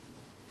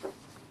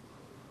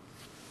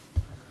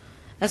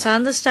 as I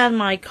understand,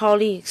 my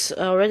colleagues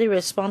already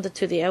responded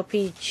to the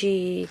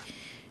LPG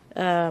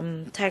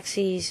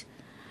taxis,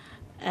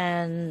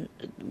 and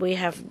we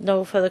have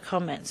no further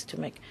comments to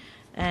make.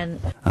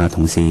 And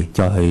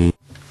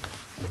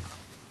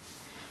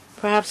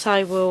perhaps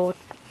I will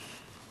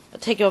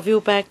take your view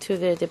back to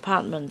the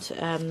department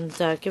and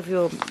give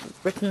you a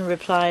written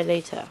reply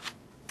later.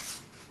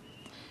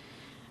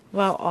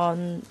 Well,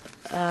 on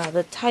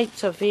the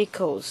types of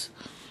vehicles,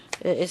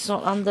 it's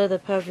not under the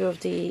purview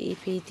of the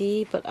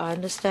EPD, but I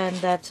understand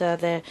that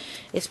there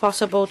is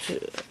possible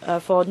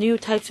for new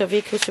types of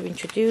vehicles to be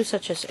introduced,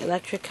 such as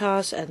electric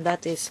cars, and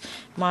that is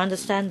my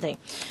understanding.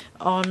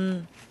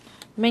 On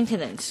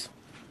maintenance,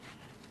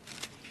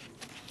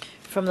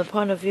 from the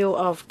point of view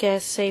of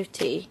gas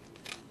safety,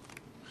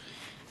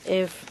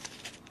 if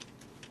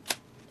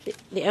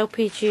the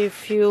LPG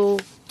fuel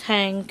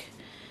tank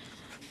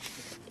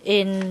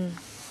in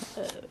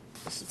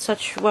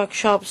such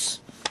workshops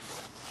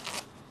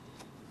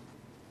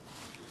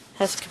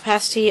has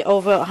capacity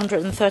over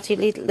 130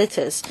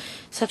 liters,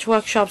 such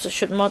workshops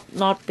should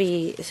not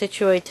be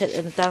situated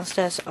in the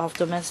downstairs of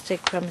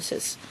domestic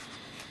premises.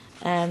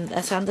 And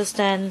as I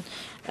understand,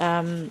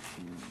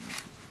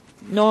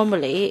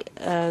 normally,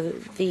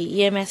 the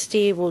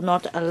EMSD will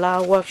not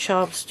allow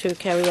workshops to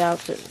carry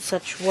out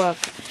such work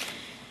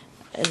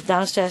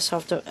downstairs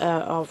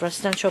of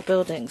residential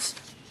buildings.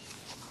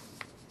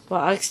 Well,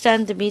 I'll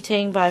extend the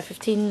meeting by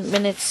 15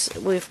 minutes.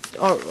 We've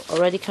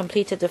already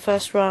completed the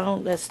first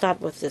round. Let's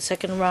start with the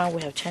second round.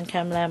 We have Chen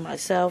Kam Lam,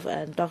 myself,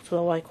 and Dr.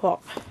 Lo Wai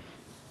Kwok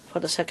for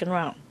the second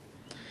round.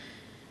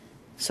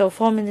 So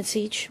 4 minutes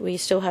each. We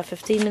still have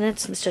 15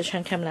 minutes. Mr.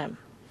 Chen Kam Lam.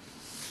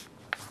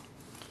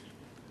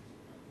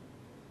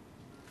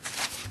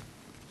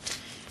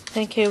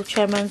 Thank you,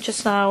 Chairman.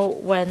 Just now,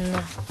 when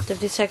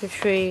Deputy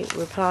Secretary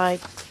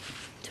replied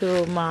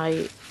to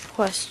my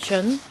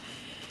question,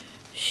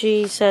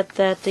 she said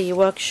that the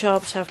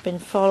workshops have been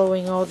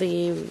following all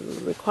the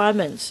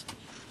requirements.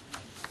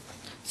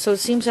 So it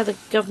seems that the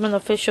government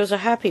officials are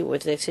happy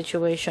with the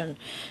situation.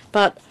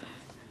 But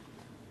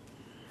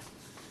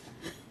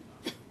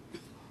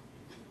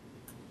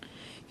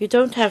you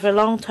don't have a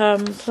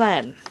long-term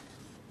plan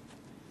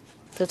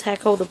to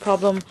tackle the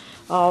problem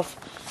of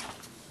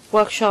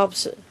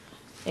workshops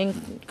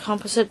in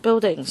composite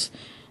buildings.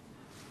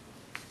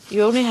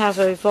 You only have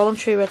a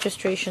voluntary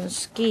registration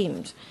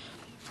scheme.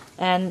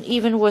 And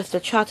even with the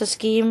charter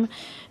scheme,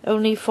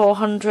 only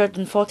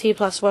 440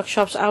 plus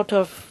workshops out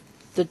of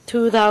the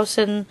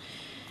 2,000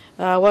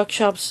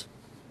 workshops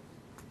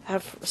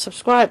have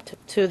subscribed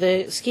to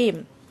the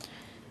scheme.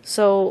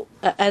 So,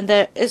 and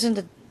there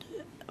isn't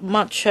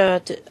much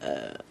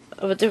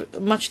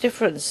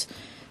difference,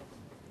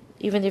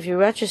 even if you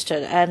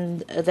registered,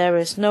 and there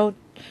is no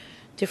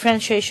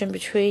differentiation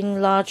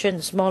between larger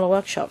and smaller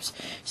workshops.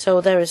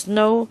 So there is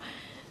no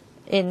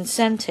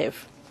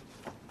incentive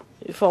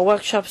for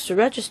workshops to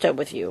register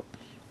with you.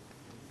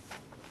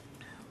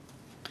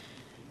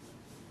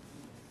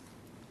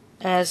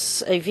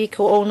 As a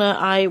vehicle owner,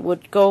 I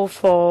would go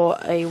for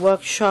a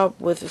workshop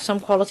with some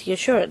quality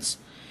assurance.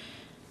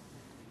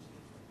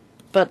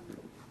 But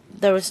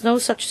there is no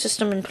such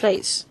system in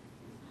place.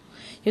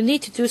 You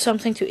need to do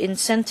something to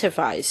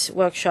incentivize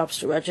workshops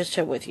to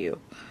register with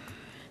you.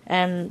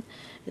 And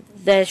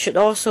there should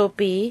also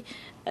be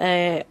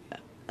a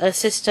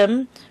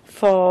system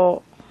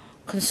for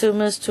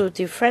consumers to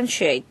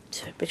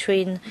differentiate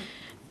between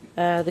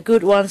the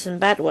good ones and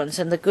bad ones,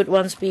 and the good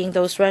ones being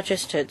those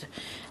registered.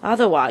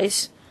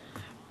 Otherwise,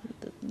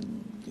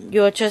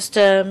 you're just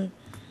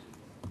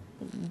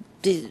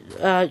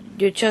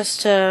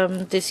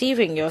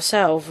deceiving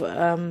yourself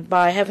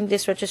by having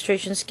this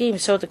registration scheme.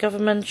 So the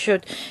government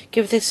should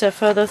give this a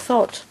further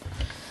thought.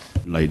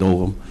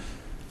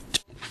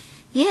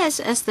 Yes,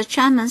 as the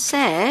chairman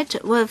said,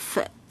 with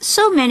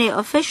so many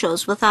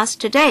officials with us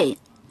today.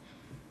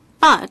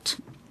 But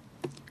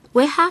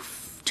we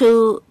have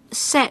to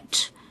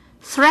set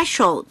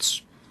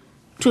thresholds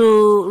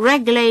to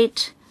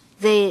regulate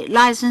the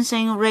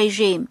licensing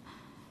regime.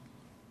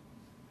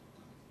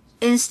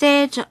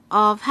 Instead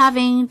of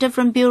having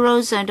different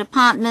bureaus and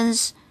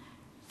departments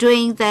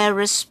doing their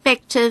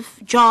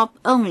respective job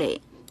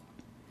only.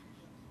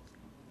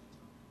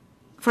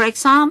 For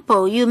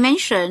example, you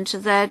mentioned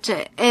that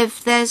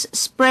if there's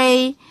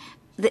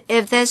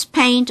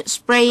paint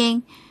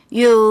spraying,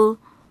 you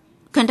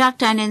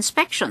conduct an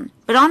inspection.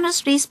 But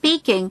honestly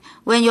speaking,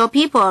 when your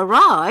people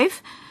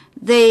arrive,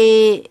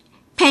 the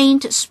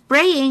paint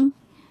spraying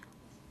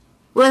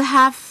will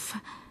have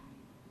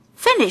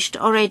finished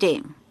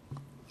already.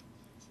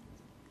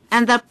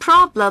 And the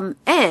problem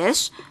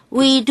is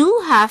we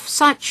do have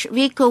such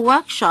vehicle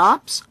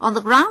workshops on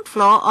the ground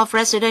floor of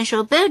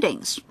residential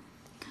buildings.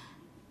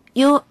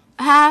 You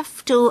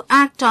have to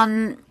act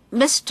on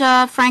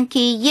Mr.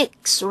 Frankie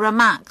Yick's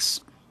remarks.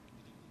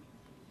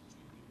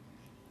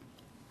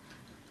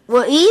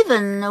 Well,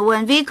 even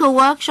when vehicle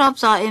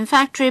workshops are in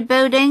factory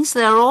buildings,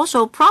 there are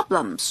also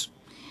problems.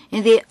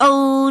 In the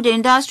old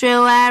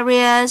industrial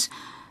areas,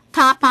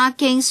 car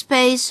parking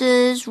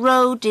spaces,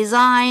 road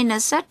design,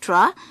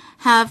 etc.,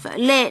 have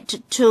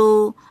led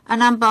to a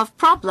number of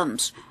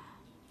problems.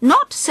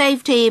 Not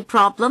safety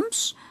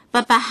problems,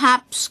 but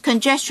perhaps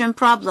congestion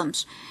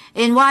problems.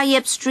 In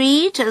Yip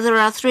Street, there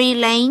are 3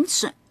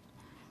 lanes,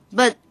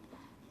 but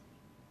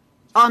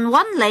on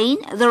one lane,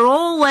 there are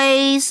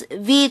always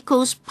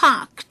vehicles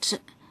parked.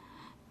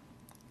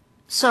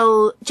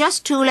 So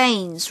just 2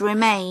 lanes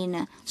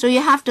remain. So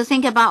you have to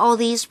think about all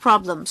these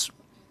problems.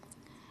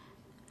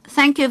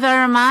 Thank you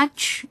very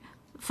much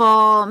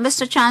for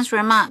Mr. Chan's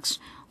remarks.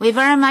 We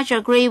very much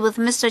agree with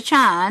Mr.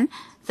 Chan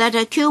that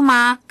a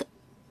Q-mark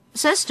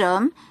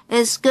system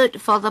is good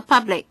for the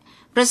public.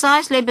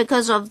 Precisely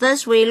because of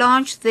this, we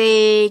launched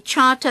the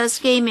charter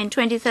scheme in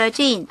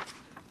 2013.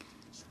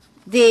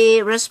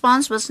 The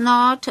response was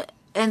not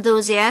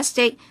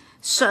enthusiastic,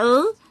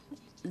 so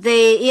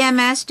the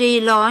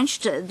EMSD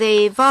launched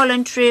the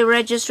voluntary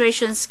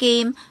registration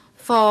scheme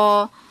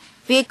for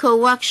vehicle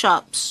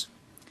workshops.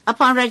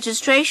 Upon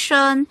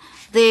registration,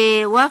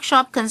 the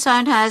workshop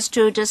concerned has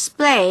to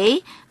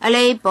display a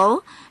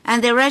label,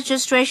 and the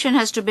registration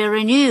has to be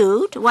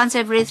renewed once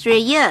every 3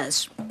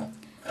 years.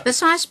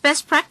 Besides,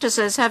 best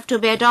practices have to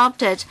be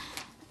adopted.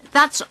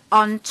 That's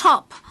on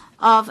top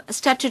of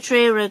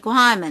statutory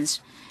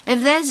requirements.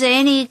 If there's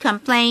any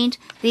complaint,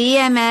 the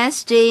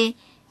EMSD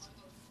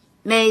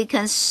may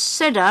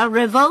consider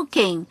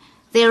revoking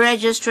the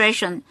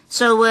registration.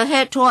 So we'll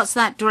head towards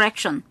that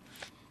direction.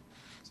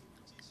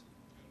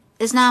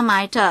 it's now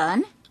my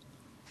turn.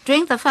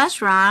 During the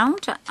first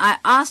round, I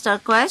asked a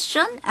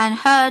question and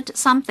heard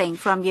something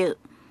from you.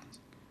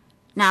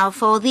 Now,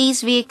 for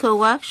these vehicle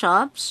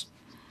workshops,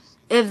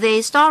 if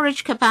the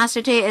storage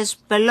capacity is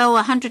below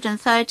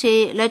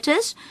 130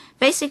 liters,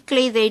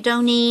 basically they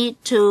don't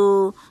need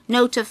to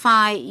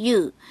notify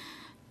you.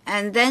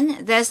 And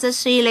then there's the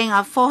ceiling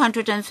of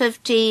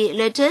 450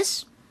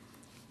 liters.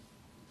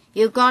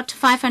 You got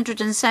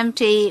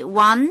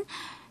 571,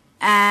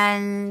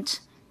 and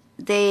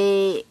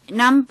the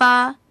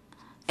number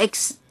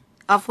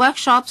of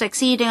workshops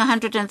exceeding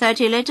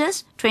 130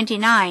 liters,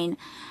 29.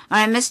 All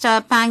right,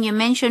 Mr. Pang, you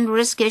mentioned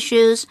risk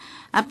issues.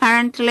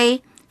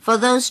 Apparently, for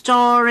those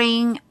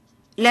storing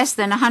less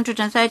than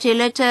 130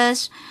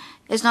 liters,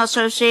 it's not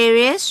so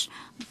serious.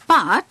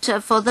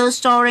 But for those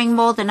storing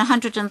more than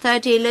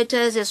 130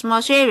 liters, it's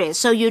more serious.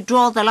 So you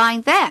draw the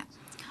line there.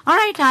 All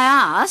right, I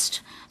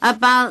asked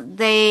about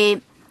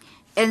the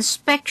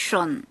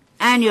inspection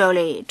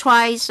annually,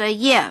 twice a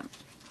year,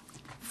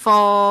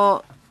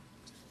 for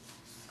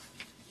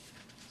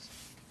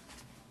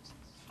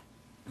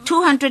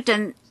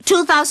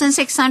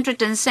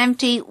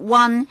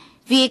 2,671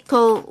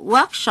 vehicle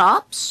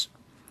workshops.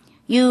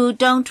 You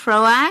don't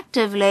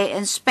proactively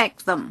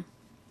inspect them.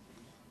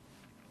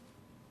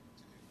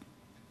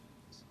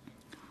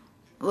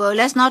 Well,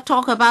 let's not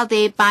talk about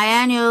the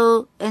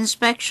biannual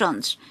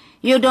inspections.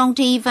 You don't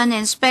even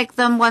inspect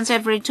them once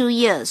every 2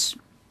 years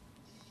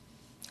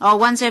or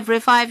once every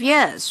 5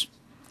 years.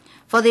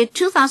 For the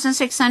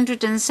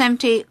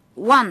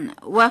 2,671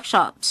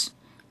 workshops,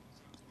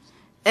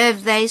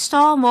 if they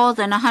store more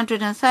than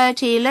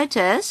 130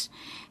 liters,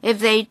 if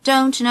they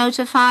don't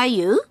notify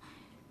you,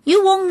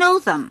 you won't know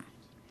them.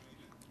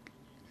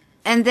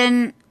 And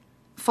then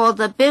for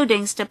the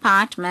buildings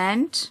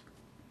department,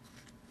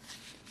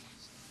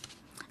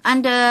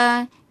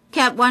 under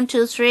Cap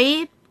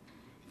 123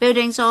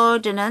 Buildings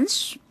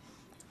Ordinance,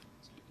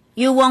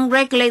 you won't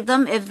regulate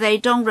them if they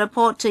don't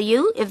report to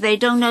you. If they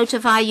don't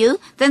notify you,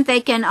 then they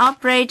can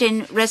operate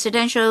in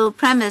residential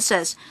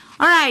premises.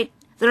 All right,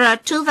 there are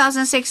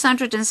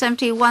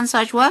 2,671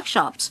 such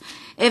workshops.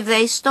 If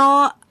they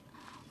store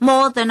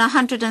more than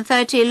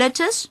 130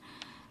 liters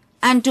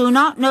and do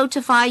not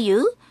notify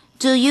you,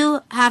 do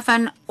you have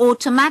an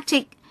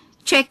automatic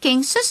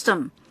checking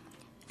system?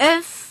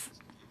 If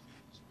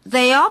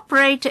they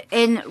operate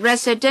in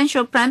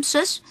residential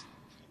premises,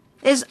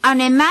 is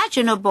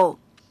unimaginable.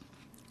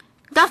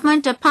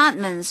 Government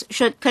departments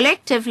should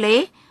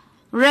collectively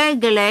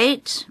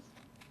regulate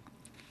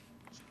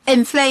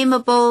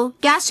inflammable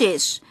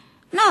gases.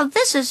 Now,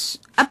 this is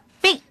a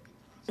big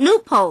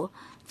loophole.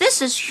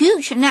 This is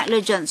huge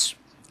negligence.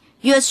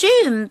 You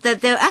assume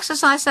that they'll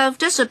exercise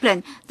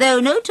self-discipline.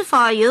 They'll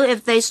notify you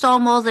if they store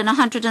more than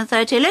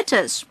 130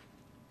 liters.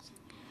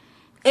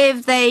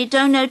 If they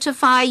don't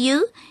notify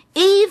you,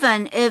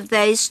 even if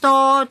they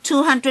store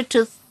 200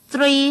 to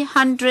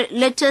 300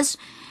 liters,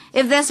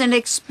 if there's an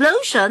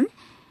explosion,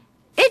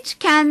 it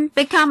can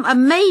become a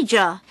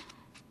major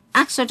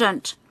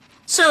accident.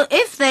 So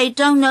if they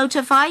don't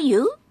notify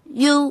you,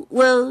 you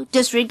will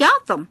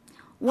disregard them.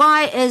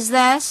 Why is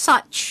there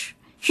such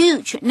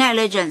huge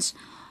negligence?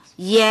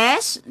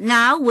 Yes,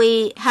 now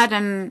we had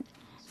an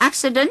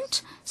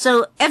accident,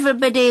 so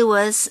everybody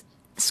was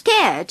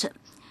scared.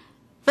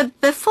 But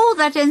before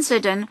that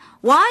incident,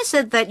 why is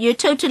it that you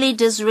totally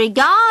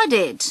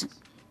disregarded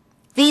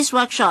these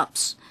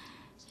workshops?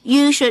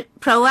 You should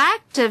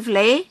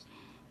proactively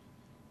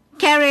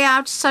carry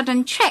out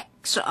certain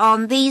checks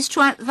on these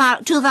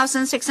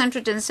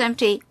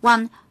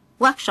 2,671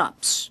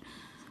 workshops.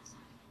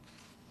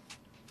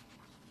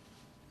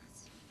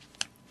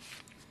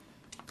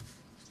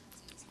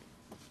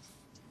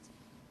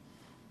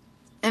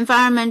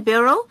 Environment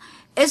Bureau,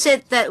 is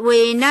it that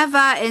we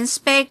never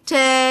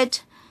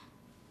inspected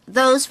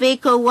those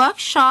vehicle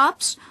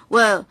workshops?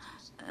 Well,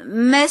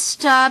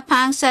 Mr.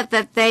 Pang said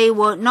that they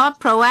would not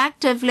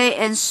proactively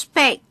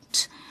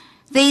inspect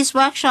these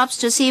workshops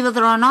to see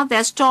whether or not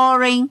they're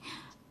storing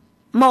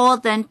more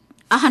than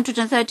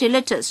 130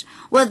 liters.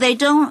 Well, they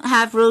don't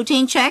have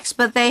routine checks,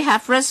 but they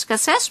have risk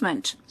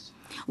assessment.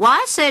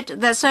 Why is it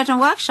that certain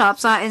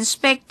workshops are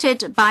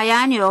inspected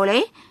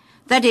biannually,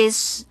 that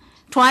is,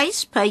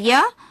 twice per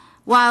year,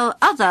 while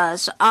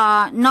others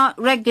are not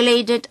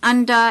regulated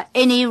under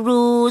any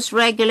rules,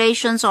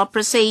 regulations, or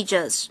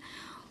procedures?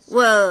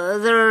 Well,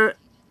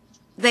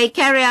 they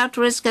carry out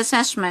risk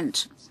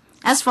assessment.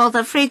 As for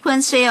the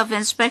frequency of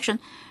inspection,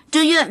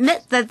 do you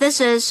admit that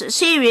this is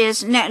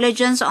serious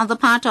negligence on the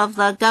part of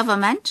the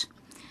government?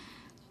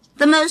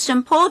 The most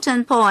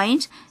important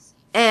point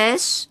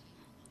is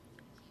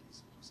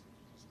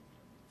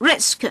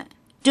risk.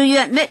 Do you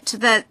admit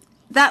that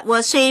that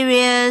was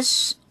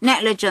serious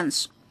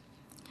negligence?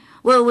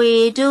 Well,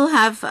 we do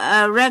have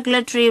a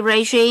regulatory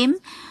regime.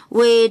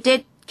 We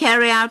did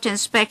carry out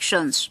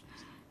inspections.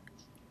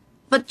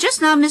 But just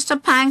now, Mr.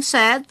 Pang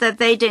said that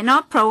they did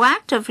not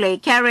proactively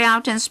carry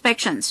out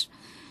inspections.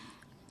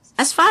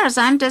 As far as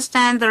I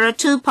understand, there are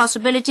two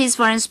possibilities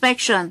for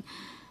inspection.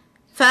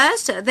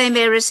 First, they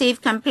may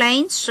receive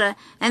complaints,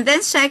 and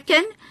then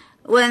second,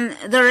 when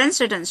there are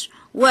incidents?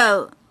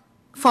 Well,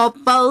 for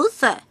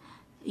both,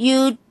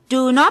 you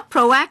do not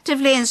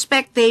proactively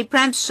inspect the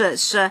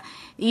premises.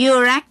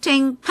 You're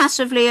acting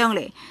passively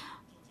only.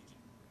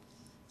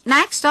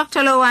 Next,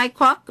 Dr. Low I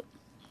Kwok.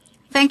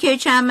 Thank you,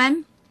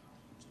 Chairman.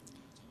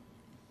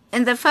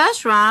 In the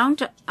first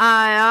round,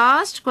 I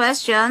asked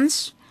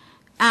questions,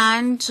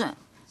 and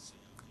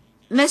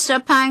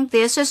Mr. Pang,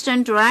 the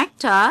Assistant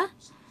Director,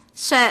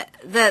 said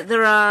that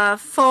there are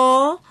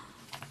 4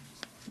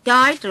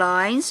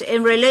 guidelines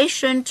in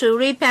relation to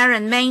repair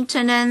and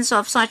maintenance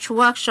of such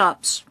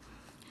workshops.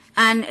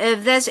 And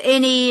if there's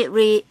any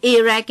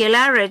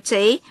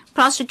irregularity,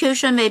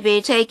 prosecution may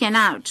be taken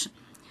out.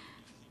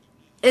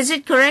 Is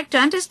it correct to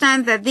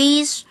understand that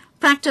these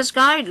practice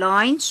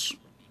guidelines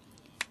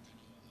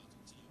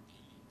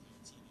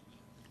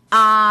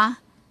are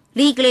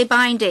legally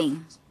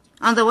binding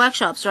on the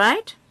workshops,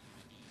 right?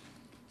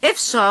 If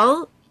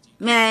so,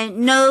 may I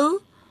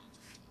know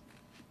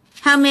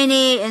how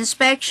many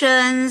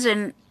inspections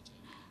and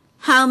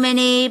how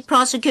many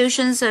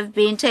prosecutions have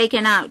been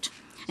taken out?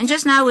 And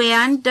just now we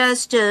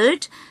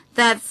understood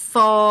that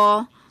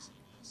for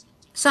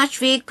such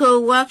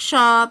vehicle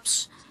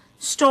workshops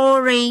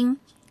storing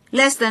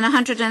less than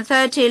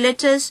 130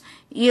 liters,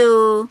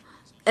 you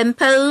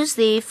impose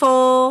the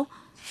 4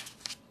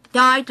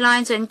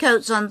 guidelines and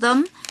codes on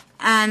them,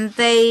 and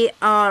they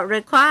are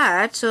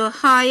required to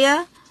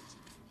hire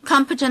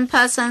competent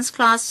persons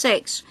class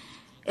 6.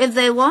 If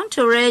they want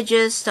to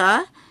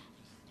register,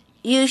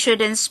 you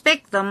should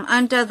inspect them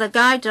under the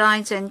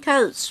guidelines and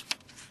codes,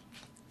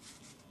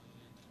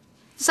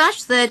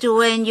 such that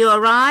when you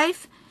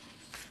arrive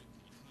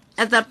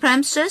at the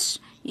premises,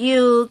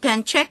 you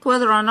can check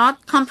whether or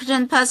not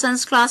competent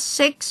persons class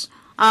 6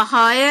 are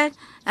hired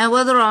and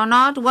whether or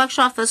not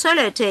workshop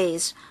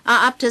facilities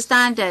are up to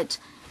standard.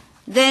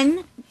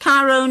 Then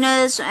car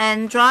owners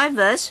and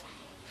drivers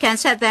can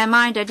set their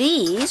mind at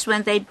ease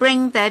when they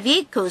bring their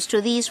vehicles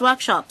to these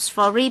workshops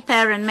for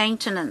repair and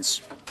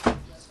maintenance.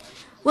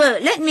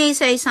 Well, let me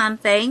say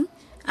something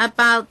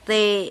about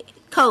the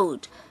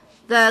code.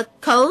 The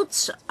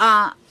codes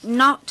are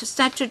not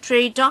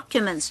statutory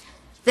documents.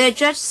 They're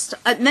just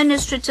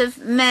administrative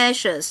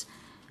measures.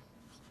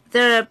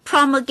 They're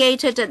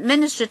promulgated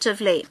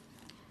administratively.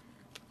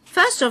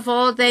 First of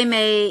all, they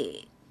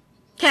may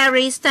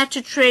carry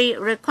statutory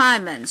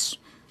requirements.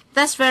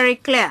 That's very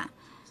clear.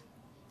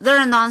 There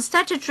are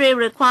non-statutory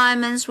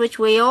requirements which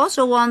we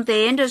also want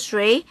the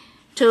industry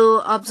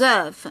to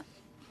observe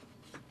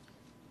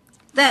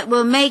that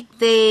will make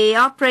the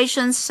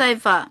operations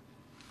safer.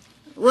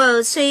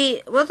 We'll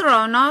see whether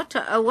or not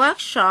a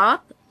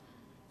workshop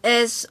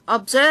is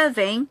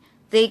observing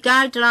the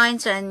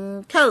guidelines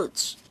and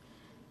codes.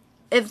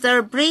 If there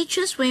are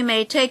breaches, we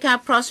may take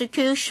up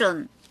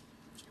prosecution.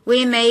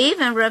 We may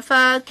even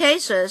refer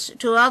cases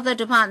to other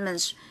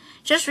departments.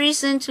 Just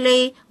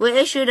recently, we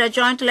issued a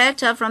joint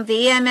letter from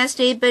the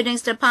EMSD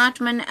Buildings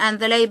Department and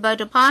the Labor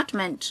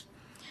Department.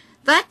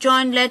 That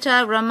joint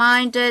letter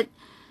reminded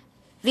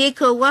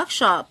vehicle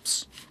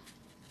workshops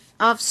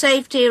of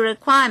safety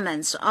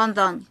requirements on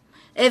them.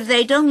 If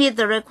they don't meet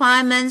the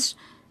requirements,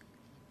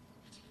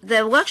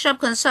 the workshop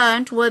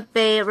concerned would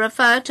be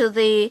referred to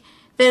the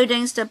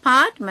Buildings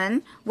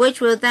Department,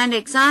 which will then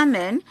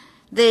examine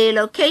the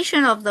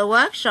location of the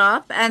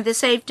workshop and the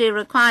safety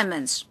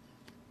requirements.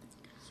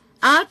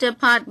 Our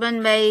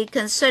department may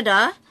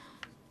consider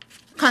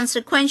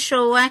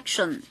consequential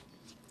action.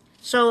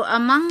 So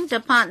among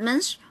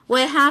departments,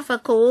 we have a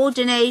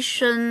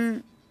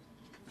coordination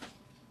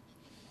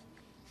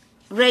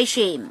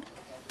regime.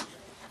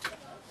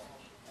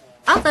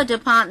 Other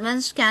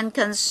departments can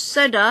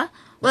consider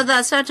whether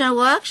a certain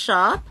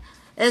workshop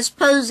is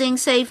posing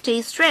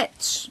safety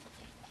threats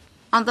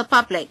on the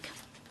public.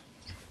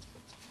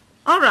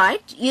 All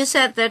right, you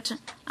said that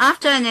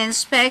after an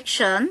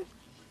inspection,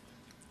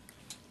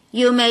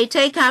 you may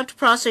take out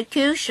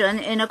prosecution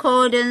in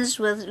accordance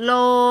with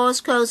laws,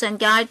 codes, and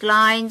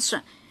guidelines.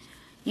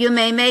 You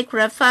may make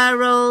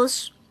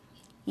referrals.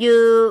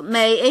 You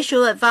may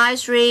issue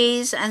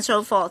advisories and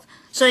so forth.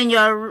 So in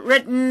your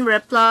written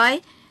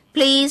reply,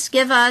 please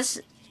give us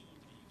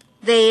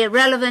the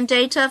relevant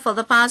data for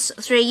the past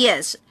 3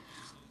 years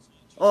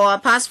or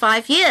past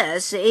 5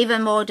 years,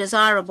 even more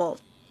desirable.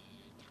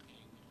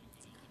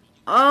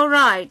 All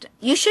right,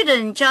 you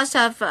shouldn't just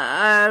have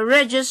a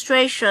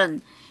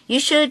registration. You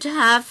should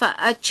have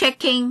a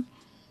checking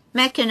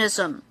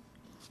mechanism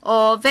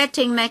or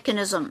vetting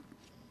mechanism.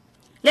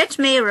 Let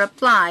me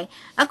reply.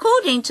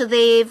 According to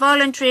the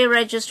voluntary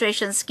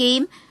registration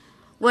scheme,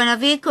 when a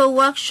vehicle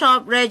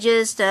workshop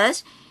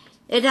registers,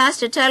 it has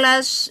to tell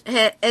us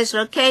its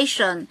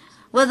location,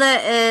 whether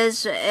it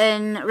is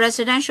in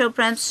residential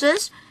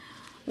premises,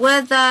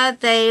 whether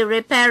they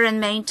repair and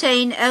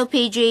maintain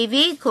LPG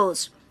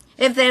vehicles.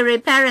 If they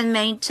repair and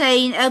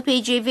maintain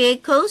LPG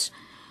vehicles,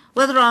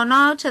 whether or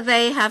not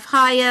they have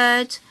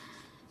hired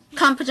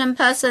competent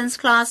persons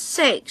class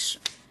 6.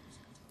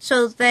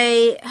 So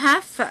they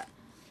have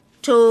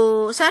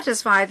to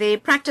satisfy the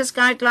practice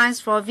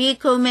guidelines for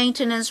vehicle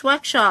maintenance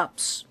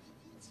workshops.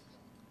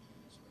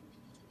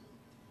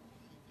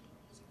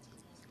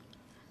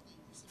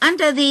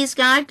 under these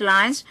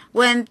guidelines,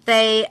 when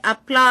they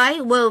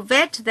apply, we'll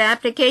vet the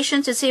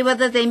application to see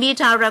whether they meet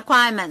our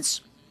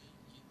requirements.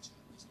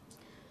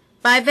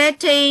 By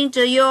vetting,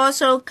 do you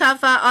also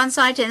cover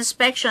on-site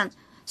inspection?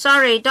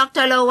 Sorry,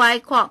 Dr. Lo Wai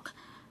Kwok,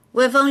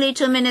 we've only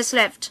 2 minutes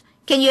left.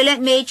 Can you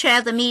let me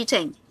chair the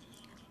meeting?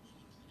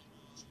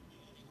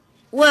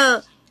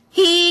 Well,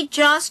 he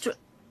just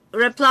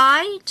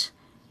replied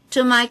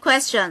to my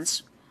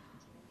questions.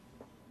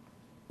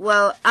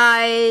 Well,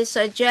 I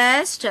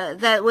suggest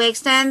that we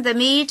extend the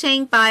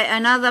meeting by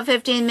another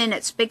 15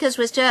 minutes because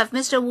we still have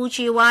Mr. Wu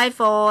Chi-wai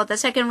for the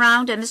second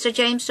round and Mr.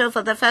 James To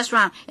for the first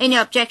round. Any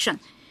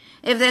objection?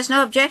 If there's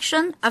no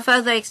objection, a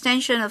further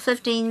extension of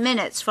 15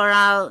 minutes for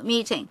our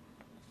meeting.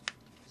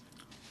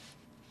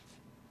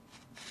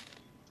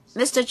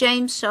 Mr.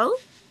 James To?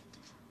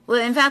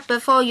 Well, in fact,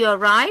 before you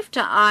arrived,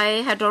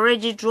 I had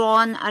already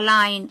drawn a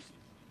line.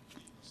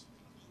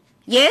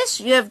 Yes,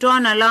 you have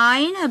drawn a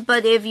line,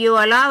 but if you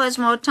allow us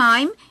more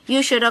time,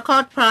 you should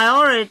accord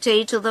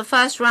priority to the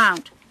first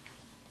round.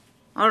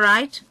 All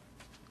right.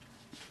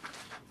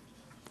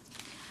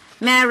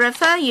 May I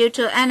refer you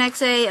to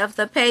Annex A of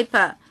the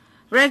paper,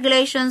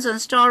 Regulations on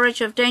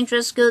Storage of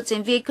Dangerous Goods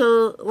in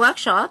Vehicle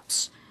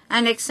Workshops,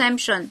 and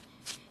Exemption.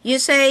 You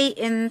say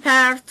in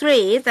paragraph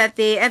 3 that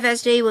the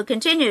FSD will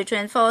continue to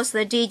enforce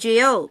the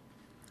DGO.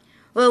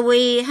 Well,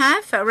 we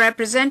have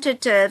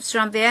representatives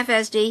from the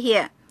FSD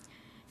here.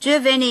 Do you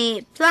have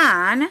any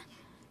plan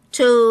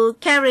to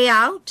carry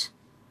out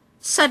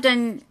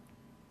sudden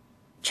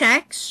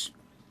checks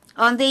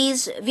on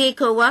these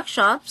vehicle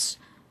workshops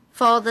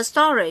for the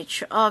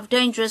storage of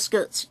dangerous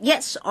goods?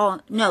 Yes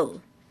or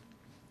no?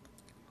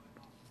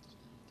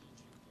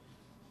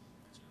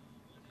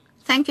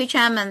 Thank you,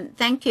 Chairman.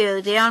 Thank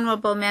you, the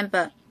Honourable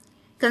Member.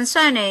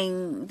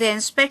 Concerning the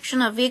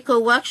inspection of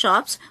vehicle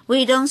workshops,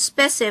 we don't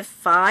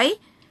specify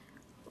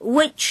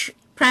which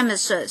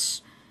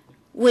premises.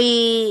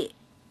 We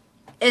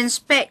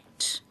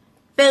inspect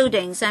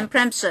buildings and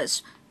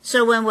premises.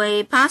 So when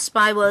we pass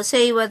by, we'll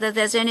see whether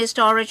there's any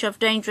storage of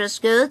dangerous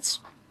goods.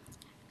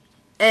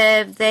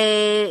 If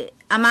the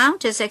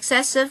amount is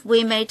excessive,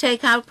 we may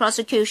take out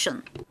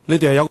prosecution.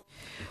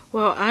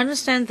 Well, I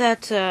understand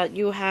that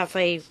you have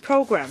a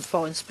program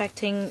for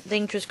inspecting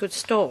dangerous goods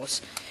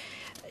stores.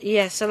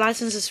 Yes, a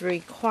license is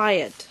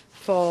required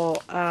for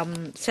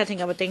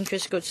setting up a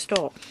dangerous goods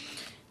store.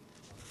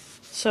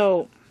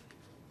 So,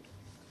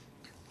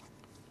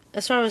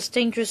 as far as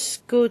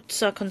dangerous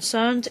goods are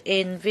concerned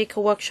in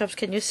vehicle workshops,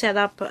 can you set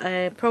up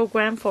a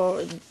program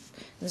for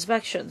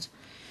inspections?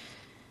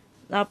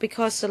 Now,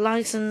 because the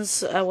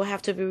license will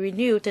have to be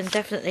renewed, then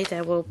definitely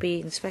there will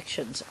be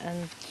inspections.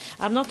 And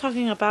I'm not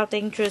talking about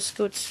dangerous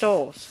goods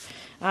stores.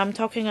 I'm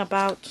talking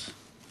about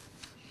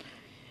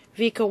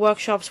vehicle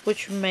workshops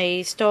which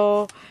may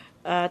store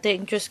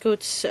dangerous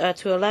goods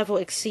to a level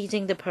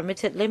exceeding the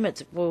permitted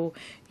limit. Will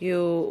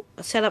you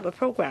set up a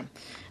program?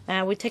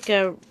 We take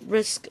a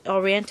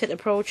risk-oriented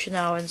approach in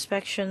our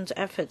inspections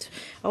effort.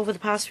 Over the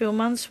past few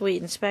months, we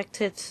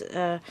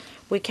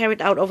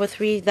carried out over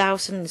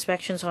 3,000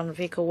 inspections on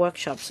vehicle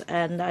workshops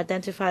and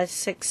identified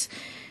 6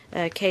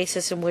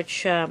 cases in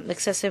which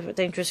excessive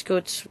dangerous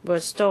goods were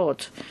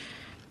stored,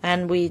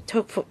 and we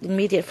took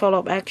immediate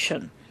follow-up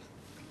action.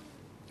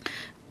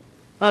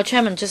 Well,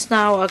 Chairman, just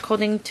now,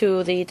 according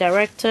to the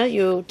director,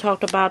 you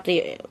talked about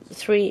the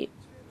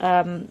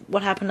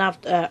what happened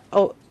after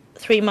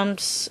 3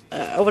 months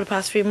over the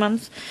past 3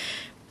 months.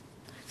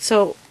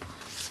 So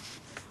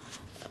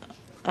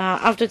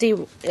after the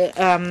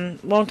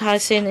Wong Tai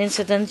Sin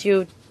incident,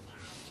 you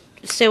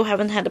still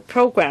haven't had a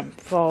program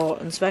for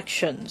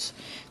inspections.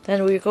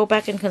 Then we go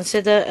back and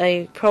consider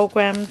a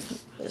program,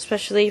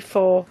 especially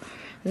for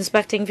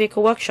inspecting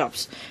vehicle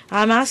workshops.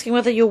 I'm asking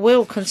whether you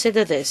will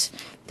consider this.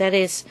 That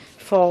is,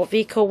 for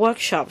vehicle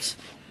workshops,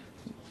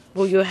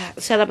 will you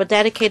set up a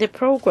dedicated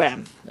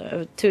program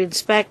to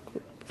inspect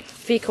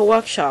vehicle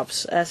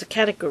workshops as a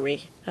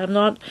category? I'm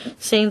not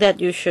saying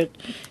that you should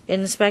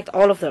inspect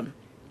all of them.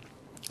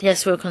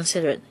 Yes, we'll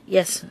consider it.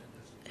 Yes,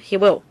 he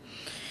will.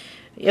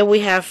 Yeah, we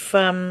have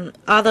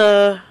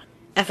other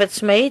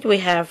efforts made. We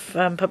have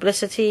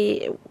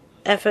publicity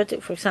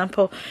effort, for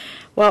example.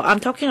 Well, I'm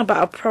talking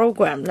about a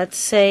program. Let's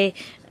say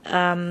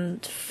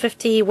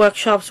 50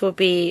 workshops will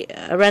be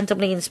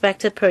randomly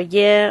inspected per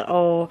year,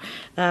 or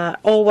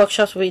all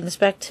workshops will be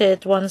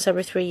inspected once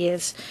every 3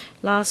 years.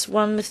 Last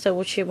one, Mr.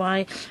 Wu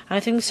Chi-wai, I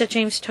think Mr.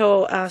 James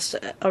To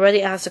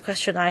already asked the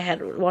question I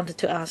had wanted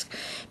to ask,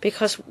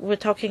 because we're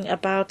talking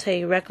about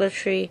a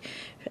regulatory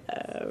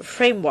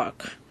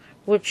framework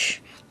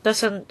which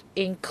doesn't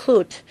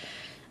include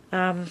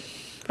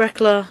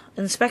regular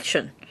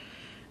inspection.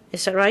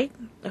 Is that right?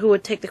 Who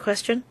would take the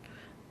question?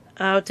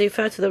 I'll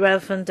defer to the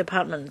relevant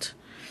department.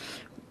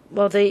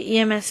 Well, the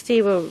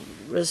EMSD will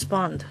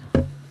respond.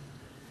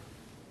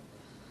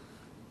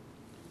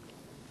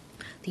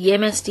 The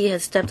EMSD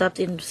has stepped up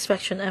the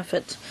inspection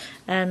effort,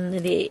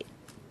 and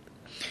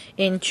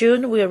in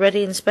June we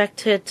already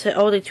inspected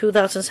all the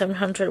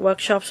 2,700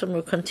 workshops, and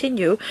will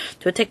continue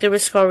to take the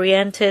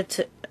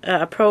risk-oriented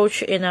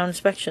approach in our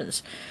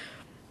inspections.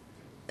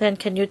 then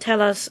can you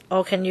tell us,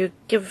 or can you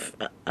give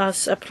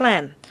us a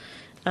plan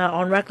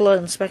on regular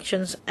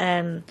inspections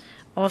and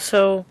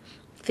also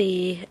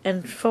the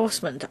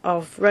enforcement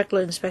of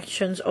regular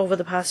inspections over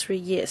the past 3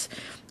 years?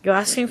 You're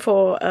asking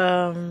for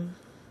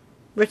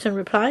written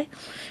reply,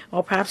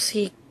 or perhaps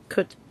he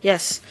could,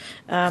 yes,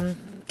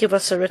 give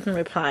us a written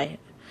reply.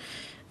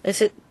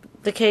 Is it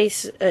the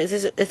case?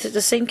 Is it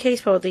the same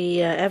case for the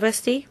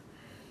FSD?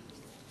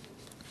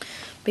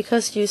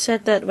 Because you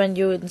said that when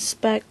you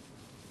inspected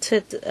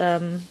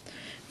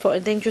for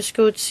dangerous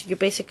goods, you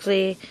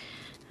basically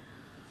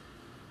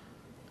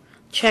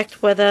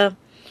checked whether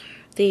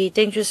the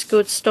dangerous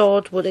goods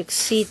stored would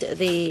exceed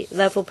the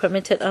level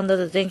permitted under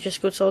the Dangerous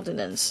Goods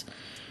Ordinance.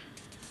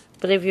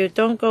 But if you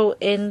don't go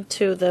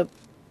into the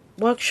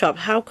workshop,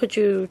 how could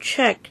you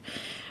check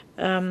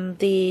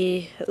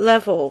the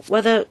level,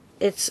 whether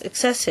it's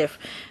excessive?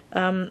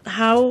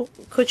 How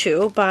could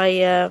you,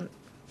 by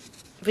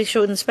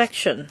visual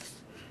inspection,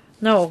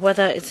 know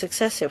whether it's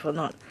excessive or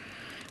not?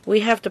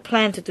 We have the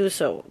plan to do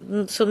so.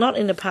 So not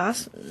in the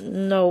past.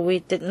 No, we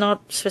did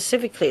not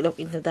specifically look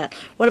into that.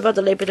 What about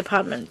the Labor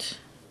Department?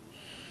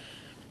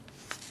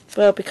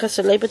 Well, because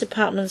the Labor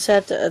Department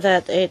said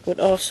that it would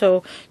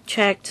also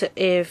check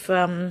if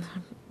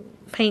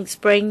paint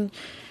spraying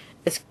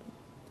is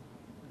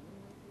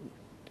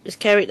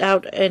carried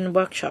out in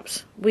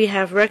workshops. We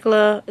have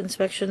regular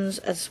inspections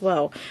as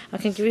well. I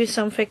can give you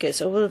some figures.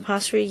 Over the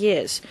past 3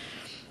 years,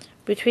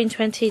 between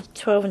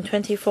 2012 and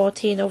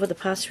 2014, over the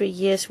past 3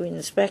 years, we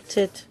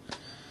inspected.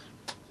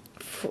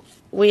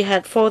 We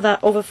had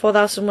over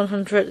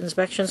 4,100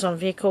 inspections on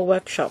vehicle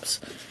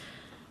workshops,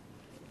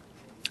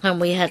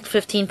 and we had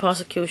 15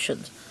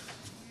 prosecutions.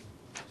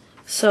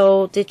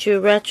 So, did you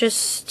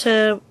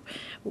register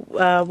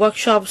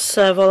workshops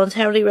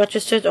voluntarily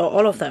registered, or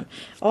all of them?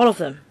 All of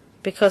them,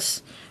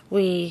 because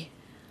we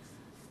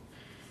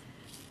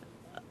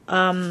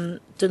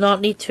do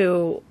not need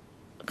to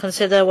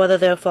consider whether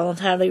they're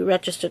voluntarily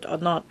registered or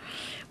not.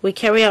 We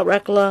carry out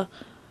regular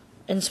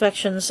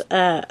inspections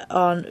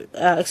on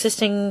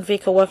existing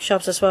vehicle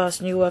workshops as well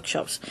as new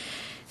workshops.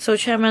 So,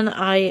 Chairman,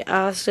 I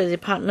asked the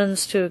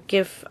departments to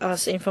give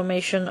us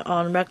information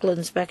on regular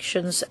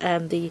inspections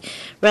and the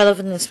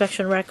relevant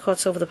inspection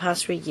records over the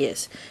past 3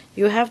 years.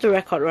 You have the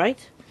record, right?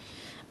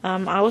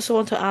 I also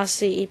want to ask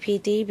the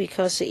EPD,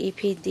 because the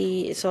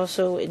EPD is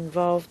also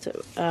involved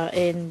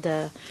in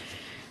the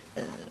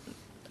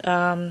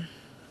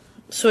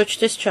sewage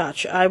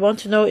discharge. I want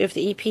to know if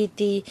the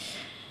EPD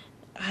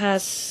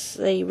has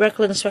a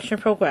regular inspection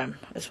program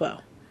as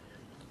well.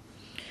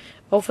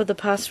 Over the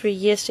past 3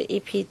 years, the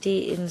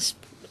EPD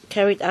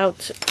carried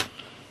out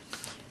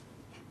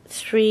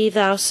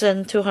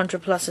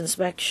 3,200 plus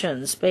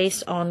inspections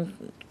based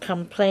on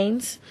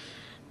complaints,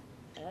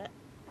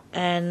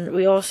 and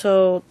we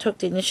also took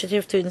the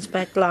initiative to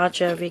inspect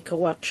larger vehicle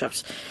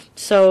workshops.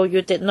 So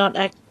you did not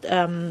act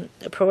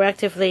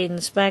proactively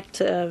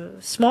inspect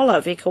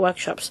smaller vehicle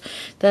workshops.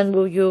 Then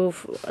will you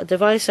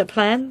devise a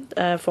plan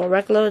for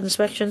regular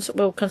inspections?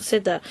 We'll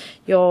consider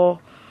your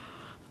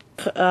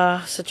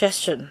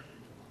suggestion.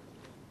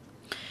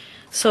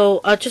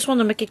 So I just want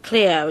to make it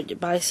clear,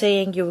 by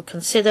saying you will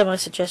consider my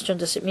suggestion,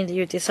 does it mean that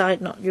you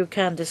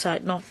can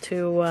decide not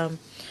to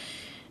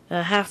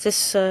have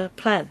this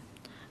plan?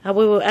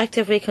 We will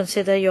actively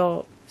consider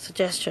your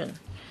suggestion.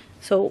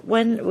 So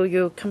when will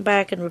you come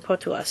back and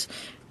report to us?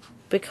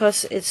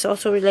 Because it's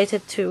also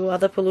related to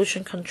other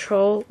pollution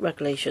control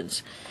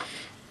regulations.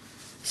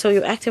 So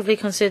you actively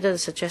consider the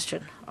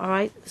suggestion. All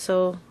right.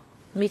 So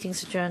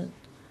meeting's adjourned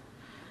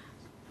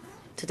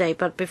today.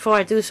 But before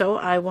I do so,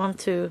 I want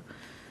to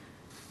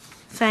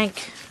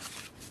thank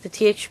the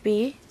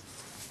THB.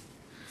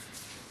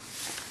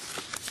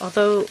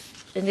 Although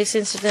in this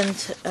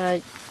incident,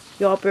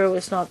 your bureau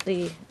is not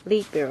the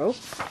lead bureau,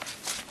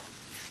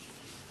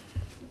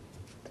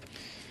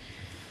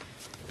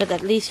 but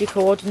at least you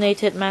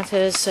coordinated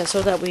matters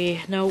so that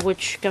we know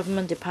which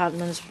government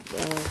departments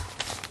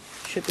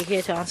should be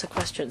here to answer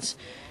questions.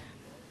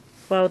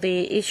 Well,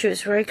 the issue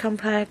is very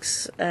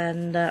complex,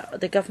 and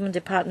the government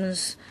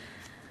departments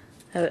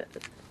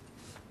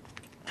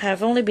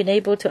have only been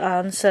able to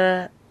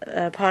answer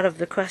part of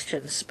the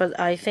questions, but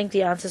I think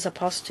the answers are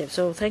positive.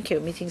 So thank you.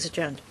 Meeting's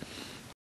adjourned.